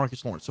Cutler?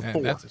 DeMarcus Lawrence. So Man,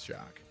 4. that's a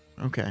shock.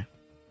 Okay.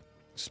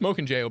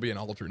 Smoking Jay will be an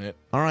alternate.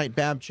 All right,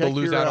 Babb, check They'll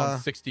lose your, out on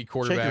 60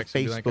 quarterbacks. check your and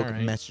be Facebook like, all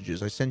right.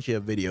 messages. I sent you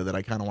a video that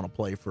I kind of want to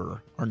play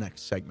for our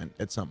next segment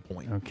at some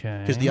point. Okay.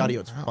 Because the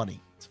audio is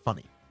funny. It's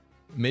funny.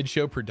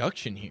 Mid-show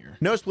production here.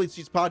 Nosebleed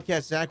Seats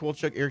podcast. Zach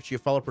Wolchuk, Eric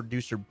Chiafella,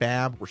 producer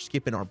Babb. We're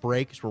skipping our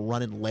break because we're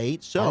running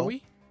late. So Are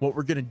we? what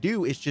we're going to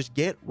do is just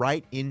get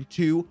right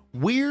into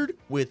Weird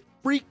with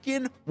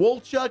freaking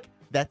Wolchuk.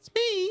 That's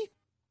me.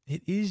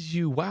 It is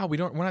you. Wow, we're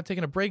not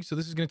taking a break, so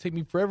this is going to take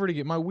me forever to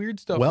get my weird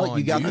stuff Well, on.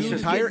 you got dude. the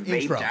entire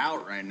Getting intro. vaped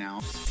out right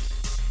now.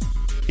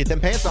 Get them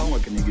pants on. I'm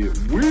looking to get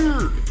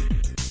weird.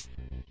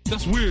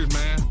 That's weird,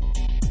 man.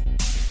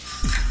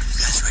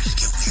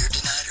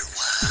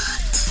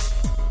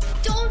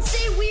 Don't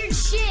say weird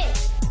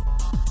shit.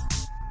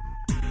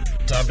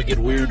 Time to get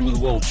weird with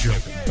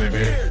Wolchuk,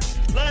 baby.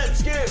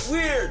 Let's get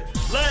weird.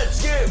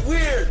 Let's get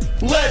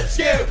weird. Let's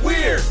get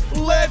weird.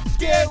 Let's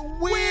get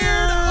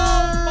weird.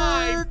 Oh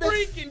my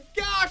freaking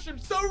gosh! I'm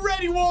so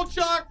ready,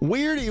 Wolchuk.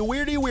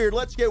 Weird.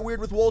 Let's get weird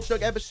with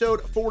Wolchuk,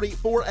 episode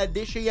 44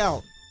 edition.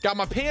 Got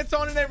my pants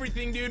on and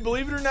everything, dude.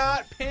 Believe it or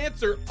not,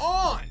 pants are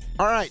on.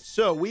 All right,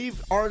 so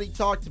we've already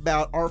talked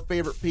about our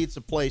favorite pizza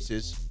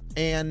places,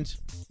 and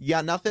you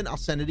got nothing? I'll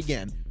send it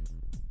again.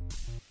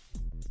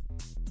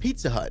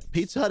 Pizza Hut.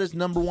 Pizza Hut is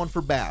number 1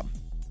 for Babb.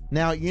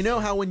 Now, you know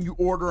how when you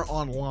order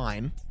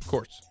online, Of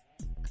course.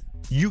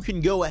 you can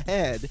go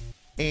ahead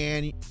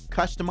and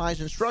customize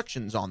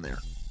instructions on there.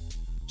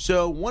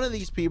 So one of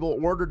these people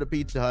ordered a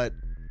Pizza Hut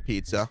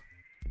pizza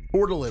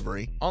for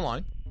delivery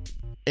Online.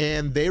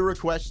 and they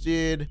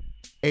requested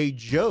a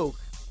joke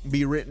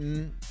be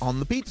written on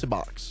the pizza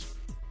box.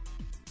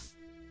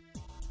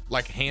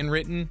 Like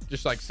handwritten,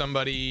 just like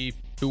somebody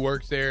who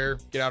works there,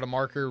 get out a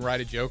marker,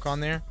 write a joke on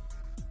there.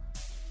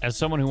 As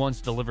someone who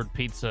once delivered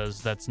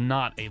pizzas, that's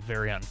not a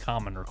very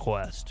uncommon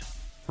request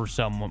for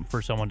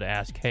someone to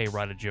ask, hey,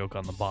 write a joke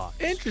on the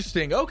box.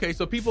 Interesting. Okay,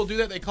 so people do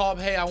that. They call up,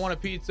 hey, I want a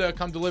pizza.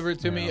 Come deliver it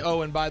to me.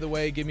 Oh, and by the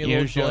way, give me a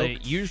little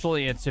joke.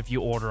 Usually it's if you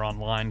order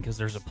online because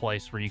there's a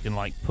place where you can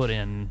like put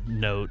in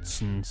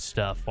notes and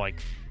stuff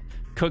like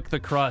cook the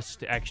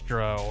crust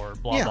extra or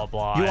blah, blah,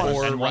 blah.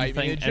 Or write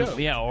me a joke.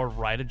 Or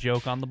write a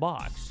joke on the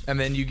box. And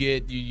then you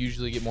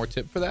usually get more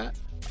tip for that?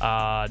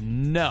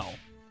 No.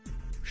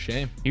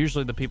 Shame.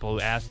 Usually the people who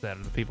ask that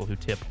are the people who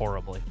tip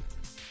horribly.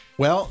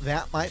 Well,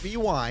 that might be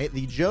why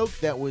the joke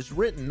that was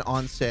written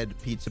on said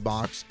pizza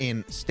box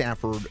in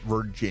Stafford,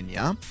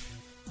 Virginia,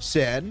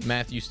 said,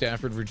 Matthew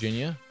Stafford,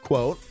 Virginia,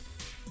 quote,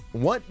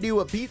 what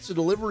do a pizza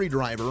delivery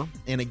driver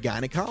and a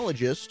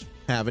gynecologist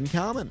have in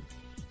common?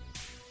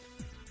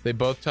 They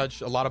both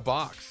touch a lot of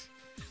box.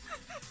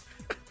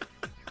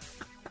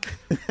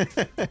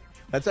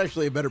 That's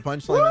actually a better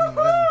punchline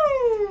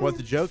than what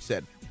the joke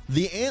said.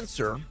 The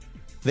answer,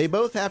 they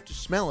both have to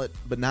smell it,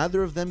 but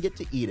neither of them get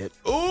to eat it.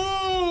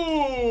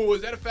 Ooh,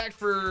 is that a fact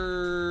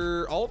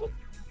for all of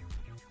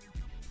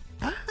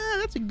them?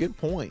 That's a good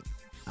point.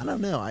 I don't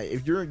know.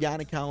 If you're a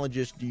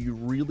gynecologist, do you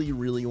really,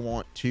 really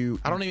want to?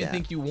 I don't even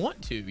think you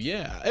want to.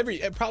 Yeah,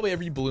 probably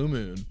every blue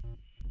moon.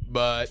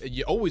 But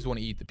you always want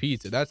to eat the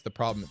pizza. That's the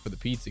problem for the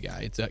pizza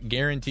guy. It's a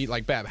guaranteed.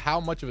 Like, Babb, how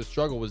much of a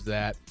struggle was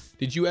that?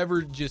 Did you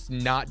ever just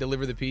not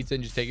deliver the pizza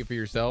and just take it for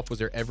yourself? Was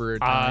there ever a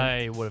time?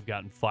 I would have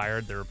gotten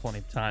fired. There were plenty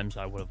of times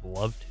I would have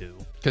loved to.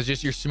 Because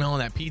just you're smelling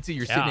that pizza,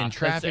 you're sitting in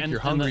traffic, you're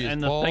hungry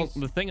as balls.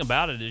 The thing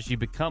about it is you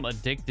become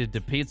addicted to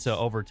pizza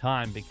over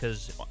time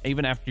because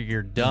even after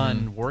you're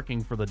done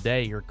working for the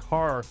day, your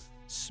car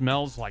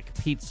smells like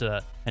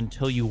pizza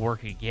until you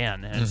work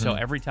again. And so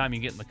every time you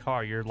get in the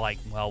car, you're like,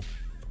 well,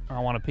 I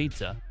want a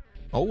pizza.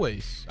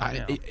 Always.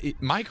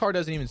 My car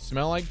doesn't even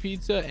smell like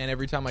pizza, and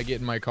every time I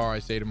get in my car, I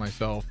say to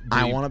myself,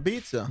 I want a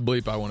pizza.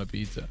 Bleep, I want a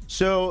pizza.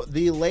 So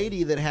the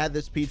lady that had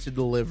this pizza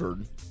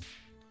delivered,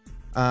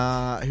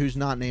 who's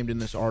not named in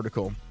this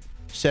article,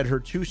 said her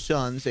 2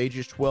 sons,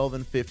 ages 12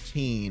 and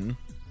 15,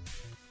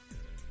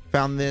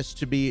 found this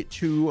to be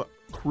too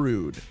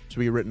crude to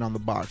be written on the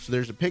box. So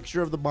there's a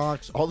picture of the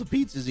box, all the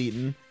pizza's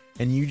eaten,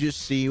 and you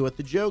just see what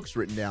the joke's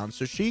written down.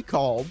 So she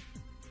called,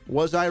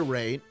 was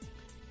irate,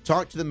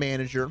 talked to the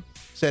manager,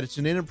 said it's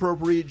an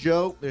inappropriate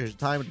joke. There's a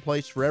time and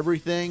place for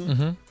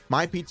everything.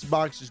 My pizza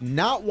box is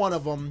not one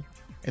of them,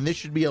 and this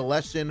should be a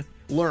lesson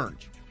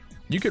learned.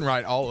 You can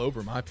write all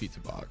over my pizza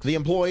box. The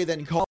employee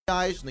then called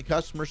guys, and the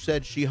customer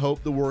said she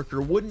hoped the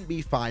worker wouldn't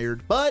be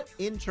fired, but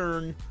in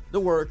turn, the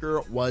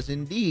worker was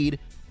indeed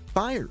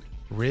fired.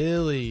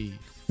 Really?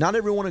 Not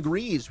everyone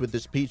agrees with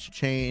this pizza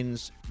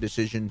chain's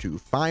decision to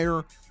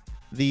fire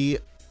the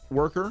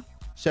worker.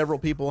 Several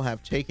people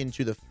have taken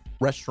to the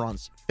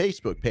restaurant's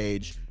Facebook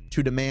page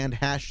to demand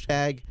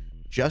hashtag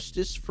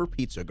Justice for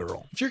Pizza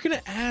Girl. If you're going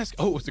to ask,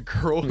 it was a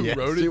girl who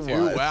wrote it too?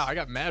 Was. Wow, I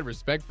got mad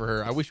respect for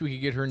her. I wish we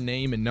could get her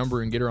name and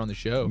number and get her on the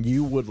show.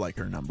 You would like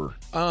her number.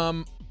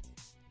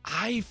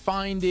 I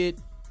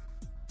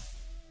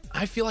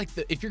feel like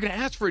if you're going to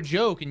ask for a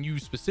joke and you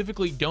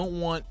specifically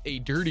don't want a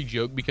dirty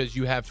joke because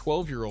you have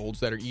 12-year-olds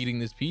that are eating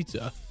this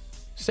pizza,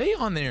 say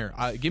on there,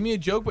 give me a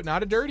joke, but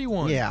not a dirty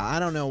one. Yeah, I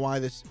don't know why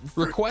this...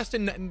 Request a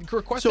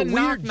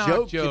weird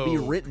knock joke to be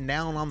written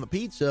down on the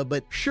pizza,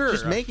 but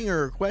just making a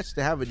request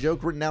to have a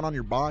joke written down on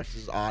your box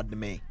is odd to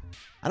me.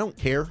 I don't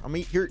care. I'm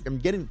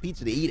getting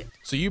pizza to eat it.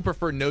 So you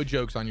prefer no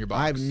jokes on your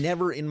box? I've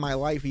never in my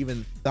life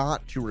even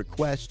thought to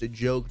request a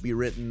joke be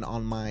written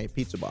on my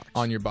pizza box.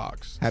 On your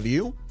box. Have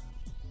you?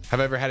 Have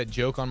I ever had a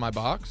joke on my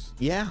box?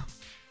 Yeah.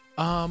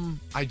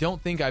 I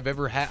don't think I've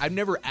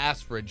never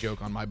asked for a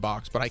joke on my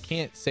box, but I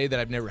can't say that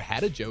I've never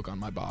had a joke on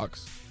my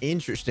box.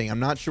 Interesting. I'm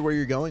not sure where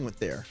you're going with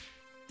there.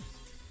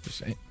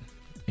 Just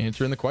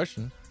answering the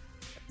question.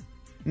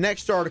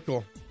 Next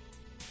article.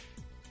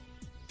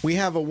 We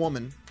have a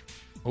woman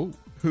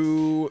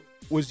who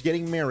was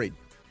getting married.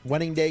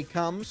 Wedding day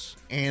comes,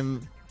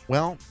 and,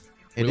 well...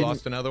 We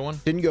lost another one?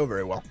 Didn't go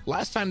very well.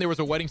 Last time there was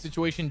a wedding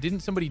situation,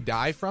 didn't somebody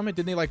die from it?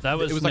 Didn't they it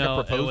was like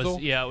a proposal?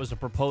 It was a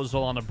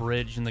proposal on a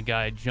bridge, and the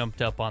guy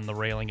jumped up on the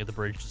railing of the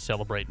bridge to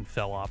celebrate and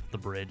fell off the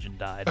bridge and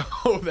died.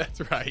 Oh,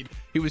 that's right.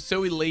 He was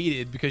so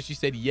elated because she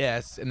said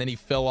yes, and then he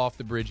fell off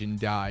the bridge and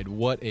died.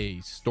 What a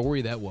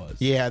story that was.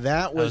 Yeah,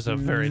 that was a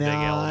very big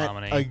L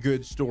nominee. A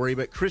good story.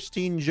 But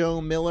Christine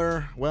Jo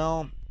Miller,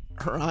 well,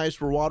 her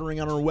eyes were watering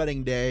on her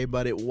wedding day,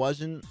 but it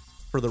wasn't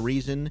for the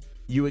reason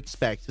you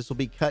expect. This will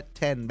be cut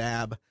 10,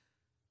 Babb.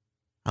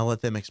 I'll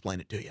let them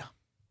explain it to you.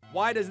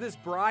 Why does this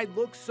bride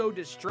look so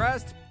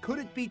distressed? Could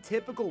it be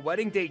typical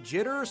wedding day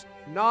jitters?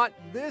 Not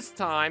this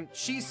time.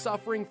 She's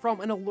suffering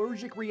from an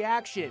allergic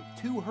reaction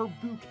to her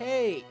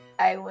bouquet.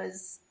 I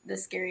was the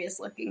scariest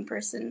looking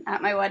person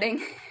at my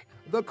wedding.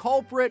 The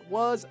culprit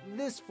was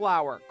this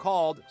flower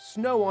called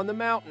Snow on the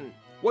Mountain.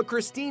 What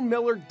Christine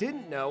Miller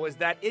didn't know is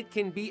that it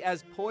can be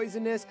as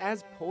poisonous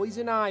as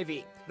poison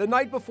ivy. The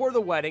night before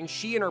the wedding,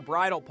 she and her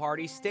bridal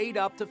party stayed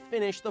up to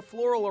finish the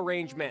floral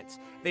arrangements.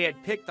 They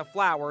had picked the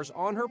flowers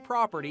on her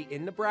property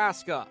in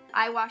Nebraska.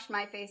 I washed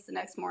my face the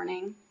next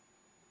morning,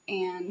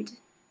 and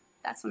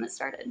that's when it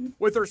started.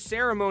 With her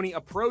ceremony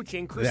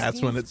approaching,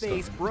 Christine's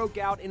face broke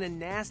out in a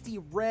nasty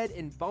red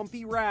and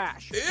bumpy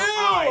rash. Ew!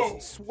 Her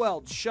eyes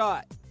swelled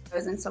shut. I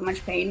was in so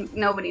much pain,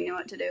 nobody knew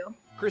what to do.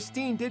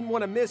 Christine didn't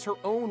want to miss her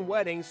own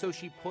wedding, so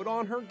she put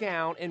on her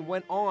gown and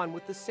went on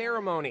with the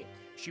ceremony.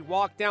 She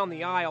walked down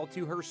the aisle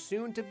to her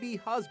soon-to-be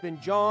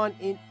husband, John,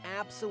 in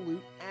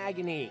absolute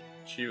agony.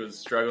 She was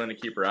struggling to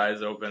keep her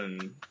eyes open,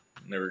 and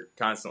they were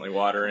constantly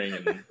watering,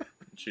 and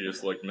she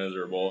just looked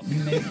miserable.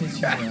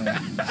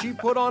 She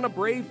put on a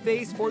brave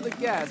face for the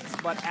guests,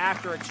 but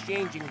after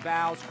exchanging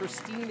vows,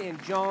 Christine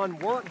and John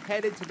weren't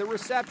headed to the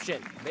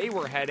reception. They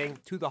were heading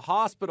to the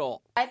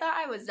hospital. I thought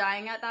I was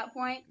dying at that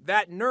point.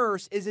 That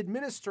nurse is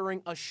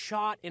administering a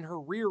shot in her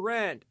rear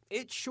end.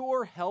 It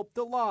sure helped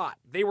a lot.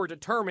 They were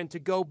determined to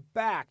go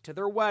back to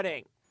their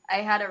wedding. I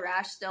had a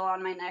rash still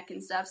on my neck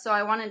and stuff, so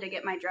I wanted to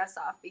get my dress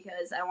off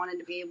because I wanted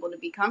to be able to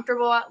be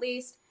comfortable at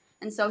least.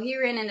 And so he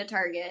ran into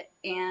Target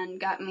and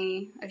got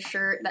me a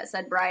shirt that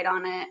said bride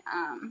on it,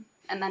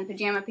 and then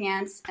pajama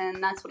pants,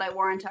 and that's what I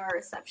wore into our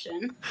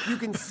reception. You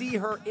can see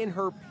her in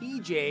her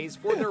PJs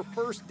for their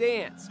first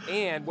dance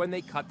and when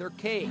they cut their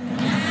cake.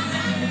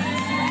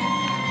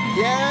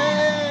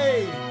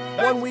 Yay!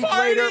 1 week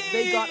later,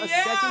 they got a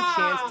second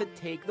chance to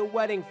take the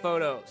wedding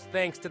photos,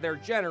 thanks to their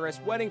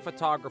generous wedding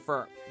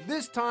photographer.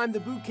 This time, the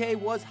bouquet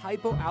was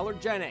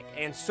hypoallergenic,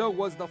 and so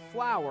was the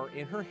flower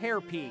in her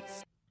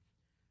hairpiece.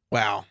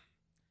 Wow.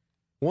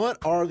 What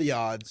are the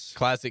odds?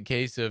 Classic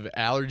case of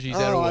allergies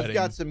at a wedding. I've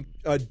got some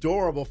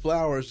adorable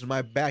flowers in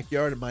my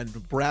backyard at my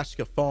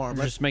Nebraska farm.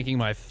 You're just making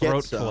my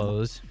throat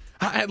close.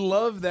 I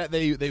love that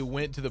they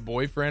went to the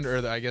boyfriend,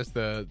 or I guess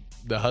the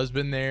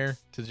husband there,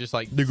 to just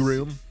like... The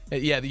groom?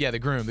 Yeah, the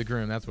groom.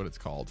 That's what it's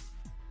called.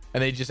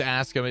 And they just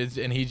ask him,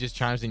 and he just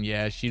chimes in,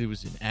 yeah, she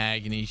was in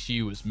agony.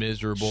 She was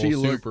miserable. She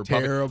super looked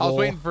terrible. I was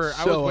waiting for him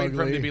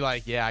ugly. to be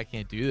like, yeah, I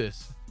can't do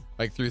this.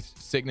 Like through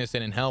sickness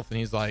and in health, and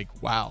he's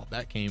like, "Wow,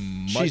 that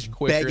came much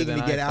quicker She's than I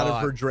begging to get out of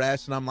thought." her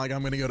dress, and I'm like,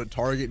 "I'm going to go to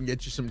Target and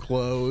get you some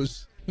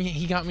clothes."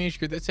 He got me a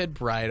shirt that said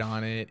 "bride"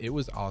 on it. It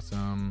was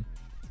awesome.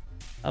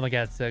 Oh my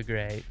god, so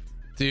great,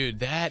 dude!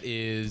 That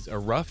is a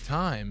rough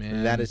time,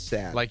 man. That is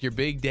sad. Like your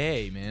big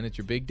day, man. It's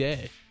your big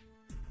day.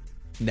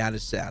 That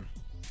is sad.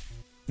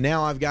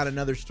 Now I've got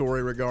another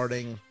story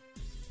regarding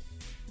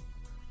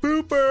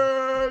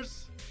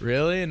poopers.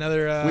 Really?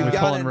 Another? We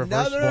got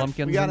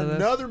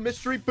another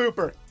mystery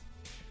pooper.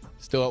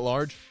 Still at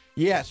large?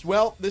 Yes.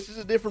 Well, this is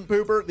a different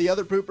pooper. The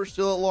other pooper's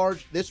still at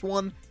large. This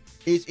one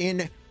is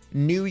in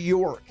New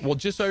York. Well,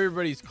 just so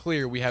everybody's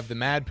clear, we have the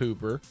Mad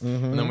Pooper,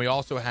 and then we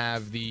also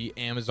have the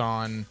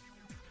Amazon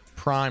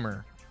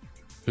Primer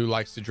Who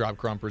likes to drop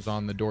crumpers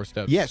on the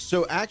doorstep? Yes,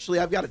 so actually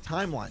I've got a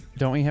timeline.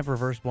 Don't we have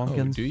reverse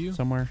Blumpkins do you?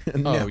 somewhere?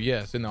 Oh,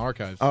 yes, in the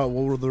archives. Oh,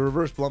 well, the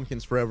reverse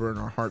Blumpkins forever in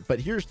our heart. But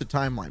here's the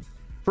timeline.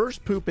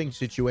 First pooping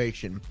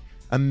situation.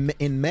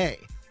 In May,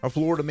 a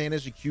Florida man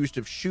is accused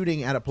of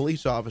shooting at a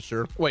police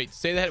officer. Wait,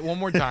 say that one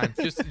more time.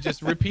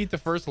 just repeat the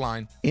first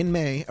line. In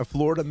May, a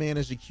Florida man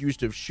is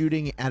accused of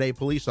shooting at a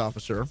police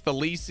officer. It's the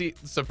least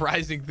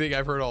surprising thing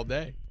I've heard all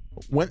day.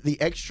 Went the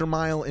extra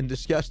mile in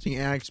disgusting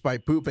acts by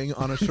pooping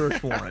on a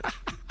search warrant.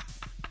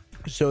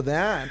 So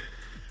that...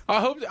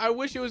 I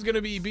wish it was going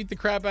to be he beat the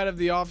crap out of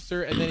the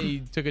officer and then he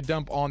took a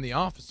dump on the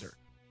officer.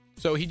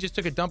 So he just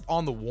took a dump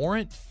on the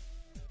warrant?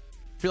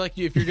 I feel like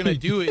if you're going to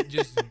do it,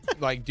 just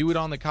like do it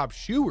on the cop's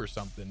shoe or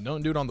something.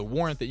 Don't do it on the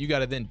warrant that you got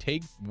to then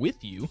take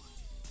with you.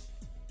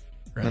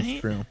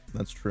 Right?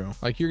 That's true.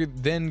 Like you're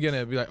then going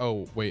to be like,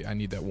 oh, wait, I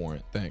need that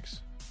warrant.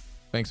 Thanks,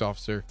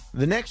 officer.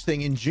 The next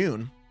thing in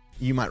June,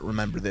 you might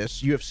remember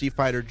this, UFC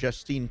fighter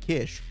Justine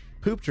Kish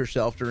pooped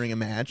herself during a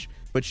match,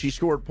 but she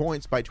scored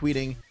points by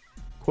tweeting,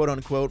 quote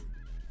unquote,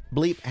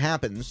 bleep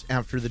happens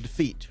after the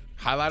defeat.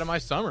 Highlight of my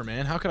summer,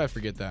 man. How could I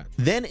forget that?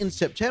 Then in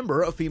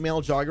September, a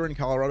female jogger in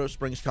Colorado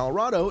Springs,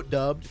 Colorado,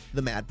 dubbed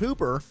the Mad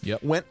Pooper,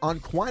 went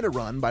on quite a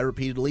run by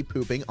repeatedly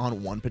pooping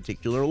on one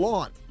particular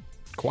lawn.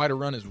 Quite a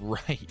run is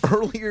right.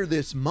 Earlier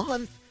this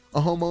month, a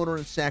homeowner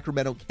in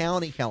Sacramento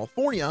County,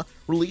 California,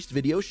 released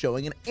video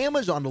showing an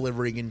Amazon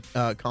delivery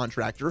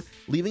contractor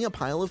leaving a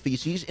pile of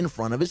feces in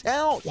front of his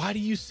house. Why do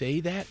you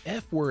say that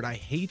F word? I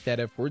hate that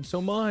F word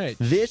so much.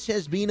 This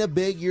has been a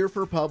big year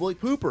for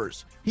public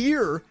poopers.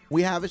 Here,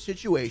 we have a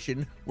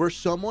situation where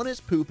someone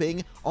is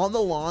pooping on the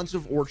lawns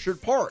of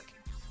Orchard Park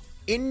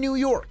in New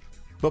York,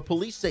 but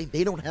police say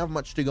they don't have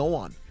much to go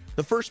on.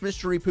 The first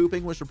mystery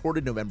pooping was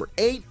reported November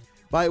 8th.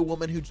 By a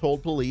woman who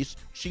told police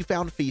she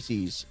found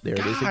feces. There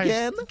it is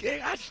again.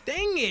 Gosh,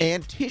 dang it.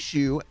 And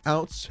tissue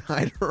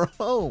outside her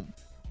home.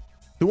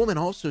 The woman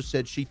also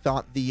said she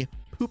thought the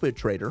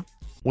poopatrator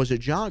was a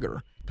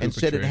jogger and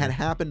said it had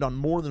happened on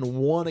more than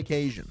one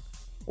occasion.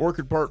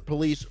 Orchard Park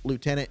Police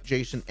Lieutenant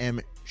Jason M.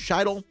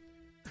 Scheidel.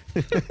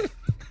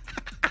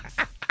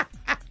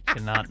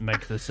 Cannot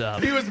make this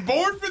up. He was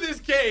born for this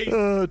case.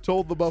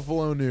 Told the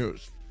Buffalo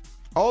News.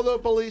 Although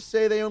police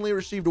say they only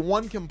received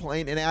one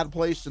complaint, an ad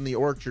placed in the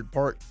Orchard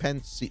Park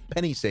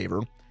Penny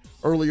Saver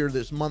earlier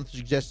this month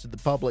suggested the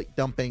public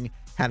dumping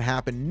had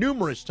happened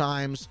numerous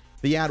times.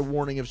 The ad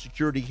warning of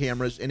security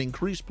cameras and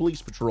increased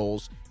police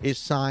patrols is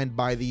signed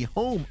by the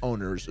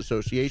Homeowners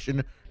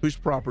Association, whose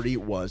property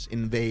was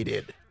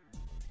invaded.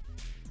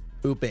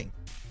 Pooping.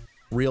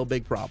 Real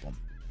big problem.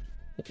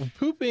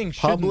 Pooping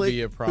shouldn't Public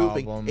be a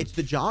problem. Pooping. It's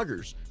the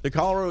joggers. The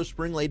Colorado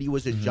Spring lady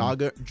was a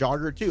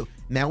jogger too.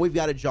 Now we've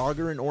got a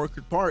jogger in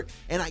Orchard Park.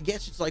 And I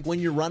guess it's like when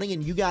you're running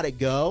and you got to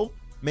go,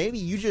 maybe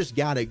you just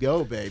got to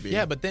go, baby.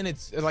 Yeah, but then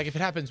it's like if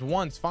it happens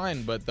once,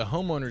 fine. But the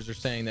homeowners are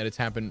saying that it's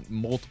happened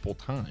multiple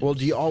times. Well,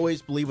 do you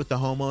always believe what the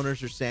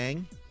homeowners are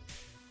saying?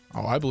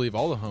 Oh, I believe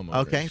all the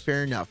homeowners. Okay,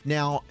 fair enough.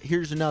 Now,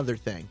 here's another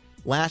thing.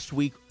 Last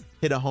week,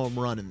 hit a home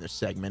run in this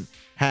segment,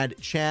 had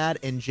Chad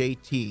and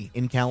JT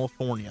in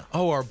California.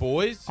 Oh, our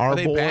boys? Our are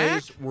they boys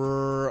back?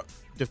 were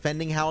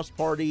defending house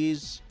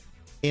parties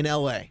in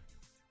L.A.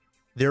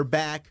 They're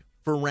back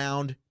for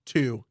round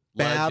 2.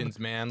 Legends,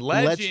 Babb, man.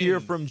 Legends. Let's hear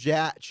from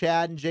Chad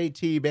and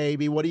JT,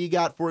 baby. What do you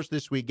got for us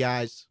this week,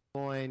 guys?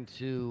 Going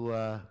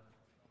to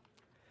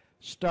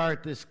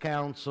start this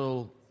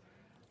council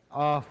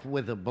off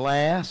with a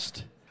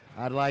blast.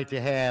 I'd like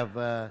to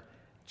have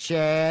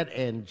Chad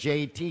and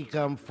JT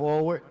come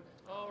forward.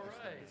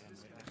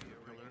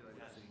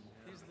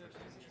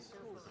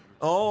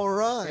 All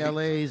right.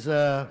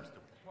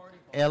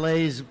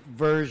 LA's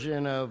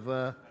version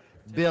of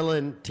Bill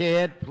and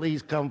Ted,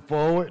 please come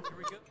forward.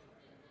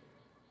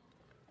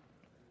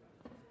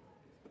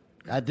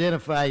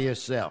 Identify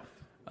yourself.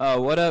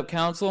 What up,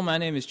 council? My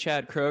name is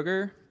Chad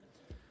Kroger.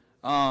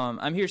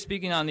 I'm here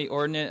speaking on the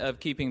ordinance of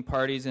keeping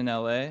parties in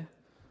LA.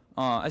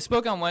 I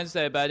spoke on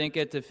Wednesday, but I didn't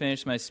get to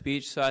finish my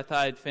speech, so I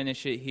thought I'd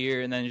finish it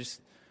here and then just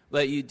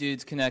let you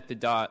dudes connect the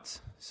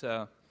dots.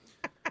 So,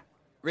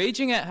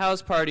 raging at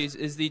house parties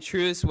is the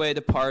truest way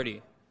to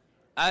party.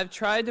 I've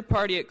tried to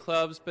party at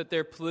clubs, but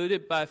they're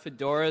polluted by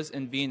fedoras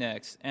and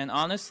V-necks, and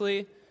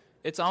honestly,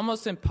 it's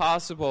almost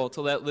impossible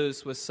to let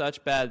loose with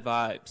such bad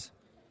vibes.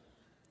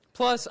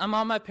 Plus, I'm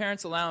on my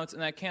parents' allowance,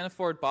 and I can't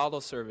afford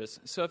bottle service,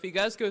 so if you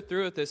guys go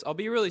through with this, I'll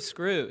be really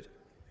screwed.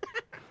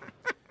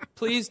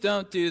 Please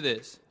don't do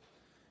this.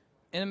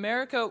 In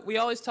America, we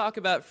always talk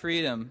about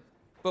freedom,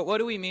 but what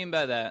do we mean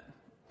by that?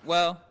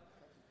 Well,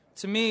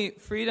 to me,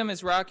 freedom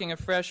is rocking a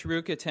fresh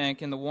Ruka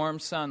tank in the warm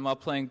sun while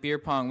playing beer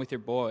pong with your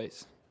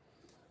boys.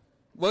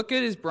 What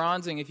good is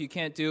bronzing if you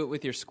can't do it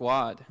with your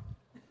squad?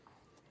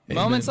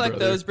 Amen, Moments like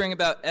brother. those bring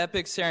about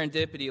epic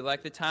serendipity,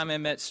 like the time I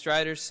met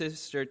Strider's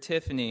sister,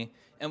 Tiffany,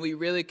 and we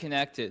really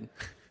connected.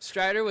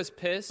 Strider was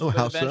pissed, but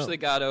eventually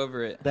got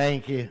over it.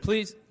 Thank you.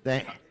 Please.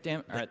 Damn.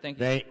 All right, thank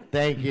you.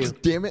 Thank you.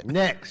 Damn it.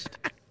 Next.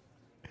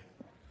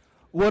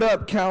 What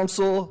up,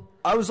 council?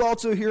 I was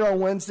also here on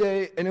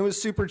Wednesday, and it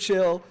was super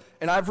chill.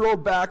 and I've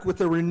rolled back with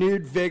a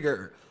renewed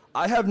vigor.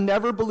 I have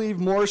never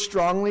believed more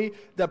strongly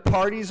that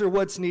parties are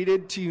what's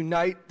needed to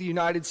unite the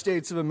United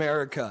States of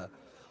America.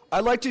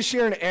 I'd like to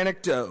share an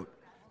anecdote.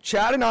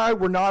 Chad and I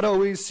were not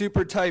always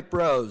super tight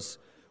bros.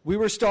 We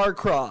were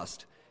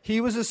star-crossed.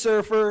 He was a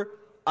surfer,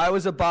 I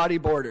was a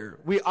bodyboarder.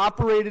 We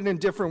operated in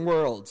different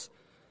worlds.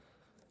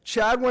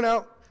 Chad went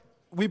out,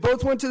 we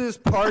both went to this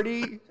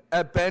party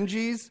at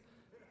Benji's,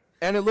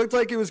 and it looked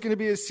like it was going to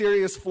be a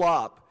serious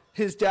flop.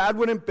 His dad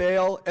wouldn't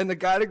bail, and the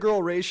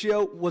guy-to-girl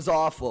ratio was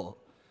awful.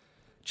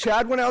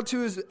 Chad went out to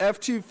his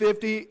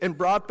F-250 and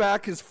brought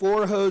back his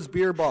 4-hose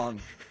beer bong.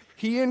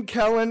 He and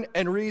Kellen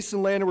and Reese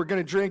and Landon were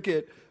going to drink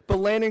it, but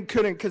Landon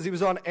couldn't because he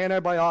was on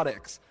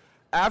antibiotics.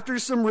 After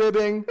some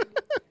ribbing,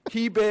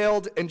 he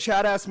bailed, and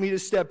Chad asked me to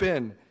step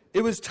in.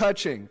 It was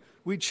touching.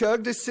 We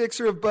chugged a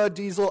 6er of Bud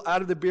Diesel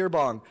out of the beer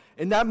bong.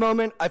 In that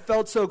moment, I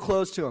felt so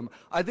close to him.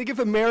 I think if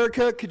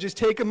America could just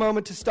take a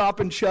moment to stop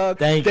and chug,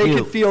 they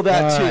could feel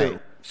that too.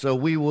 Right. So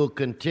we will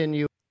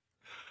continue.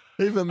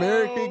 If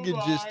America could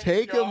just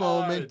take a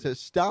moment to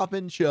stop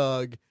and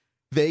chug,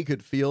 they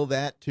could feel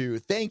that too.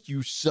 Thank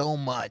you so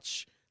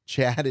much,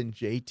 Chad and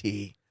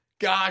JT.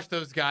 Gosh,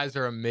 those guys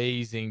are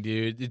amazing,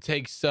 dude. It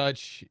takes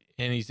such,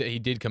 and he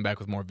did come back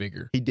with more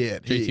vigor. He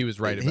did. JT was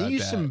right about that. He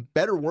used some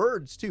better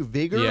words too.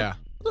 Vigor. Yeah,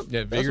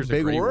 vigor's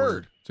a great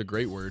word. It's a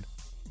great word.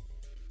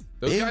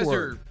 Those guys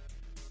are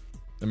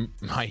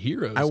my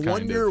heroes. I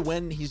wonder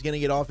when he's going to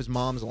get off his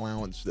mom's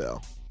allowance,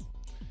 though.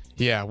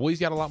 Yeah, well, he's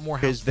got a lot more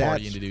house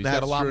partying to do. He's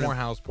got a lot more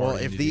house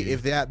partying to do.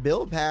 If that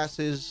bill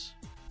passes,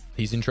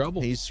 he's in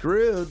trouble. He's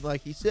screwed,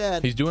 like he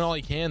said. He's doing all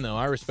he can, though.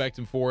 I respect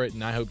him for it,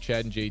 and I hope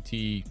Chad and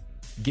JT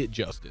get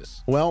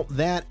justice. Well,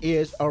 that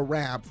is a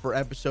wrap for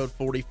episode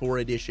 44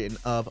 edition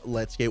of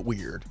Let's Get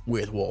Weird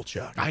with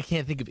Wolchuk. I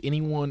can't think of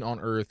anyone on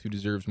earth who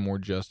deserves more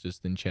justice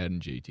than Chad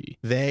and JT.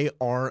 They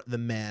are the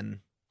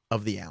men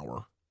of the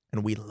hour,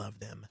 and we love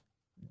them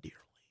dearly.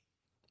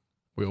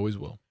 We always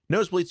will.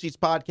 Nosebleed Seats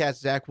podcast,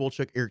 Zach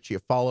Wolchuk, Eric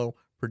Chiafalo,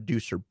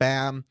 producer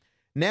Babb.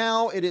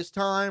 Now it is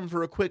time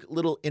for a quick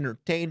little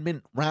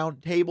entertainment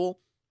roundtable.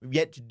 We've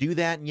yet to do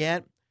that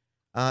yet.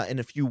 In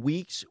a few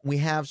weeks, we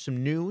have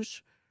some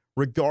news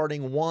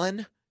regarding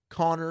one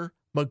Conor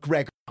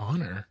McGregor.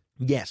 Honor?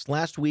 Yes,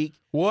 last week.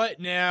 What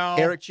now?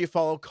 Eric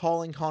Chiafalo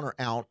calling Conor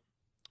out,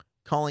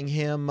 calling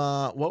him,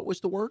 what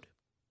was the word?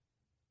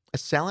 A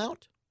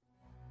sellout?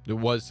 It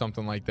was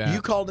something like that.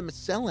 You called him a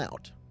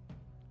sellout.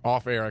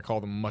 Off air, I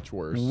called him much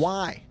worse.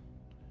 Why?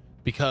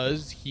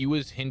 Because he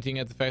was hinting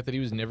at the fact that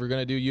he was never going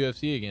to do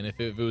UFC again. If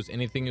it was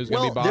anything, it was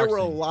going to be boxing. There were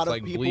a lot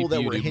of people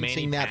that were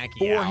hinting that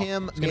for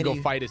him. He's going to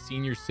go fight a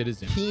senior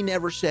citizen. He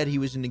never said he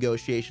was in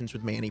negotiations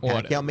with Manny Pacquiao.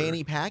 Whatever.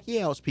 Manny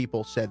Pacquiao's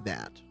people said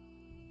that.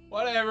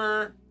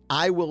 Whatever.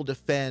 I will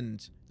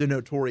defend the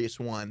notorious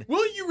one.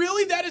 Will you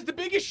really? That is the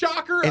biggest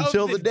shocker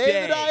until of the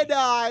day that I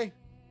die.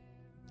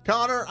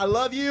 Conor, I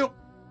love you,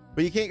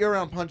 but you can't go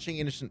around punching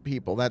innocent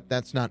people.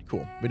 That's not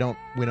cool. We don't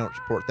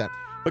support that.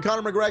 But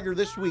Conor McGregor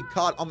this week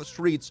caught on the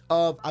streets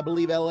of, I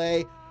believe,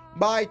 L.A.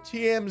 by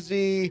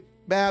TMZ.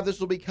 Babb, this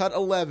will be cut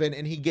 11,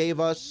 and he gave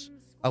us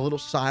a little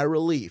sigh of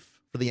relief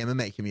for the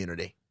MMA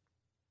community.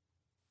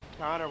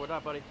 Conor, what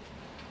up, buddy? How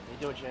you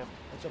doing, champ?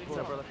 What's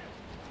up, brother?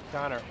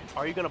 Conor,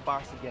 are you going to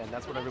box again?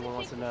 That's what everyone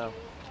wants to know.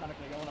 Conor,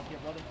 can I get one up here,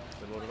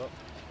 brother?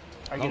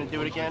 Are you going to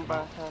do it again, by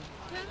time?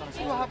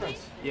 See what happens.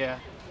 Yeah.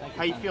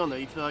 How you feeling, though?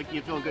 You feel like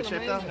you feel in good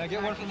shape, though? Can I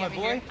get one from my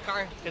boy?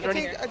 Is there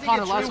any...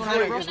 Conor, last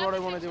one is what I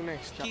want to do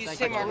next. What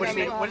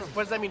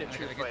does that mean, a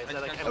true fight? Is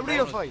that like a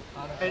real fight.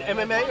 An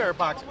MMA or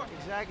boxing?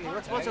 Exactly.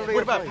 What's a real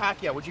What about fight?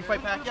 Pacquiao? Would you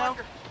fight Pacquiao?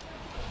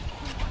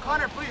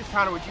 Conor, please.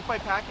 Conor, would you fight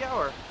Pacquiao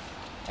or...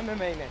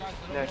 MMA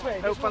next.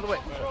 Oh, by the way,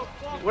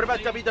 what about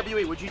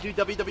WWE? Would you do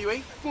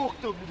WWE?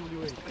 Fuck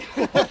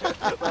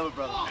WWE. Love it,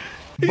 brother.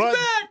 But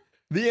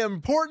the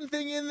important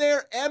thing in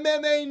there,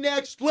 MMA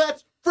next.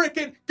 Let's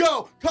freaking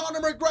go. Conor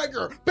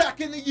McGregor back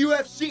in the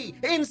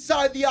UFC,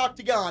 inside the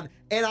octagon.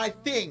 And I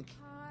think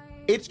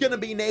it's going to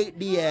be Nate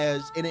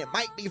Diaz, and it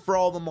might be for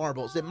all the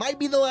marbles. It might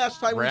be the last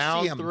time we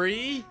see him. Round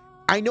 3?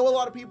 I know a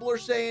lot of people are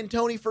saying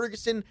Tony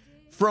Ferguson,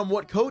 from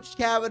what Coach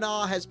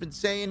Kavanaugh has been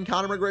saying,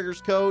 Conor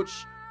McGregor's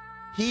coach,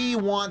 he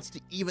wants to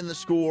even the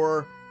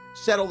score,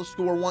 settle the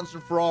score once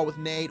and for all with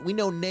Nate. We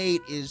know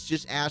Nate is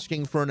just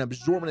asking for an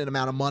exorbitant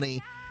amount of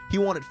money. He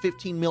wanted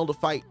 $15 million to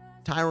fight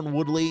Tyron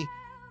Woodley.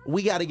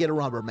 We got to get a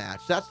rubber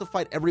match. That's the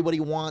fight everybody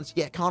wants.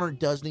 Yeah, Conor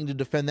does need to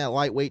defend that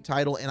lightweight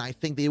title, and I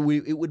think it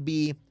would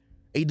be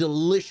a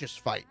delicious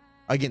fight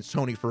against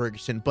Tony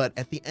Ferguson. But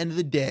at the end of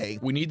the day,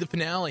 we need the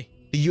finale.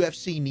 The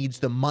UFC needs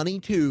the money,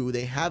 too.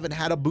 They haven't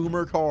had a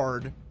boomer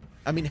card.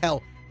 I mean,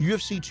 hell,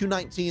 UFC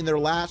 219, their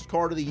last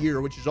card of the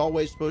year, which is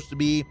always supposed to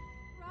be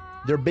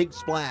their big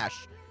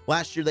splash.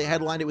 Last year, they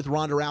headlined it with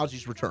Ronda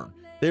Rousey's return.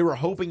 They were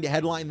hoping to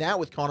headline that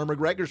with Conor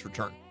McGregor's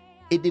return.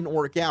 It didn't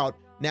work out.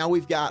 Now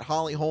we've got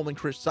Holly Holm and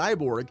Chris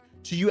Cyborg.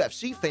 To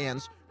UFC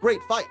fans,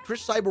 great fight.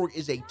 Chris Cyborg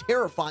is a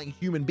terrifying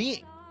human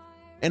being.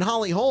 And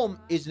Holly Holm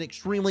is an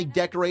extremely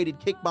decorated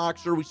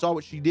kickboxer. We saw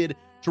what she did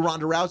to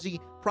Ronda Rousey.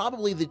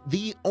 Probably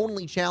the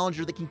only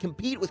challenger that can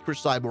compete with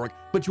Chris Cyborg.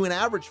 But to an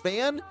average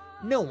fan,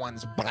 no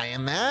one's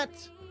buying that.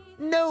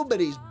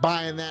 Nobody's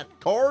buying that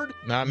card.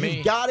 Not me.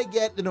 You've got to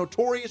get the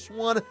Notorious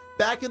One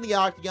back in the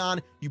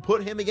octagon. You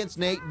put him against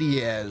Nate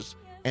Diaz,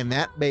 and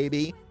that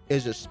baby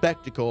is a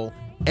spectacle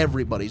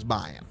everybody's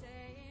buying.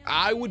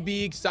 I would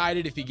be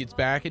excited if he gets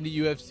back into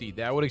UFC.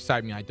 That would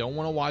excite me. I don't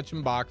want to watch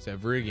him box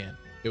ever again.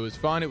 It was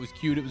fun. It was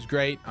cute. It was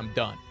great. I'm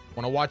done.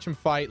 Want to watch him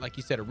fight, like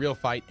you said, a real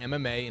fight,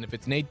 MMA. And if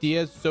it's Nate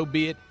Diaz, so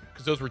be it,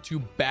 because those were two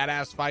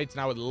badass fights,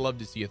 and I would love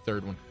to see a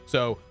third one.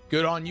 So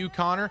good on you,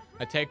 Conor.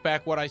 I take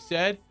back what I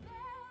said.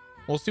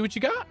 We'll see what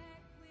you got.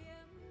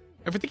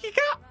 Everything you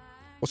got.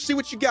 We'll see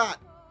what you got.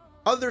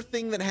 Other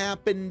thing that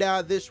happened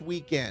this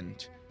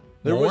weekend.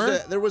 There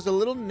was a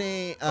little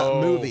movie.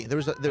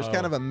 There's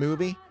kind of a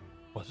movie.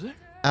 Was there?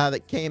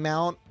 That came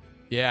out.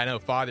 Yeah, I know.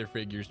 Father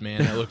Figures,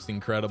 man. That looks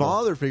incredible.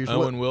 Father Figures.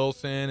 Owen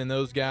Wilson and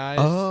those guys.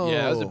 Oh.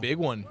 Yeah, that was a big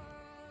one.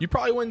 You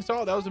probably went and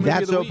saw it. That was a movie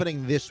That's of the opening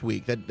week. this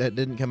week. That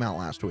didn't come out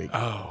last week.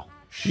 Oh,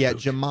 shoot. Yeah,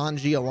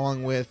 Jumanji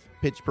along with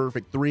Pitch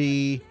Perfect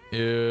 3,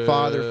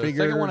 Father Figures.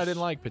 Second one I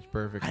didn't like, Pitch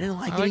Perfect. I didn't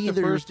like I it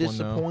either. It was first one,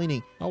 though.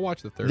 disappointing. I'll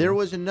watch the third There one.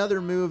 was another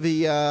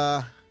movie,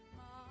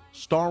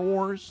 Star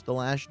Wars, The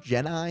Last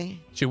Jedi.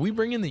 Should we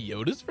bring in the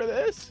Yodas for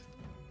this?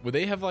 Would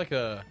they have like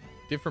a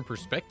different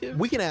perspective?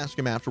 We can ask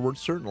him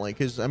afterwards, certainly,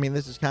 because, I mean,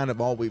 this is kind of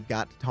all we've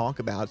got to talk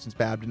about since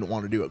Babb didn't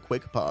want to do a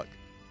quick puck.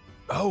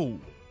 Oh,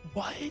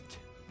 what?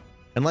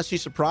 Unless he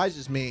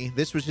surprises me,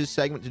 this was his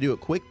segment to do a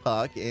quick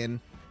puck, and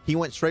he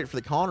went straight for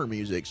the Conor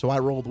music, so I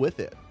rolled with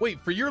it.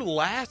 Wait, for your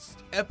last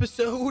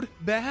episode,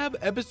 Babb,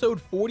 episode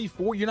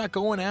 44, you're not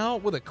going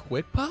out with a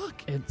quick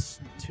puck? It's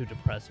too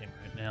depressing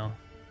right now.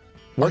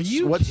 What's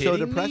so kidding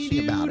me,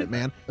 depressing about dude? it,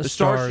 man? The The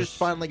Stars Stars just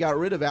finally got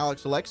rid of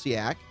Alex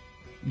Alexiak.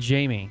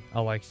 Jamie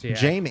Alexiak.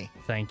 Jamie.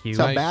 Thank you.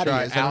 That's how bad he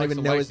is. I don't Alex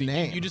even know his Alexi.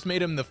 name. You just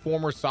made him the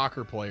former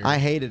soccer player. I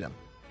hated him.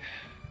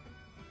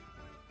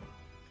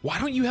 Why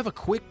don't you have a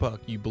quick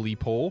puck, you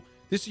bleep hole?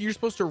 You're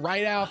supposed to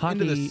ride out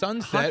into the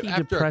sunset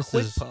after a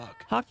quick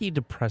puck. Hockey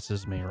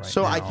depresses me right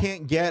So now. I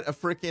can't get a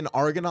freaking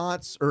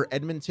Argonauts or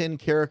Edmonton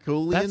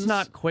Caracoolians? That's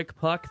not quick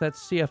puck. That's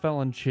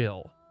CFL and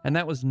chill. And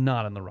that was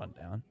not in the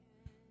rundown.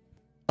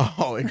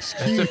 Oh,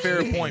 excuse That's a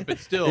fair me. point, but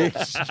still,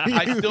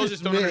 I still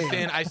just don't me.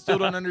 understand. I still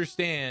don't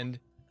understand,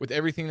 with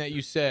everything that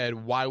you said,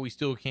 why we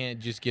still can't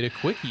just get a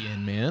quickie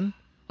in, man.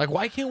 Like,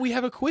 why can't we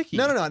have a quickie?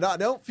 No,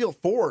 don't feel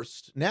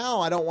forced.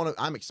 Now I don't want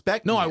to. I'm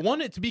expecting. No, I it.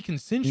 want it to be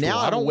consensual. Now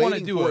I don't I'm want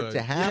to waiting do for it it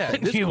to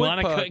happen. Do you want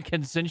a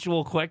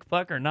consensual quick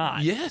puck or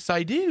not? Yes,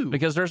 I do.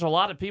 Because there's a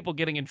lot of people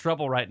getting in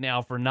trouble right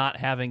now for not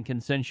having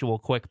consensual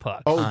quick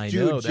pucks. Oh, I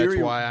dude, know. Jerry,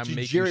 That's why I'm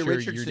making Jerry sure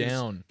Richardson's, you're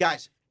down.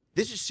 Guys,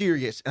 this is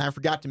serious, and I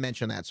forgot to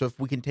mention that. So if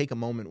we can take a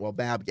moment while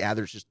Babb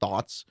gathers his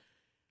thoughts.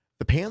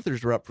 The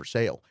Panthers are up for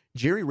sale.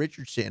 Jerry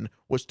Richardson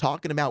was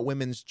talking about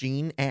women's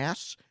jean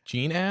ass.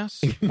 Jean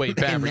ass? Wait,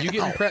 Babb, are you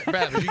getting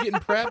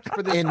prepped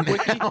for this And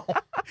quickie? now,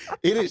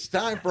 it is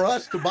time for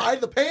us to buy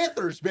the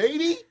Panthers,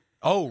 baby.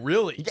 Oh,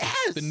 really?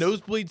 Yes. The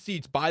Nosebleed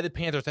Seats by the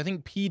Panthers. I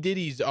think P.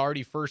 Diddy's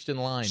already first in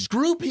line.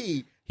 Screw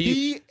P.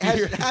 He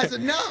has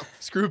enough.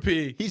 Screw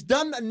P. He's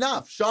done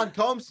enough. Sean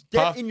Combs,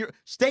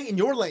 stay in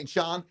your lane,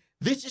 Sean.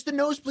 This is the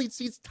Nosebleed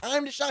Seats.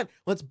 Time to shine.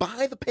 Let's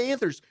buy the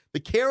Panthers.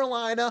 The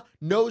Carolina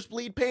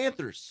Nosebleed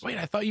Panthers. Wait,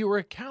 I thought you were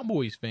a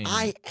Cowboys fan.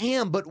 I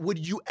am, but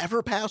would you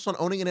ever pass on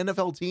owning an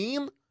NFL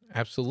team?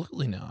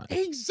 Absolutely not.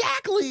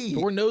 Exactly.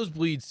 But we're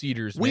Nosebleed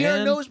Seaters, We man.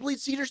 are Nosebleed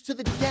Seaters to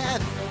the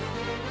death.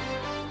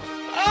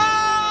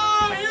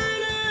 Oh, here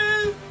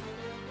it is.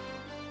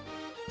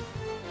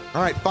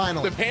 All right,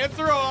 finally. The pants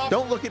are off.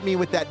 Don't look at me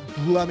with that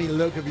glummy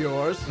look of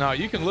yours. No,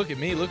 you can look at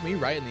me. Look me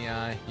right in the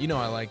eye. You know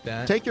I like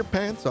that. Take your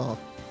pants off.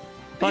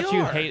 I thought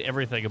you hate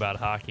everything about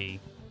hockey,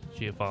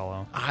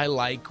 Giafalo. I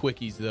like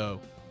quickies,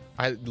 though.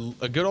 A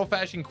good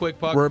old-fashioned quick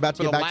puck. We're about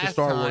to for get the back to last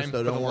Star Wars, time, though,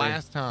 for don't the worry.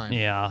 last time.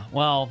 Yeah,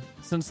 well,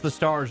 since the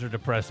Stars are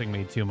depressing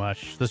me too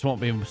much, this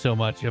won't be so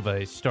much of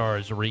a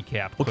Stars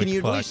recap. Well, can quick you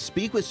at puck. least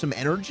speak with some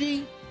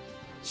energy?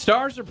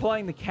 Stars are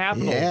playing the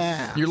Capitals.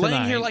 Yeah. You're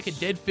laying here tonight. like a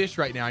dead fish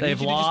right now. I They've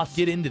need you to lost- just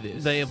get into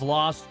this. They have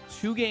lost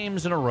 2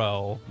 games in a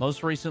row,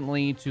 most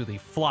recently to the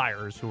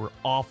Flyers, who were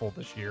awful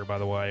this year, by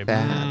the way,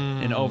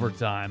 in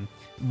overtime.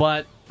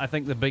 But I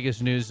think the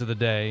biggest news of the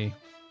day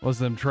was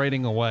them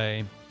trading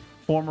away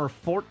former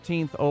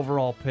 14th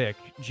overall pick,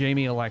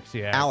 Jamie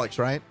Alexiak. Alex,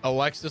 right?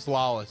 Alexis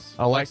Lawless.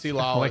 Alexi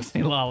Lawless.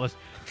 Alexi Lawless.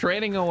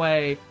 Trading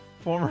away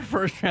former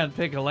first-round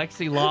pick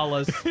Alexi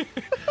Lawless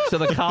to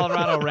the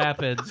Colorado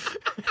Rapids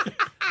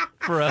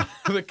for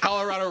the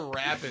Colorado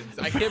Rapids.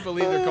 I can't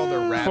believe they're called the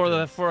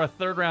Rapids. for a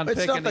third-round It's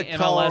pick not in the the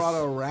Colorado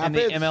MLS in the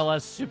Rapids.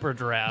 MLS Super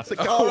Draft. It's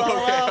the Colorado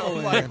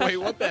I'm like, Avalanche. wait,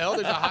 what the hell?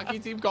 There's a hockey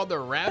team called the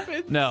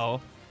Rapids? No.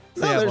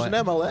 No, Yeah, there's but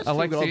an MLS team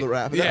Alexi- called the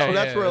Rapids. Yeah,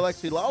 That's where it's-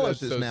 Alexi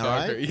Lawless that's is so now,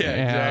 soccer. right? Yeah,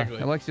 exactly.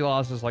 Alexi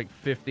Lawless is like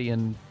 50,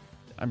 and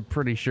I'm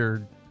pretty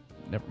sure.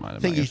 Never mind. I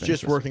think he's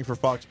just working for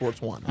Fox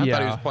Sports 1. I thought he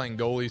Yeah. was playing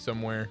goalie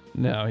somewhere.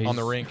 No, he's on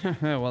the rink.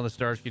 Well, the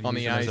Stars could On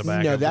use the him as a ice.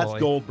 backup No, that's goalie.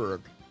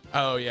 Goldberg.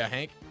 Oh, yeah,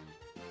 Hank?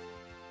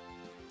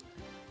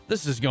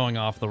 This is going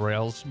off the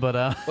rails, but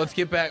let's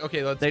get back.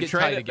 Okay, let's get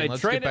tight again.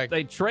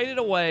 They traded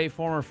away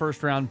former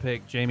first-round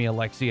pick Jamie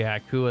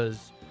Alexiak, who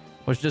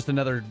was just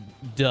another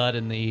dud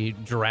in the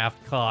draft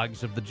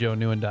cogs of the Joe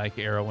Neuendijk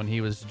era when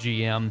he was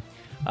GM.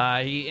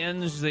 He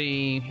ends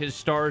his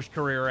Stars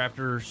career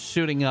after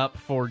suiting up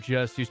for he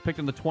was picked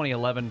in the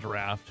 2011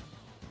 draft.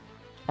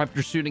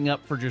 After suiting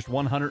up for just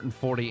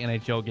 140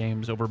 NHL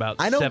games over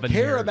about 7 years. I don't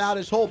care about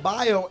his whole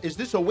bio. Is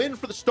this a win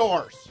for the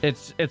Stars?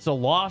 It's a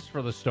loss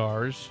for the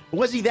Stars.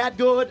 Was he that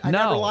good? I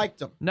never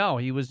liked him. No,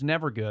 he was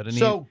never good.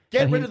 And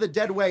get rid of the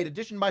dead weight.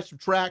 Addition by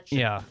subtraction.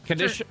 Yeah.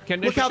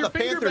 Look how the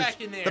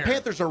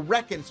Panthers are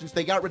wrecking since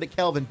they got rid of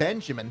Kelvin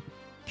Benjamin.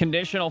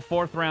 Conditional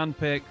 4th-round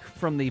pick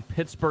from the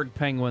Pittsburgh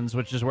Penguins,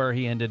 which is where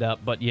he ended up.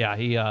 But yeah,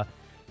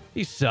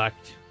 he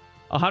sucked.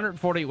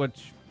 140,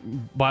 which,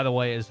 by the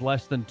way, is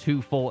less than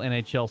 2 full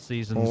NHL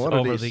seasons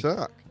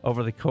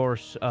over the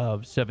course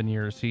of 7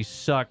 years. He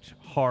sucked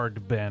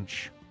hard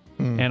bench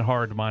and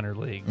hard minor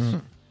leagues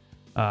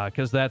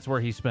because that's where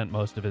he spent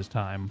most of his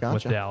time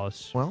with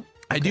Dallas. Well, okay.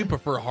 I do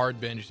prefer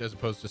hard bench as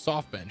opposed to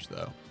soft bench,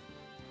 though.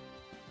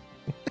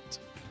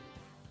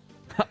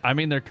 I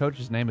mean, their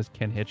coach's name is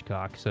Ken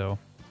Hitchcock, so.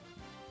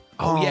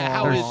 Oh yeah,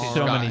 how is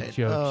so many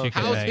jokes you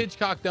can How's make.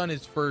 Hitchcock done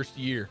his first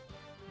year?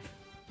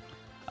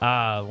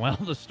 Well,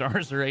 the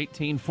Stars are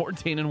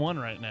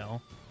 18-14-1 right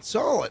now.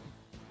 Solid.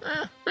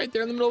 Right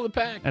there in the middle of the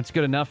pack. That's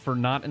good enough for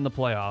not in the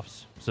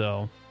playoffs,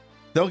 so.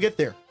 They'll get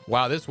there.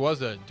 Wow, this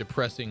was a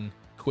depressing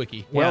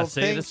quickie. Well,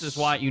 this is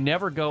why you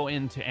never go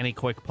into any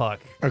quick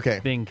puck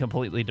being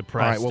completely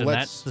depressed. All right, well,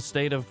 and that's the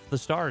state of the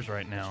Stars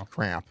right now.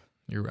 Crap.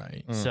 You're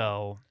right.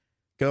 So.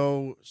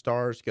 Go,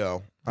 Stars,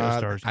 go.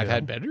 Stars, I've go.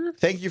 had better.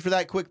 Thank you for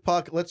that quick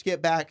puck. Let's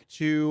get back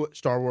to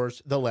Star Wars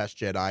The Last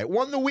Jedi.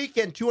 Won the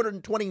weekend,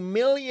 $220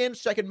 million,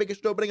 second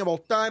biggest opening of all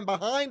time,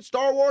 behind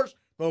Star Wars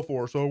The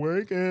Force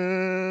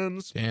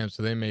Awakens. Damn,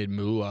 so they made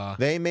moolah.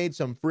 They made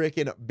some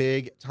freaking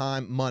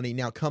big-time money.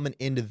 Now, coming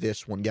into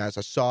this one, guys,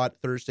 I saw it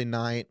Thursday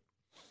night.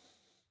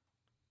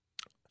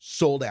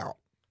 Sold out,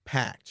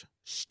 packed,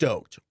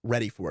 stoked,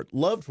 ready for it.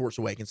 Loved Force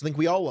Awakens. I think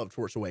we all loved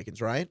Force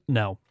Awakens, right?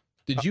 No.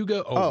 Did you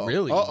go? Oh,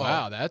 really?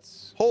 Wow,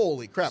 that's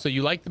holy crap. So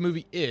you like the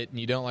movie It, and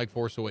you don't like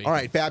Force Awakens. All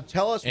right, Babb,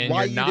 tell us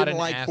why you didn't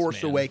like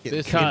Force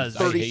Awakens. Because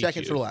 30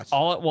 seconds or less.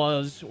 All it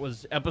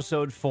was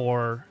Episode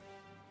 4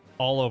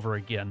 all over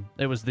again.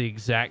 It was the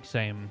exact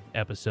same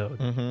episode.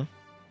 Mm-hmm.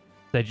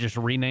 They just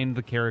renamed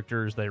the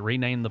characters. They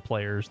renamed the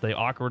players. They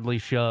awkwardly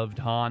shoved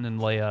Han and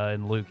Leia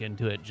and Luke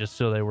into it just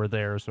so they were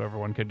there, so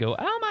everyone could go,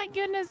 "Oh my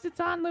goodness, it's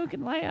Han, Luke,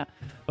 and Leia."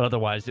 But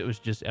otherwise, it was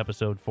just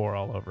Episode 4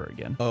 all over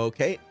again.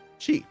 Okay.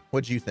 Chi,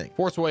 what'd you think?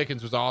 Force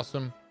Awakens was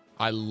awesome.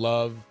 I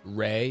love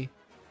Rey.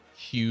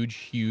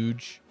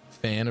 Huge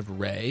fan of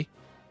Rey.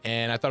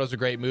 And I thought it was a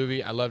great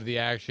movie. I loved the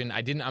action.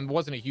 I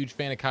wasn't a huge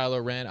fan of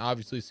Kylo Ren.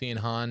 Obviously, seeing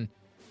Han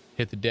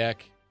hit the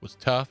deck was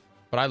tough,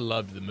 but I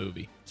loved the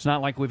movie. It's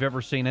not like we've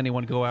ever seen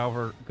anyone go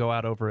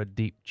out over a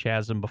deep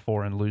chasm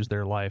before and lose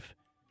their life.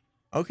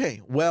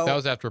 Okay, well, that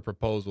was after a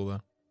proposal,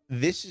 though.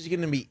 This is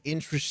going to be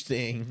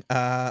interesting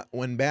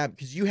when Babb,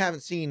 because you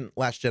haven't seen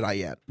Last Jedi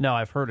yet. No,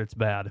 I've heard it's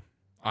bad.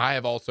 I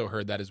have also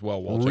heard that as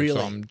well, Wolchuk.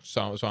 Really?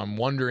 So I'm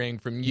wondering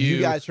from you.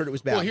 You guys heard it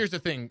was bad. Well, here's the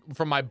thing.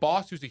 From my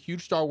boss, who's a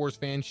huge Star Wars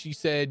fan, she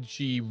said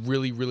she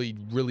really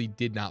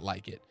did not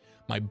like it.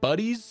 My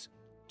buddies,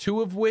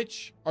 2 of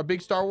which are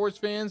big Star Wars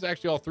fans,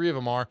 actually all 3 of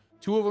them are,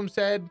 2 of them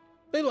said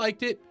they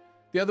liked it.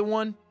 The other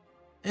one,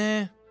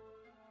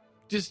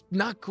 just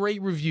not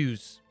great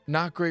reviews.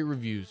 Not great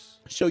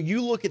reviews. So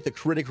you look at the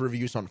critic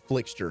reviews on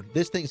Flickster.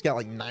 This thing's got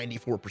like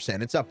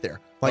 94%. It's up there.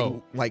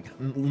 Like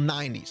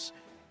 90s.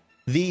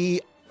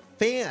 The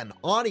fan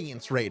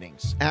audience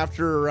ratings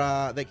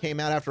after they came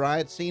out after I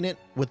had seen it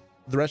with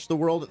the rest of the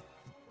world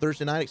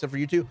Thursday night, except for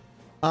you two,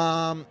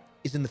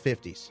 is in the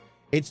 50s.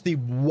 It's the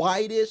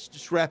widest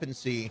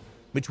discrepancy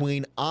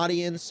between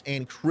audience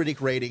and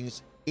critic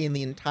ratings in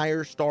the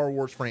entire Star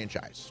Wars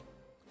franchise.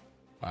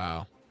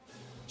 Wow.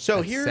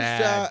 So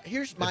That's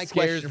here's my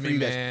scares question for me, you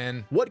guys.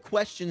 man. What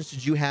questions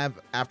did you have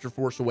after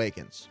Force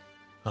Awakens?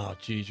 Oh,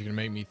 geez, you're going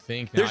to make me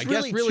think now.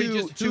 There's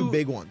really two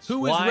big ones.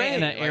 Who is Why Rey?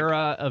 in an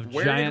era of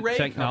giant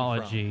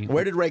technology?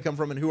 Where did Rey come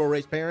from, and who are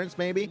Rey's parents,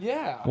 maybe?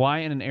 Yeah. Why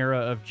in an era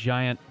of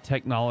giant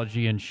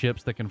technology and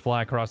ships that can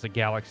fly across a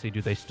galaxy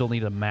do they still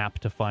need a map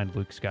to find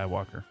Luke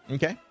Skywalker?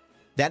 Okay.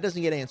 That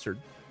doesn't get answered.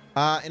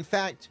 In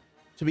fact,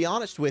 to be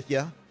honest with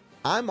you,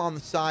 I'm on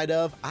the side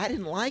of I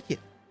didn't like it.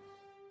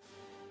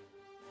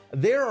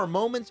 There are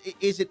moments,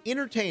 is it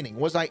entertaining?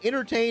 Was I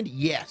entertained?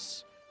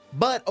 Yes.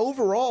 But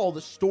overall,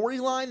 the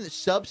storyline, the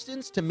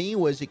substance to me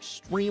was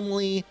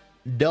extremely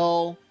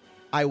dull.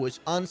 I was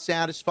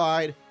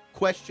unsatisfied.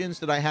 Questions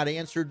that I had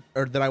answered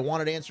or that I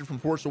wanted answered from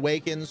Force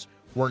Awakens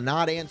were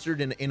not answered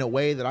in a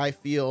way that I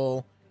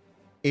feel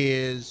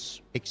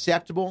is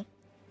acceptable.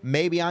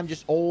 Maybe I'm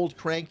just old,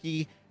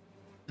 cranky.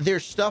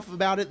 There's stuff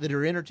about it that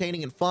are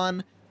entertaining and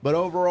fun, but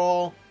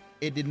overall,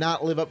 it did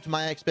not live up to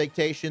my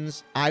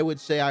expectations. I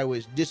would say I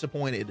was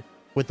disappointed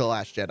with The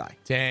Last Jedi.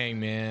 Dang,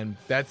 man.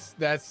 That's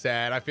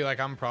sad. I feel like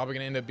I'm probably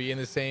going to end up being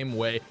the same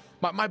way.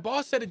 My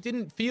boss said it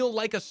didn't feel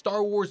like a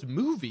Star Wars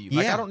movie.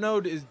 Like, Yeah. I don't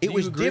know. It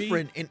was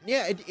different, and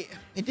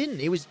it didn't.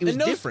 It was and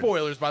no different.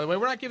 spoilers, by the way.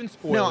 We're not giving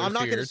spoilers. No, I'm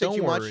not going to say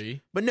too much.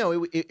 worry. But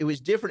no, it was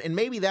different, and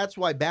maybe that's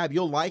why, Babb,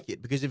 you'll like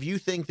it, because if you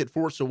think that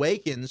Force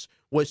Awakens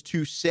was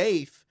too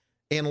safe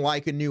and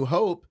like A New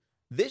Hope,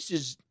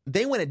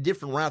 they went a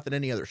different route than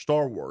any other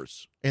Star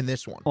Wars in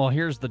this one. Well,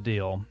 here's the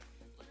deal.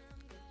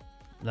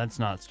 That's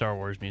not Star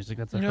Wars music.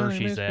 That's a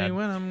Hershey's ad.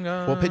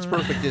 Well, Pitch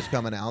Perfect is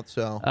coming out,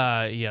 so.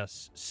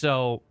 Yes.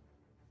 So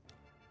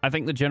I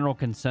think the general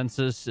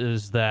consensus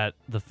is that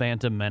The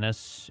Phantom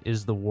Menace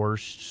is the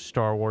worst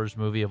Star Wars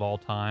movie of all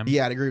time.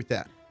 Yeah, I'd agree with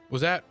that.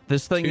 Was that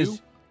This thing 2?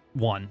 is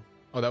 1.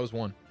 Oh, that was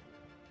 1.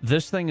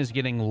 This thing is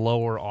getting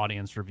lower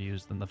audience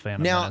reviews than The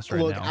Phantom Menace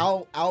right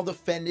now. I'll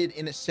defend it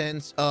in a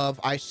sense of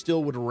I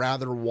still would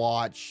rather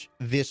watch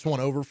this one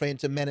over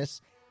Phantom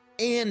Menace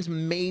and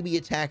maybe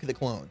Attack of the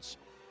Clones.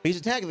 Because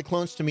Attack of the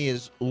Clones to me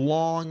is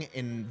long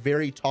and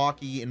very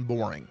talky and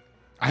boring.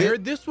 I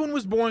heard this one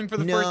was boring for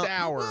the first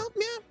hour. Well,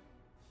 yeah.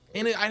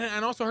 And I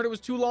also heard it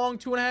was too long,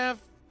 2.5,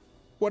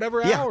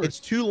 whatever Yeah, hours. it's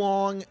too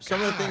long. Some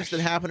of the things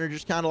that happen are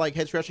just kind of like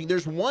head-scratching.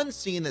 There's one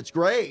scene that's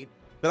great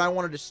that I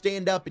wanted to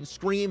stand up and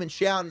scream and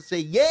shout and say,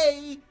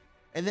 yay!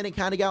 And then it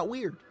kind of got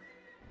weird.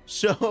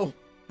 So...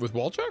 With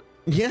Wolchuk?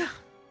 Yeah.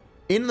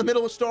 In the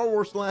middle of Star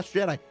Wars The Last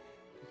Jedi.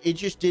 It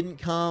just didn't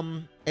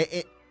come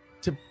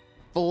to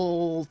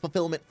full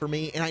fulfillment for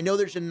me. And I know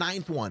there's a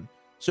 9th one.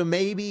 So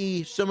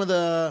maybe some of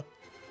the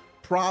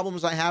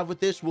problems I have with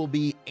this will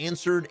be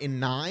answered in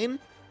 9.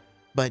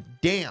 But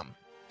damn,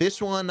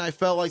 this one I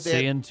felt like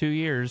See in 2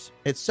 years.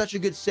 It's such a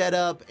good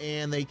setup,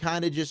 and they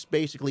kind of just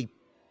basically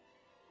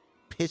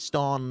pissed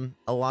on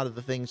a lot of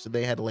the things that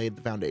they had laid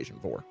the foundation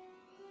for.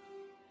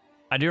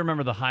 I do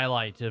remember the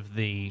highlight of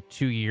the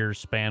 2-year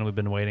span we've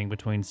been waiting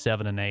between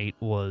 7 and 8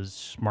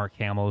 was Mark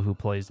Hamill, who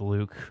plays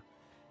Luke,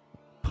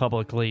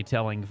 publicly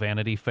telling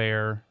Vanity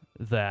Fair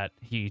that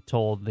he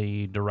told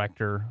the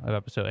director of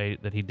Episode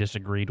 8 that he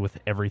disagreed with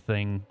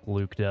everything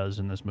Luke does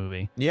in this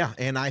movie. Yeah,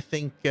 and I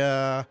think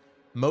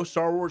most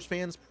Star Wars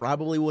fans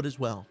probably would as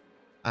well.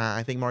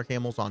 I think Mark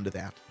Hamill's onto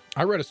that.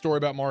 I read a story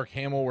about Mark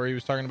Hamill where he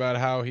was talking about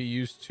how he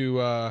used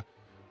to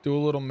do a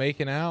little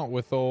making out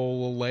with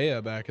old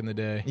Leia back in the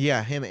day.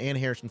 Yeah, him and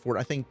Harrison Ford.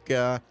 I think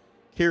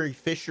Carrie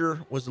Fisher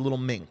was a little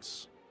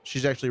minx.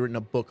 She's actually written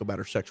a book about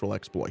her sexual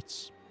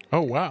exploits.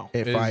 Oh, wow.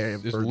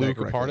 Is Luke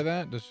a part of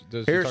that?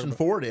 Does Harrison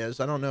Ford is.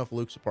 I don't know if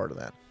Luke's a part of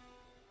that.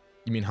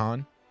 You mean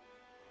Han?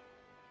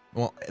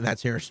 Well,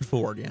 that's Harrison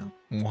Ford, yeah.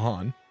 Well,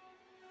 Han.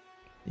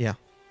 Yeah,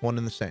 one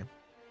and the same.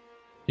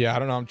 Yeah, I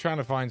don't know. I'm trying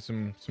to find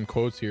some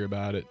quotes here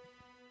about it.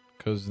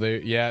 Because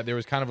there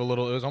was kind of it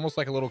was almost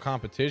like a little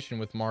competition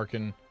with Mark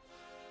and,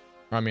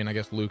 I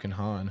guess Luke and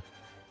Han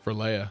for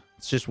Leia.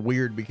 It's just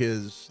weird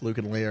because Luke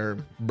and Leia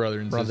are brother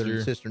and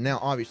sister. Now,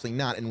 obviously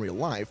not in real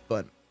life,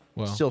 but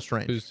still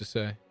strange. Who's to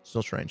say?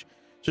 Still strange.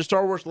 So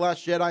Star Wars The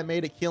Last Jedi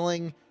made a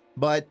killing,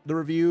 but the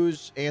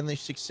reviews and the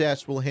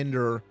success will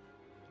hinder,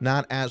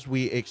 not as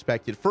we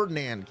expected.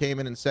 Ferdinand came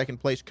in second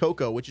place.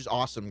 Coco, which is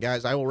awesome.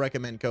 Guys, I will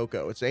recommend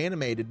Coco. It's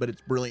animated, but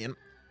it's brilliant.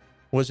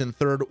 Was in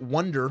third.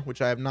 Wonder,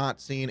 which I have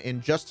not seen.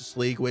 In Justice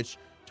League, which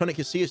Tony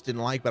Casillas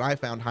didn't like, but I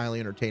found highly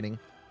entertaining,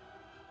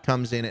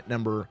 comes in at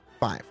number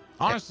 5.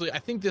 Honestly, I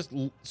think this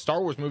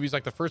Star Wars movie is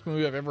like the first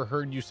movie I've ever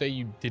heard you say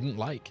you didn't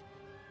like.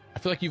 I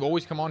feel like you've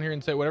always come on here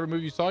and say whatever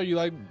movie you saw, you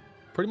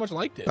pretty much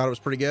liked it. Thought it was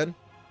pretty good?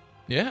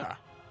 Yeah.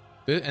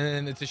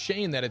 And it's a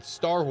shame that it's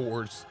Star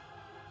Wars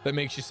that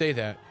makes you say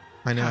that.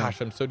 I know. Gosh,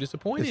 I'm so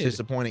disappointed. It's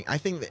disappointing. I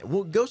think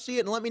we'll go see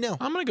it and let me know.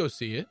 I'm going to go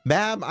see it.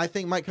 Babb, I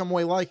think, might come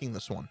away liking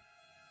this one.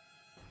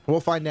 We'll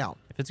find out.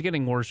 If it's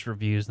getting worse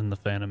reviews than The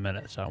Phantom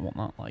Menace, I will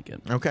not like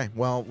it. Okay,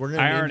 well, we're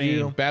going to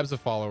review. Babb's a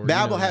follower.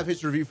 Babb will have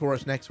his review for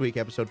us next week,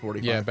 episode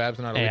 45. Yeah, Babb's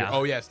not a leader.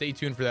 Oh, yeah, stay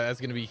tuned for that. That's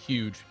going to be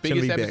huge.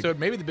 Biggest episode,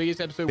 maybe the biggest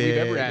episode we've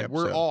ever had. Episode.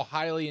 We're all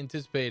highly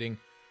anticipating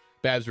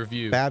Babb's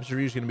review. Babb's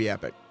review is going to be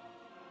epic.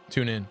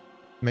 Tune in.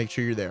 Make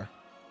sure you're there.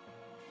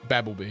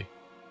 Babb will be.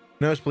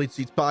 Nosebleed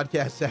Seats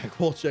podcast. Zach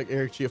Wolchuk,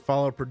 Eric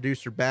Chiafalo,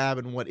 producer Babb,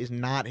 and what is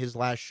not his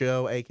last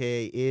show,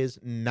 aka is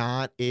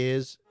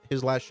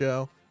his last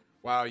show.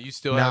 Wow, you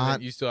still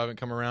haven't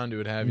come around to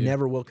it, have you?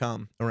 Never will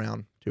come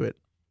around to it.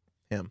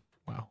 Him.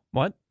 Wow.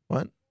 What?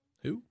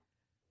 Who?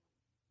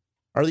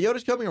 Are the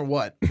Yodas coming or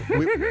what?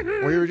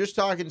 we were just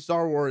talking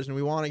Star Wars, and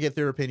we want to get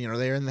their opinion. Are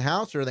they in the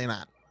house or are they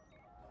not?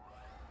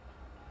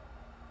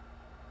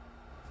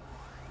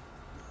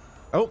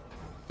 Oh.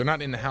 They're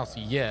not in the house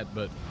yet,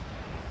 but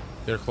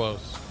they're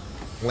close.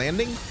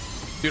 Landing?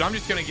 Dude, I'm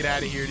just going to get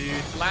out of here, dude.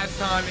 Last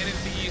time,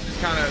 NFC East was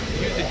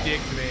he was a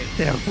dick to me.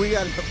 Yeah, we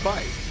got to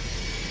fight.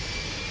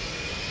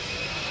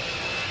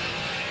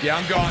 Yeah,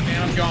 I'm gone,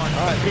 man. I'm gone.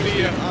 All right.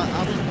 See ya.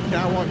 Can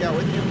I walk out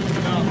with you?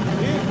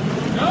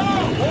 No,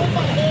 hold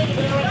my hand,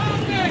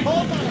 Sarah.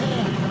 Hold my hand.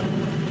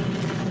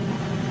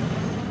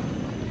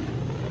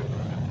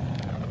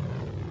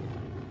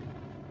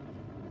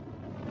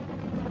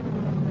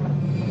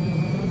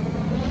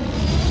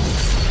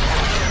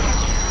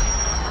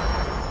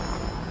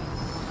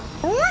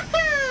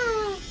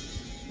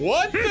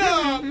 What's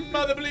up,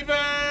 mother believers?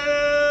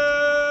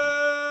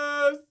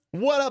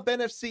 What up,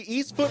 NFC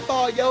East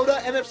football,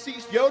 Yoda? NFC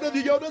East Yoda.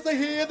 The Yodas are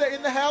here. They're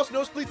in the house.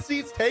 Nosebleed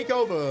Seats take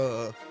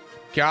over.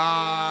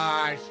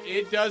 Gosh,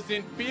 it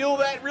doesn't feel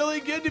that really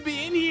good to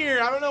be in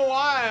here. I don't know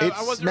why.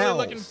 I wasn't really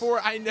looking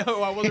forward. I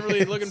know I wasn't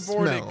really looking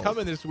forward to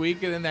coming this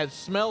week, and then that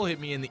smell hit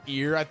me in the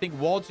ear. I think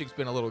Wolchuk's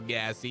been a little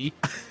gassy.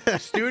 The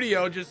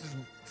studio just is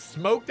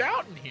smoked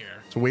out in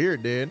here. It's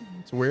weird, dude.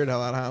 It's weird how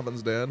that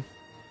happens, dude.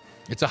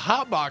 It's a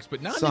hot box,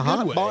 but not it's in a good good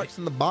way. way. Box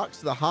in the box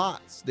of the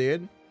hots,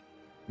 dude.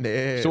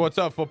 So what's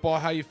up, football?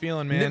 How you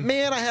feeling, man?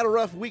 Man, I had a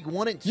rough week.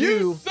 1 and 2.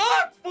 You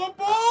suck,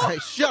 football. Hey,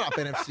 shut up,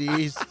 NFC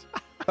East.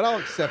 But I'll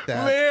accept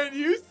that. Man,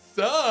 you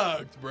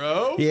sucked,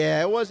 bro.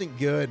 Yeah, it wasn't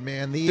good,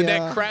 man. Did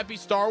that crappy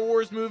Star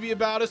Wars movie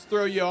about us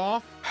throw you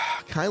off?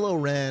 Kylo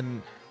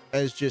Ren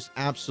is just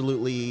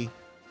absolutely...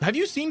 Have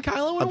you seen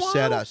Kylo in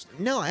upset a while? us.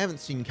 No, I haven't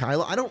seen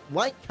Kylo. I don't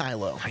like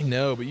Kylo. I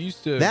know, but you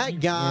used to... That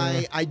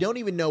guy, I don't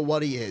even know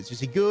what he is. Is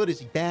he good? Is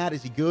he bad?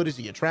 Is he good? Is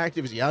he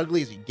attractive? Is he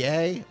ugly? Is he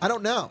gay? I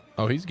don't know.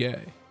 Oh, he's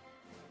gay.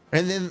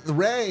 And then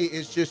Rey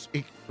is just...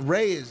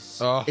 Rey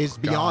is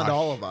beyond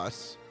all of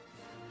us.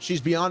 She's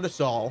beyond us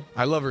all.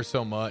 I love her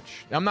so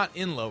much. I'm not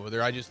in love with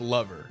her. I just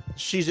love her.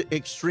 She's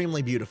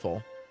extremely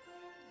beautiful.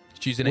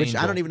 She's an Which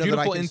angel. I don't even know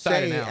beautiful that I can inside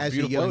say and out. as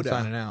Beautiful a Yoda.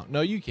 Inside and out.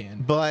 No, you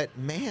can. But,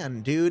 man,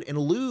 dude, and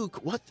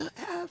Luke, what the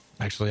F?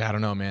 Actually, I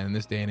don't know, man. In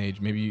this day and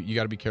age, maybe you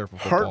got to be careful.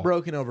 Football.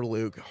 Heartbroken over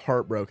Luke.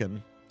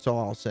 Heartbroken. That's all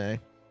I'll say.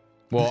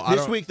 Well,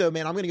 this week, though,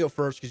 man, I'm going to go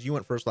first because you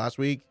went first last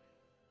week.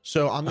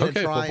 So I'm going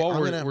to try. Football,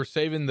 we're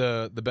saving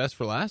the best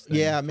for last. Then,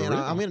 yeah, man,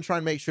 I'm going to try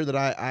and make sure that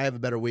I have a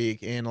better week.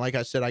 And like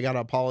I said, I got to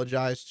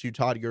apologize to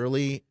Todd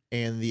Gurley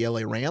and the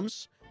LA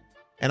Rams.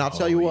 And I'll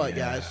tell you what,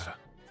 guys,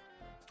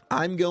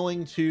 I'm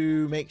going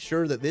to make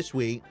sure that this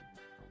week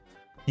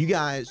you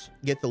guys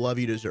get the love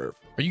you deserve.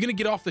 Are you going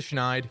to get off the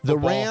schneid? The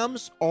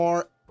Rams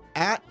are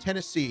at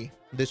Tennessee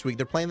this week.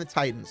 They're playing the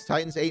Titans.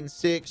 Titans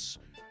 8-6.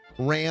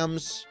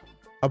 Rams,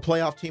 a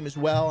playoff team as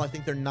well. I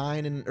think they're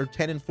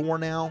 10-4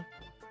 now.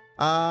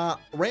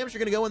 Rams are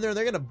going to go in there and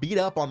they're going to beat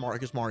up on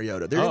Marcus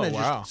Mariota. They're going to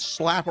just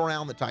slap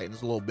around the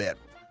Titans a little bit.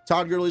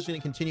 Todd Gurley is going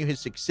to continue his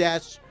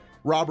success.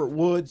 Robert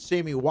Woods,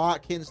 Sammy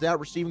Watkins, that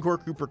receiving core,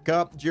 Cooper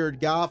Kupp, Jared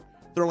Goff,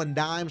 throwing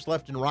dimes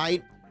left and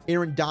right.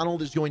 Aaron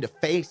Donald is going to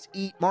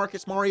eat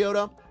Marcus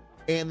Mariota.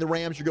 And the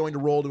Rams are going to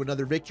roll to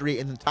another victory,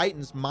 and the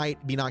Titans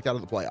might be knocked out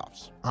of the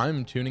playoffs.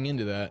 I'm tuning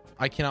into that.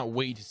 I cannot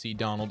wait to see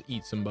Donald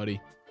eat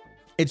somebody.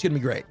 It's going to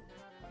be great.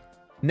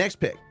 Next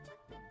pick.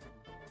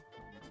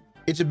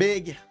 It's a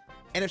big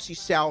NFC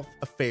South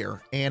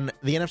affair, and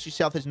the NFC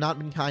South has not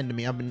been kind to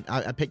me.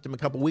 I picked them a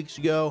couple weeks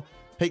ago,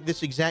 picked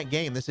this exact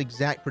game, this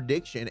exact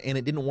prediction, and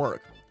it didn't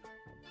work.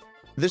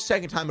 This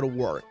second time it'll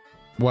work.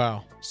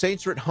 Wow.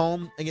 Saints are at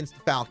home against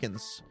the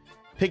Falcons.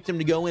 Picked them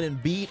to go in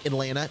and beat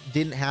Atlanta.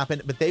 Didn't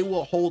happen, but they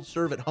will hold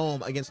serve at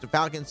home against a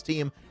Falcons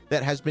team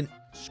that has been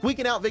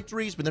squeaking out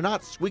victories, but they're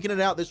not squeaking it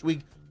out this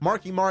week.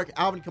 Marky Mark,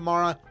 Alvin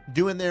Kamara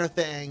doing their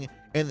thing,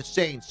 and the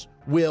Saints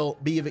will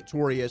be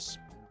victorious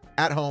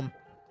at home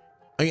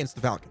against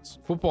the Falcons.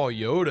 Football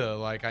Yoda,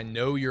 like, I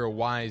know you're a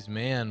wise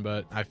man,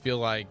 but I feel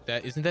like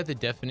that isn't that the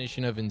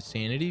definition of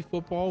insanity,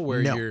 football,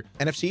 where you're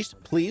NFC East,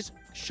 please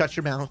shut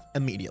your mouth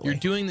immediately.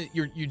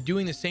 You're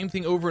doing the same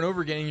thing over and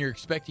over again, and you're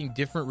expecting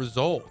different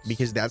results.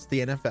 Because that's the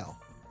NFL.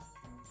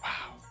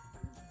 Wow.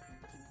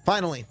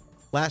 Finally,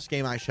 last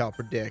game I shall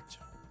predict.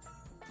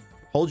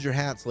 Hold your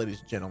hats, ladies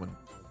and gentlemen.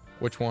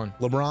 Which one?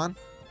 LeBron.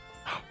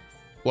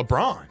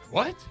 LeBron?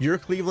 What? Your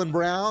Cleveland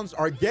Browns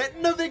are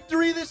getting a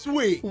victory this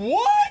week.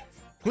 What?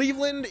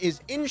 Cleveland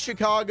is in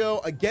Chicago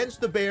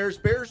against the Bears.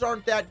 Bears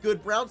aren't that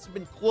good. Browns have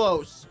been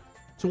close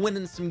to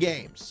winning some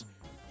games.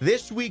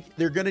 This week,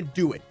 they're going to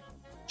do it.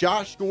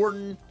 Josh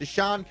Gordon,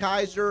 Deshaun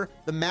Kaiser,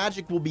 the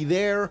Magic will be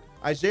there.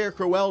 Isaiah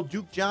Crowell,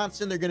 Duke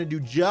Johnson, they're going to do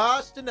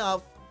just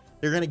enough.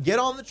 They're going to get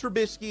on the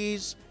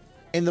Trubiskys,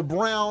 and the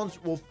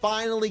Browns will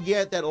finally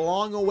get that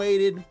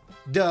long-awaited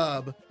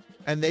dub,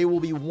 and they will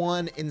be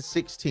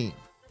 1-16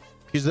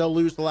 because they'll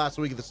lose the last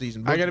week of the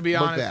season. I got to be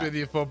honest with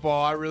you,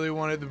 football. I really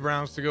wanted the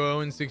Browns to go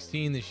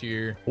 0-16 this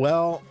year.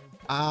 Well,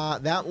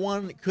 that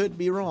one could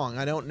be wrong.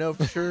 I don't know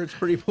for sure. It's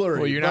pretty blurry.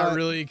 Well, you're not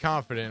really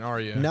confident, are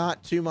you?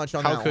 Not too much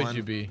on that one. How could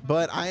you be?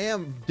 But I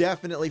am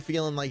definitely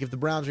feeling like if the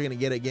Browns are going to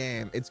get a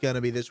game, it's going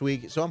to be this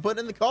week. So I'm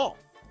putting in the call.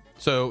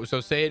 So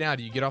say it now.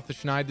 Do you get off the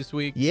schneid this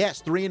week?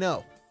 Yes,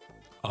 3-0.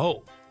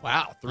 Oh,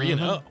 wow.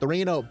 3-0.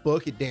 3-0.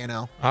 Book it,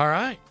 Dano. All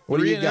right. What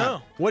do you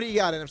got? What do you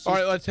got, NFC? All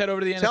right, let's head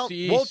over to the NFC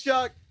East.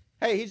 Wolchuk,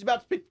 hey, he's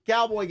about to pick the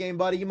Cowboy game,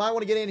 buddy. You might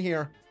want to get in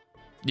here.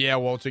 Yeah,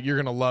 Wolchuk, you're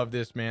going to love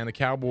this, man. The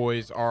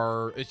Cowboys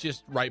it's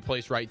just right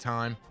place, right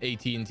time.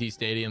 AT&T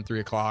Stadium, 3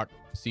 o'clock,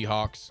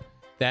 Seahawks.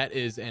 That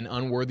is an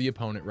unworthy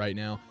opponent right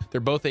now. They're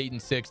both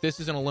 8-6. This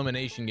is an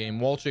elimination game.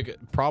 Wolchuk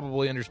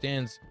probably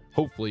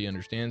hopefully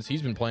understands.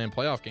 He's been playing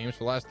playoff games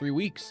for the last 3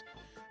 weeks.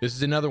 This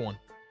is another one.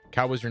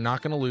 Cowboys are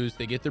not going to lose.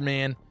 They get their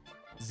man,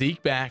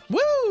 Zeke, back.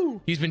 Woo!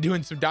 He's been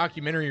doing some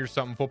documentary or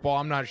something, football.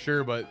 I'm not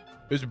sure, but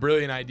It was a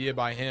brilliant idea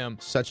by him.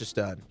 Such a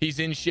stud. He's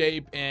in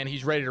shape, and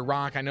he's ready to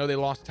rock. I know they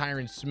lost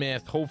Tyron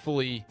Smith.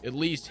 Hopefully, at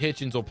least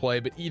Hitchens will play.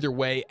 But either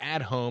way,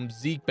 at home,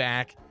 Zeke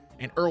back,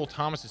 and Earl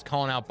Thomas is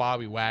calling out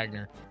Bobby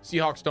Wagner.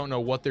 Seahawks don't know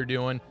what they're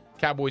doing.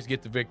 Cowboys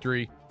get the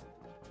victory.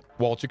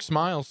 Wolchuk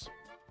smiles.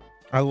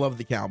 I love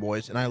the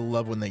Cowboys, and I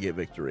love when they get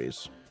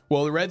victories.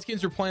 Well, the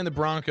Redskins are playing the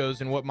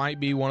Broncos in what might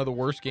be one of the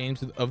worst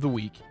games of the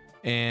week.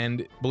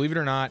 And believe it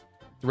or not,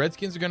 the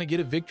Redskins are going to get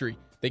a victory.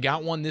 They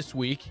got one this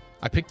week.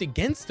 I picked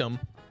against them,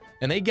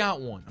 and they got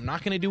one. I'm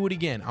not going to do it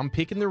again. I'm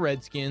picking the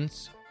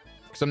Redskins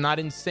because I'm not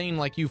insane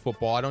like you,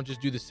 football. I don't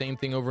just do the same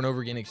thing over and over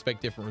again and expect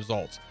different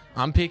results.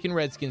 I'm picking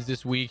Redskins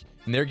this week,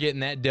 and they're getting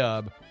that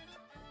dub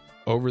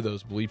over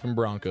those bleeping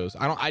Broncos.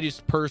 I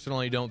just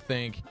personally don't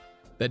think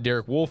that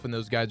Derek Wolfe and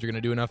those guys are going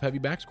to do enough heavy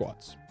back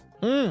squats.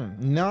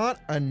 Not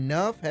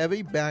enough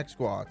heavy back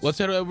squats. Let's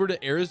head over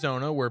to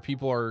Arizona, where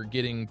people are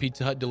getting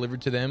Pizza Hut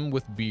delivered to them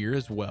with beer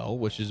as well,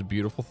 which is a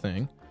beautiful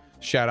thing.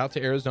 Shout out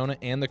to Arizona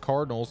and the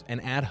Cardinals.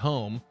 And at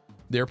home,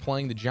 they're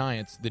playing the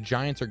Giants. The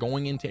Giants are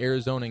going into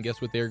Arizona, and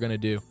guess what they're going to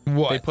do?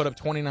 What? They put up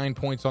 29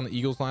 points on the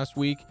Eagles last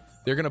week.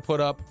 They're going to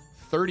put up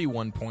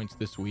 31 points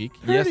this week.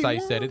 31? Yes, I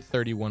said it,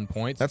 31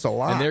 points. That's a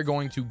lot. And they're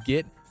going to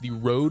get the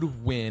road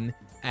win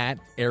at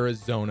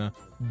Arizona.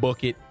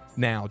 Book it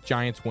now.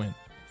 Giants win.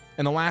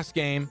 And the last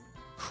game,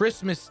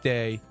 Christmas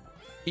Day,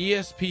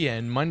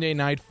 ESPN, Monday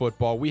Night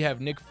Football. We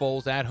have Nick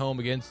Foles at home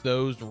against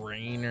those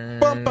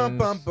Raiders.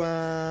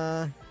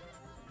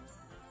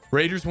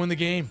 Raiders win the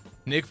game.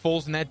 Nick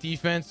Foles and that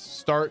defense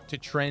start to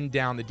trend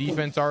down. The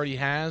defense already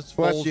has.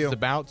 Foles is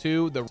about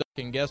to.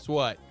 And guess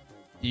what?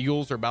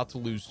 Eagles are about to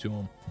lose to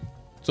them.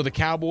 So the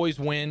Cowboys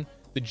win.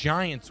 The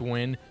Giants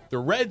win. The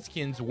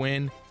Redskins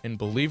win. And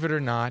believe it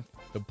or not,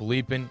 the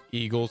bleeping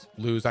Eagles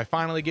lose. I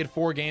finally get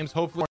 4 games.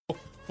 Hopefully,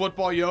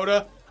 football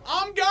Yoda.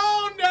 I'm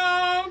gone,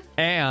 dog.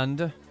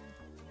 And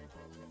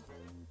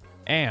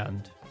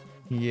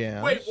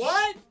yeah. Wait,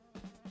 what?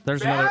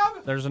 There's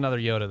another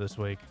Yoda this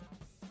week.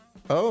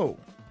 Oh.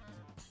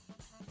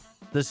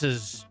 This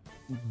is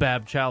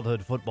Babb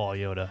childhood football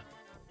Yoda.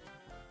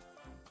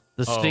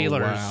 The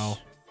Steelers. Oh, wow.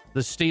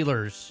 The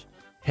Steelers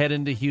head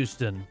into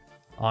Houston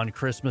on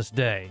Christmas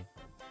Day.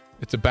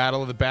 It's a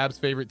battle of the Babb's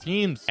favorite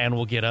teams. And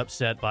will get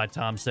upset by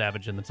Tom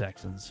Savage and the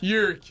Texans.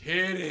 You're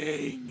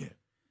kidding.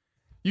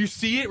 You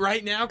see it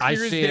right now,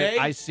 clear as day?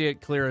 I see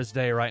it clear as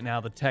day right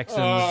now. The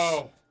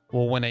Texans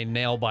will win a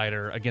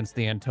nail-biter against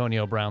the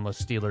Antonio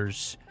Brownless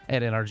Steelers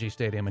at NRG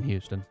Stadium in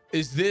Houston.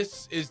 Is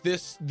this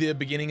the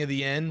beginning of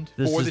the end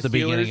This for is the the Steelers?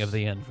 beginning of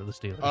the end for the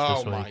Steelers Oh,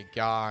 this week. my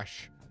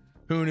gosh.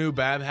 Who knew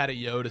Babb had a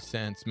Yoda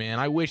sense, man?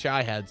 I wish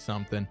I had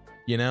something,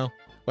 you know?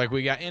 Like,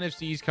 we got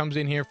NFCs comes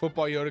in here,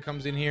 football Yoda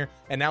comes in here,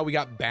 and now we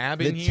got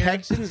Babb in here. The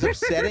Texans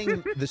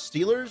upsetting the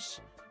Steelers?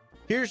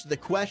 Here's the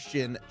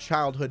question,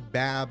 childhood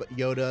Babb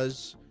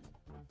Yodas.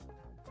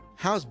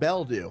 How's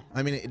Bell do?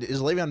 I mean,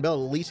 is Le'Veon Bell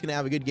at least going to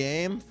have a good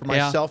game for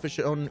my selfish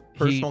own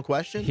personal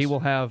questions? He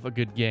will have a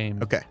good game.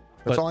 Okay.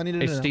 That's all I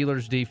needed to know. A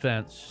Steelers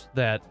defense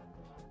that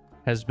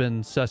has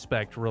been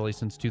suspect really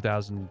since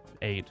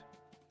 2008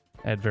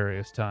 at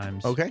various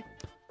times. Okay.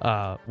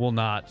 Will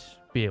not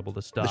be able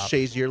to stop. The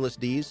Shazierless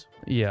D's?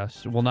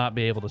 Yes, will not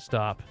be able to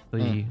stop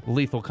the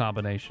lethal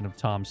combination of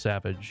Tom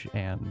Savage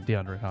and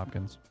DeAndre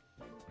Hopkins.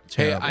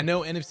 Hey, I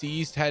know NFC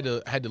East had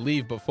to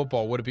leave, but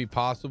football, would it be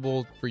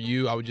possible for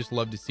you? I would just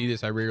love to see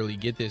this. I rarely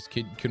get this.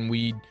 Can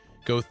we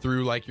go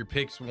through like your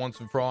picks once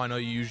and for all? I know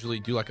you usually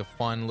do like a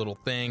fun little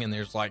thing, and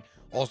there's like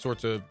all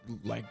sorts of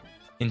like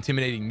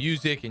intimidating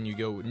music, and you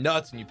go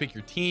nuts, and you pick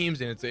your teams,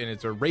 and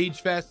it's a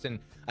rage fest. And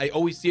I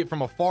always see it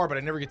from afar, but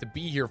I never get to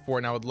be here for it,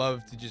 and I would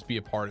love to just be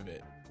a part of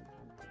it.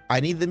 I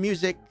need the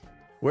music.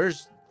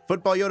 Where's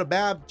football Yoda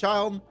Babb,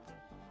 child?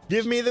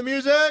 Give me the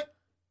music.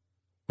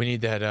 We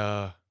need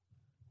that.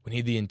 We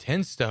need the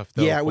intense stuff,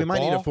 though. Yeah, we might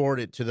need to forward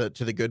it to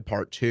the good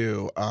part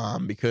too,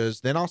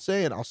 because then I'll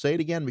say it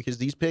again, because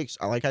these picks,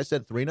 like I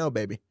said, 3-0,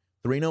 baby,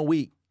 3-0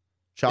 week.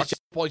 It's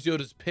just Football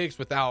Yoda's picks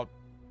without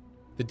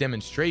the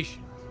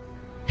demonstration.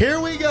 Here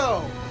we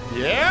go.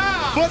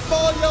 Yeah,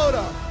 football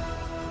Yoda.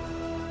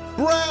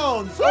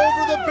 Browns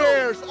over the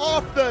Bears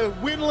off the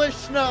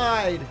winless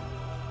Schneid.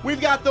 We've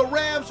got the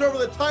Rams over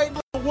the Titans,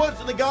 the Woods,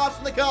 and the Goffs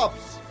and the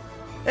Cups,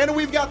 and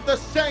we've got the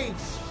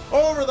Saints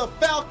over the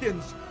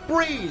Falcons.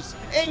 Breeze,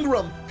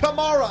 Ingram,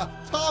 Kamara,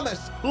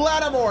 Thomas,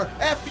 Lattimore,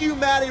 F.U.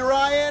 Matty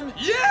Ryan.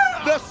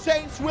 Yeah! The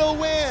Saints will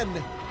win.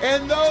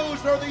 And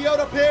those are the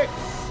Yoda picks.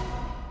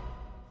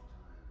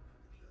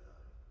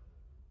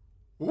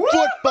 Woo!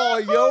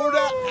 Football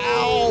Yoda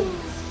out.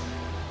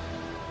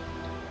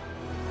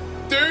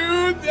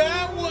 Dude,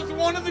 that was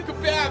one of the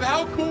Babb.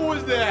 How cool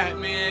was that,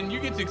 man? You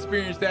get to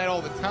experience that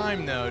all the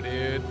time, though,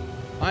 dude.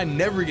 I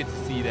never get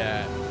to see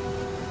that.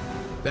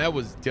 That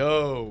was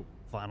dope.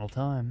 Final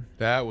time.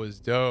 That was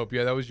dope.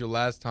 Yeah, that was your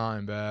last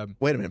time, Babb.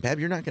 Wait a minute, Babb.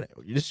 You're not going to...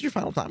 This is your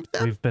final time with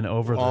that? We've been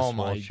over this, Oh,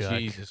 my Wolchuk.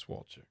 Jesus,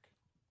 Wolchuk.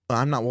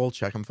 I'm not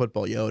Wolchuk. I'm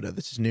football Yoda.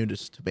 This is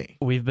newness to me.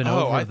 We've been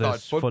over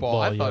this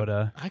football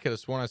Yoda. I could have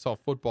sworn I saw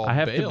football I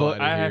have Bale to book.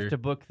 out of I here. have to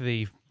book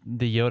the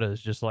the Yoda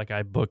is just like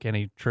I book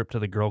any trip to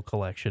the Grill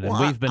Collection, and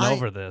we've been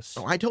over this.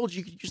 I told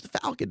you could use the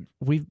Falcon.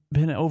 We've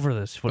been over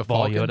this,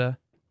 football Yoda.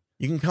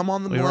 You can come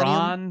on the We Millennium. were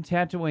on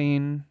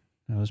Tatooine.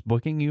 I was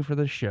booking you for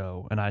the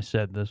show, and I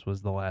said this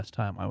was the last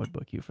time I would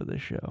book you for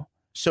this show.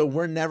 So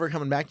we're never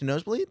coming back to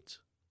Nosebleeds?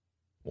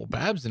 Well,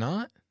 Babb's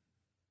not.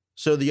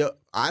 So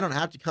I don't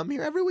have to come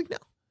here every week now?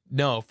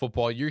 No,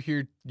 football. You're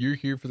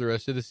here for the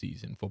rest of the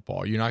season,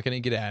 football. You're not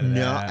going to get out of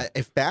that. No,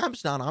 if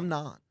Babb's not, I'm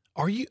not.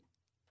 Are you?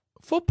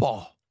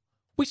 Football.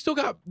 We still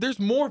got, there's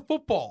more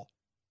football.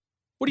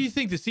 What do you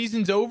think? The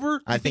season's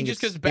over? I think just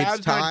because it's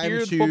Babb's not time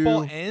here, to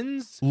football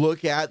ends?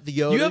 Look at the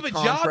Yoda You have a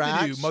job to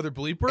contracts, do, mother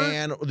bleeper.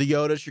 And the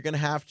Yodas, you're going to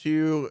have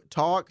to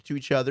talk to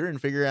each other and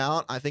figure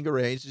out, I think a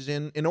raise is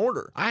in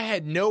order. I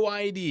had no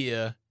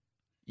idea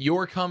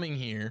your coming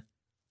here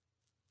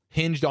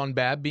hinged on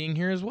Babb being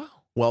here as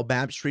well. Well,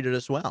 Babb's treated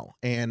us well.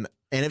 And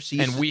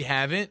NFC's... And we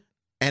haven't?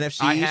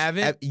 NFC's, I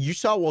haven't? You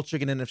saw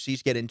Wolchuk and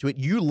NFC's get into it.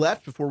 You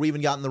left before we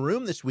even got in the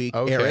room this week,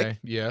 Okay. Eric.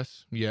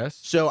 Yes.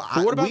 So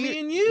what about me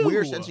and you?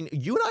 We're sensing...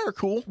 You and I are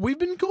cool. We've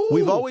been cool.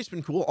 We've always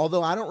been cool,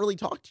 although I don't really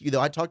talk to you,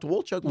 though. I talk to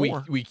Wolchuk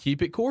more. We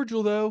keep it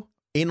cordial, though.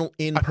 In I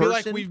person... feel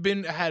like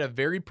we've had a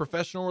very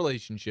professional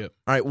relationship.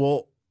 All right,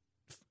 well,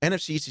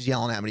 NFC is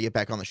yelling at me to get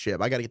back on the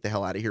ship. I got to get the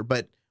hell out of here,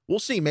 but we'll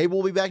see. Maybe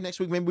we'll be back next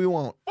week. Maybe we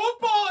won't.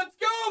 Football, let's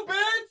go, bitch!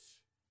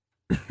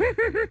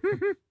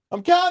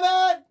 I'm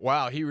coming!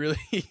 Wow, he really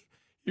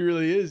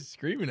is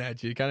screaming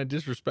at you. Kind of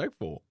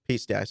disrespectful.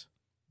 Peace, guys.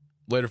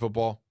 Later,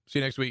 football. See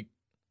you next week.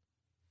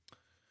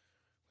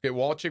 Get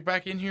Wolchuk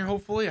back in here,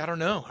 hopefully. I don't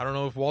know. I don't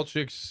know if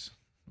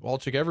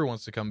Wolchuk ever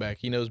wants to come back.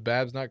 He knows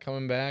Babb's not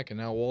coming back, and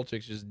now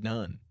Wolchuk's just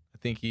done. I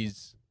think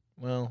he's,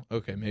 well,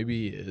 okay,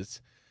 maybe he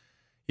is.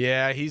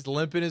 Yeah, he's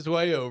limping his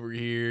way over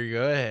here.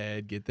 Go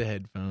ahead, get the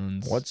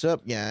headphones. What's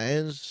up,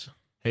 guys?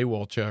 Hey,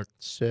 Wolchuk.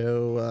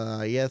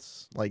 So,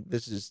 yes, like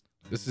this is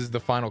the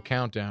final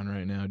countdown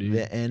right now, dude.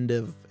 the end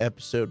of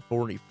episode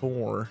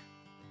 44.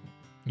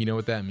 You know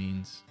what that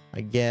means.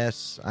 I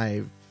guess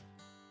I've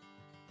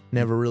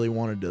never really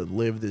wanted to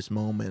live this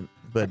moment,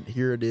 but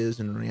here it is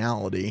in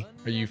reality.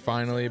 Are you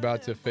finally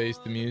about to face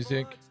the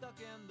music?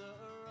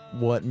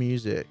 What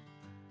music?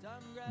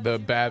 The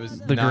Babb is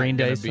The not Green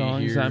Day gonna be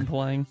songs here. I'm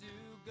playing.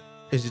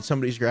 Is it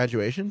somebody's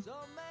graduation?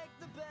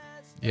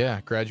 Yeah,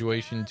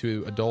 graduation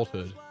to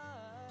adulthood.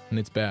 And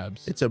it's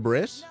Babb's. It's a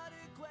bris?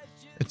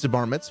 It's a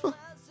bar mitzvah?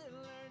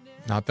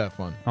 Not that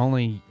fun.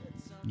 Only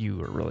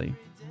you are really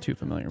too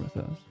familiar with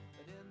those,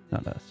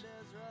 not us.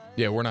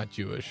 Yeah, we're not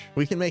Jewish.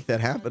 We can make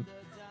that happen.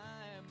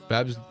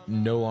 Babb's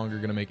no longer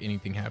going to make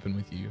anything happen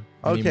with you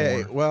Okay,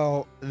 anymore.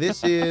 well,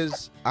 this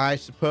is, I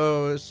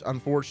suppose,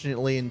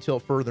 unfortunately, until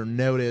further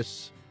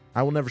notice,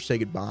 I will never say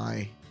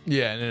goodbye.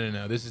 Yeah,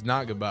 no. This is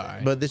not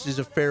goodbye. But this is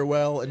a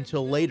farewell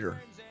until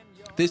later.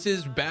 This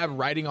is Babb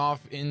riding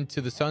off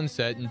into the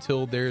sunset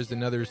until there's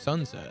another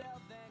sunset.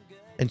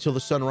 Until the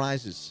sun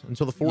rises.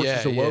 Until the force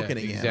is awoken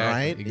again, exactly,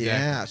 right? Exactly.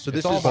 Yeah, so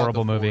this all is about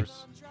horrible the movie.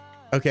 Force.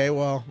 Okay,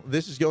 well,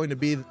 this is going to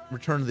be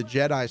Return of the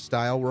Jedi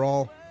style. We're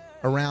all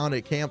around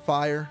a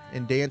campfire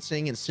and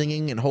dancing and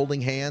singing and holding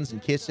hands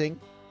and kissing.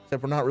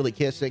 Except we're not really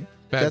kissing.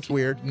 Babb, That's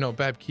weird. No,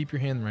 Babb, keep your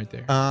hand right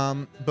there.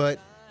 But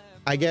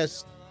I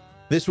guess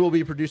this will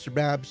be Producer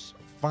Babb's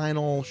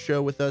final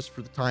show with us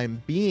for the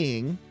time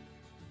being,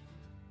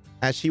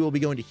 as he will be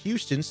going to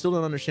Houston. Still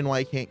don't understand why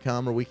he can't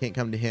come or we can't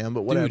come to him,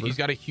 but whatever. Dude, he's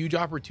got a huge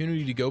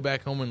opportunity to go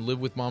back home and live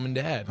with mom and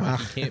dad. Like,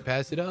 he can't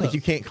pass it up. Like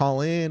you can't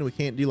call in. We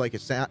can't do like a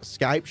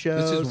Skype show.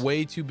 This is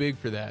way too big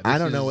for that. I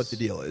don't know what the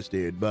deal is,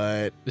 dude,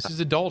 but This is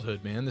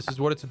adulthood, man. This is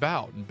what it's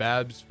about. And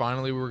Babb's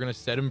finally, we're going to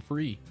set him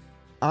free.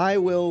 I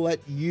will let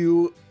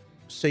you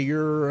say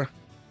your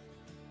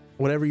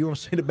whatever you want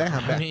to say to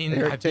Babb. I mean,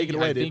 Eric, I take it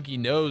away, I dude. think he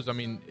knows. I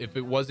mean, if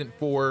it wasn't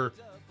for,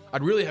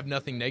 I'd really have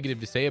nothing negative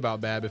to say about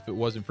Babb if it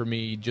wasn't for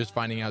me just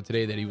finding out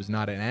today that he was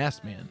not an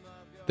ass man.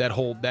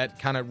 That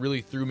kind of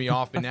really threw me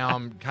off, and now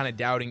I'm kind of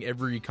doubting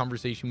every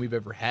conversation we've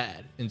ever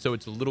had, and so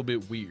it's a little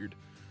bit weird.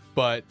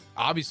 But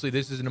obviously,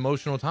 this is an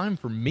emotional time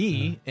for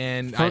me,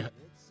 and go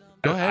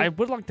ahead. I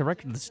would like the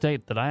record to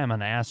state that I am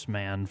an ass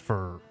man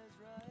for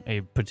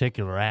a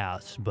particular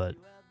ass, but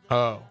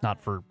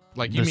not for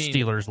like the you mean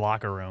Steelers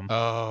locker room.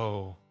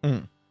 Oh,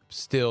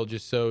 still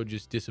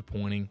just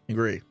disappointing.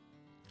 Agree.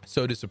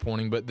 So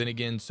disappointing. But then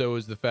again, so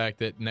is the fact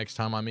that next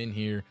time I'm in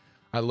here,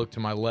 I look to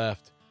my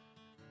left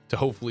to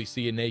hopefully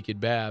see a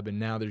naked Babb, and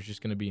now there's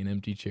just going to be an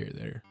empty chair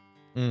there.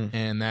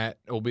 And that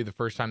will be the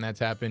first time that's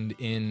happened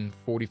in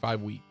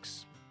 45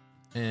 weeks.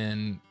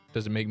 And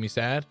does it make me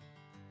sad?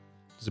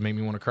 Does it make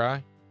me want to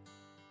cry?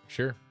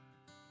 Sure.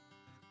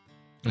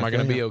 Am I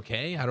going to be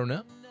okay? I don't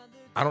know.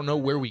 I don't know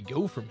where we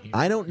go from here.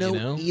 I don't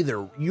know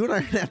either. You and I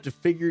are going to have to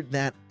figure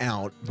that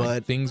out.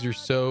 But things are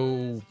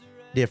so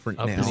different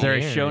now. Is there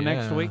a show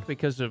next week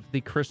because of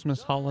the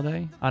Christmas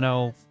holiday? I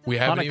know we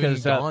haven't even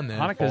gone that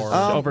Hanukkah's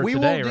far. over we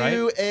today, will right?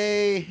 do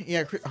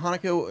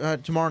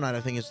Hanukkah tomorrow night.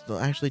 I think is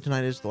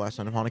tonight is the last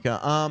night of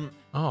Hanukkah.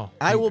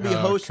 I will be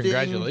hosting.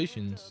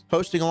 Congratulations.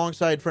 Hosting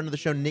alongside friend of the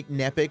show Nick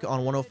Nepic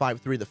on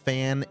 105.3 The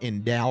Fan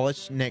in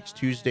Dallas next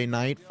Tuesday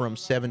night from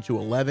 7 to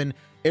 11.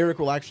 Eric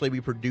will actually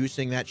be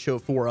producing that show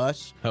for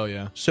us. Hell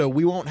yeah. So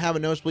we won't have a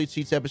Nosebleed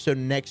Seats episode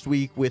next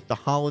week with the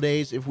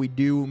holidays. If we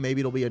do, maybe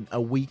it'll be a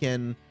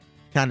weekend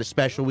kind of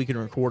special. We can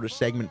record a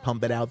segment,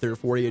 pump it out there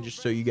for you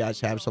just so you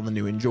guys have something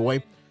to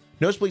enjoy.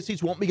 Nosebleed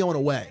Seats won't be going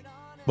away,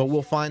 but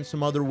we'll find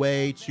some other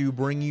way to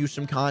bring you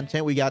some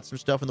content. We got some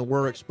stuff in the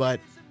works, but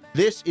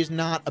this is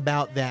not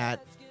about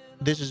that.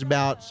 This is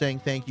about saying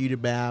thank you to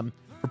Babb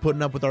for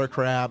putting up with our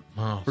crap,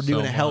 for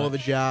doing a hell of a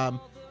job.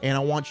 And I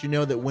want you to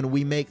know that when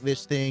we make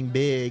this thing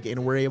big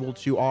and we're able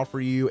to offer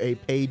you a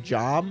paid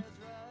job,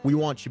 we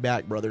want you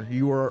back, brother.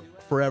 You are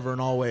forever and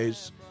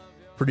always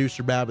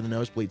producer Babb of the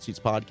Nosebleed Seats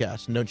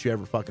podcast. And don't you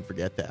ever fucking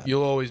forget that.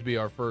 You'll always be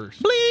our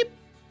first. Bleep!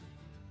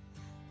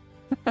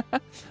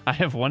 I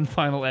have one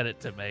final edit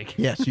to make.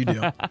 Yes, you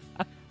do.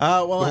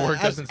 Well, the work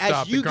doesn't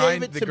stop. You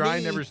The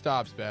grind never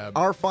stops, Babb.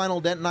 Our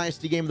final Denton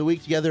Dynasty game of the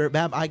week together.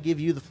 Babb, I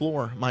give you the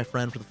floor, my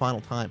friend, for the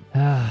final time.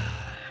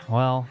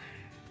 Well,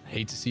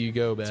 hate to see you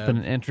go, Babb. It's been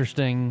an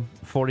interesting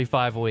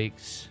 45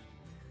 weeks.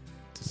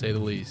 To say the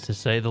least. To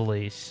say the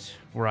least.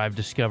 Where I've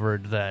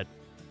discovered that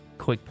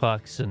quick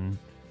pucks and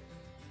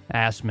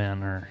ass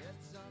men are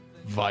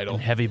vital.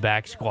 And heavy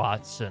back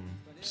squats and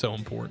so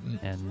important.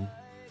 And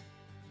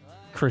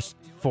Chris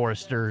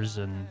Forresters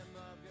and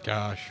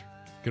gosh,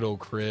 good old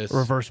Chris.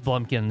 Reverse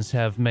Blumpkins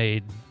have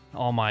made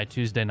all my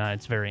Tuesday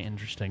nights very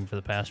interesting for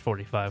the past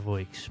 45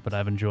 weeks, but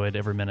I've enjoyed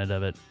every minute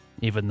of it,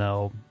 even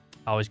though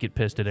I always get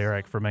pissed at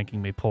Eric for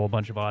making me pull a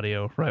bunch of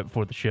audio right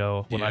before the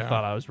show when I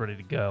thought I was ready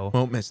to go.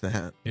 Won't miss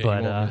that. Yeah,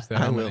 but you won't miss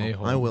that. I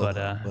will.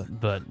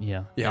 But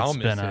yeah. Yeah, I'll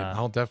miss it.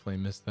 I'll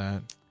definitely miss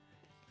that.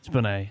 It's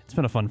been a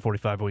fun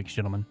 45 weeks,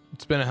 gentlemen.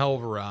 It's been a hell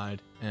of a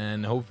ride,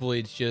 and hopefully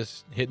it's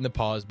just hitting the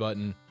pause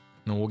button,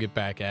 and we'll get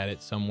back at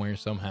it somewhere,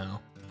 somehow.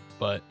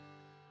 But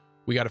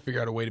we got to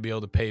figure out a way to be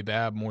able to pay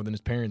Babb more than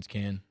his parents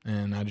can,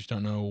 and I just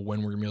don't know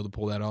when we're going to be able to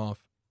pull that off.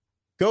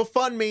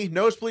 GoFundMe,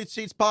 Nosebleed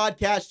Seats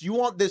Podcast. You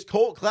want this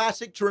cult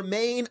classic to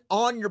remain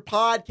on your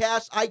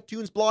podcast,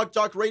 iTunes, Blog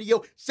Talk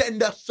Radio.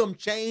 Send us some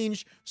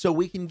change so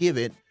we can give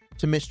it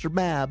to Mr.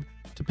 Babb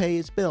to pay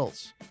his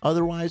bills.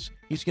 Otherwise,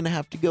 he's going to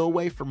have to go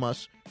away from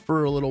us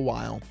for a little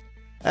while.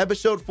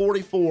 Episode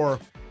 44,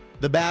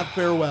 The Babb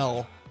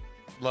Farewell.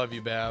 Love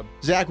you, Babb.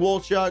 Zach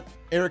Wolchuk,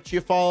 Eric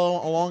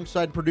Chiafalo,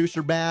 alongside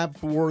producer Babb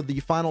for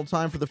the final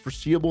time for the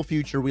foreseeable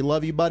future. We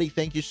love you, buddy.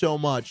 Thank you so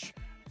much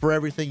for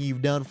everything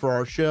you've done for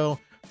our show.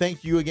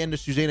 Thank you again to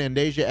Susanna and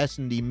Deja,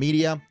 S&D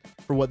Media,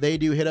 for what they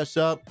do. Hit us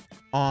up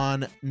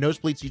on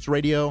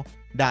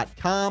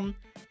NosebleedSeatsRadio.com,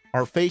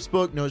 our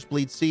Facebook,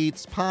 Nosebleed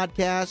Seats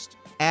Podcast,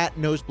 at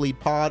Nosebleed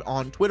Pod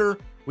on Twitter.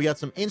 We got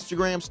some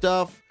Instagram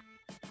stuff.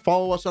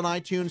 Follow us on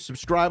iTunes,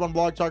 subscribe on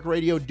Blog Talk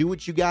Radio. Do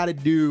what you got to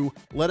do.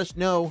 Let us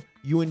know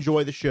you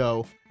enjoy the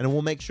show, and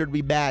we'll make sure to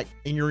be back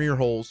in your ear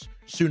holes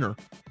sooner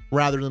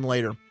rather than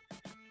later.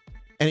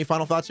 Any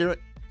final thoughts, Eric?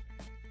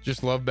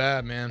 Just love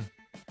Babb, man.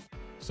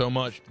 So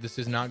much. This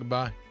is not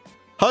goodbye.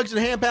 Hugs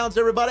and hand pounds,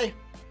 everybody.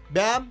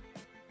 Babb,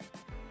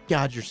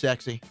 God, you're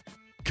sexy.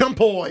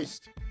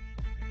 Composed.